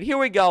 Failboat raid. Here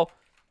we go.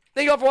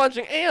 Thank you all for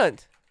watching,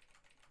 and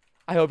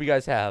I hope you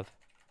guys have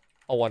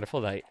a wonderful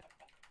night.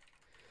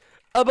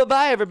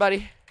 Bye-bye,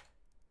 everybody.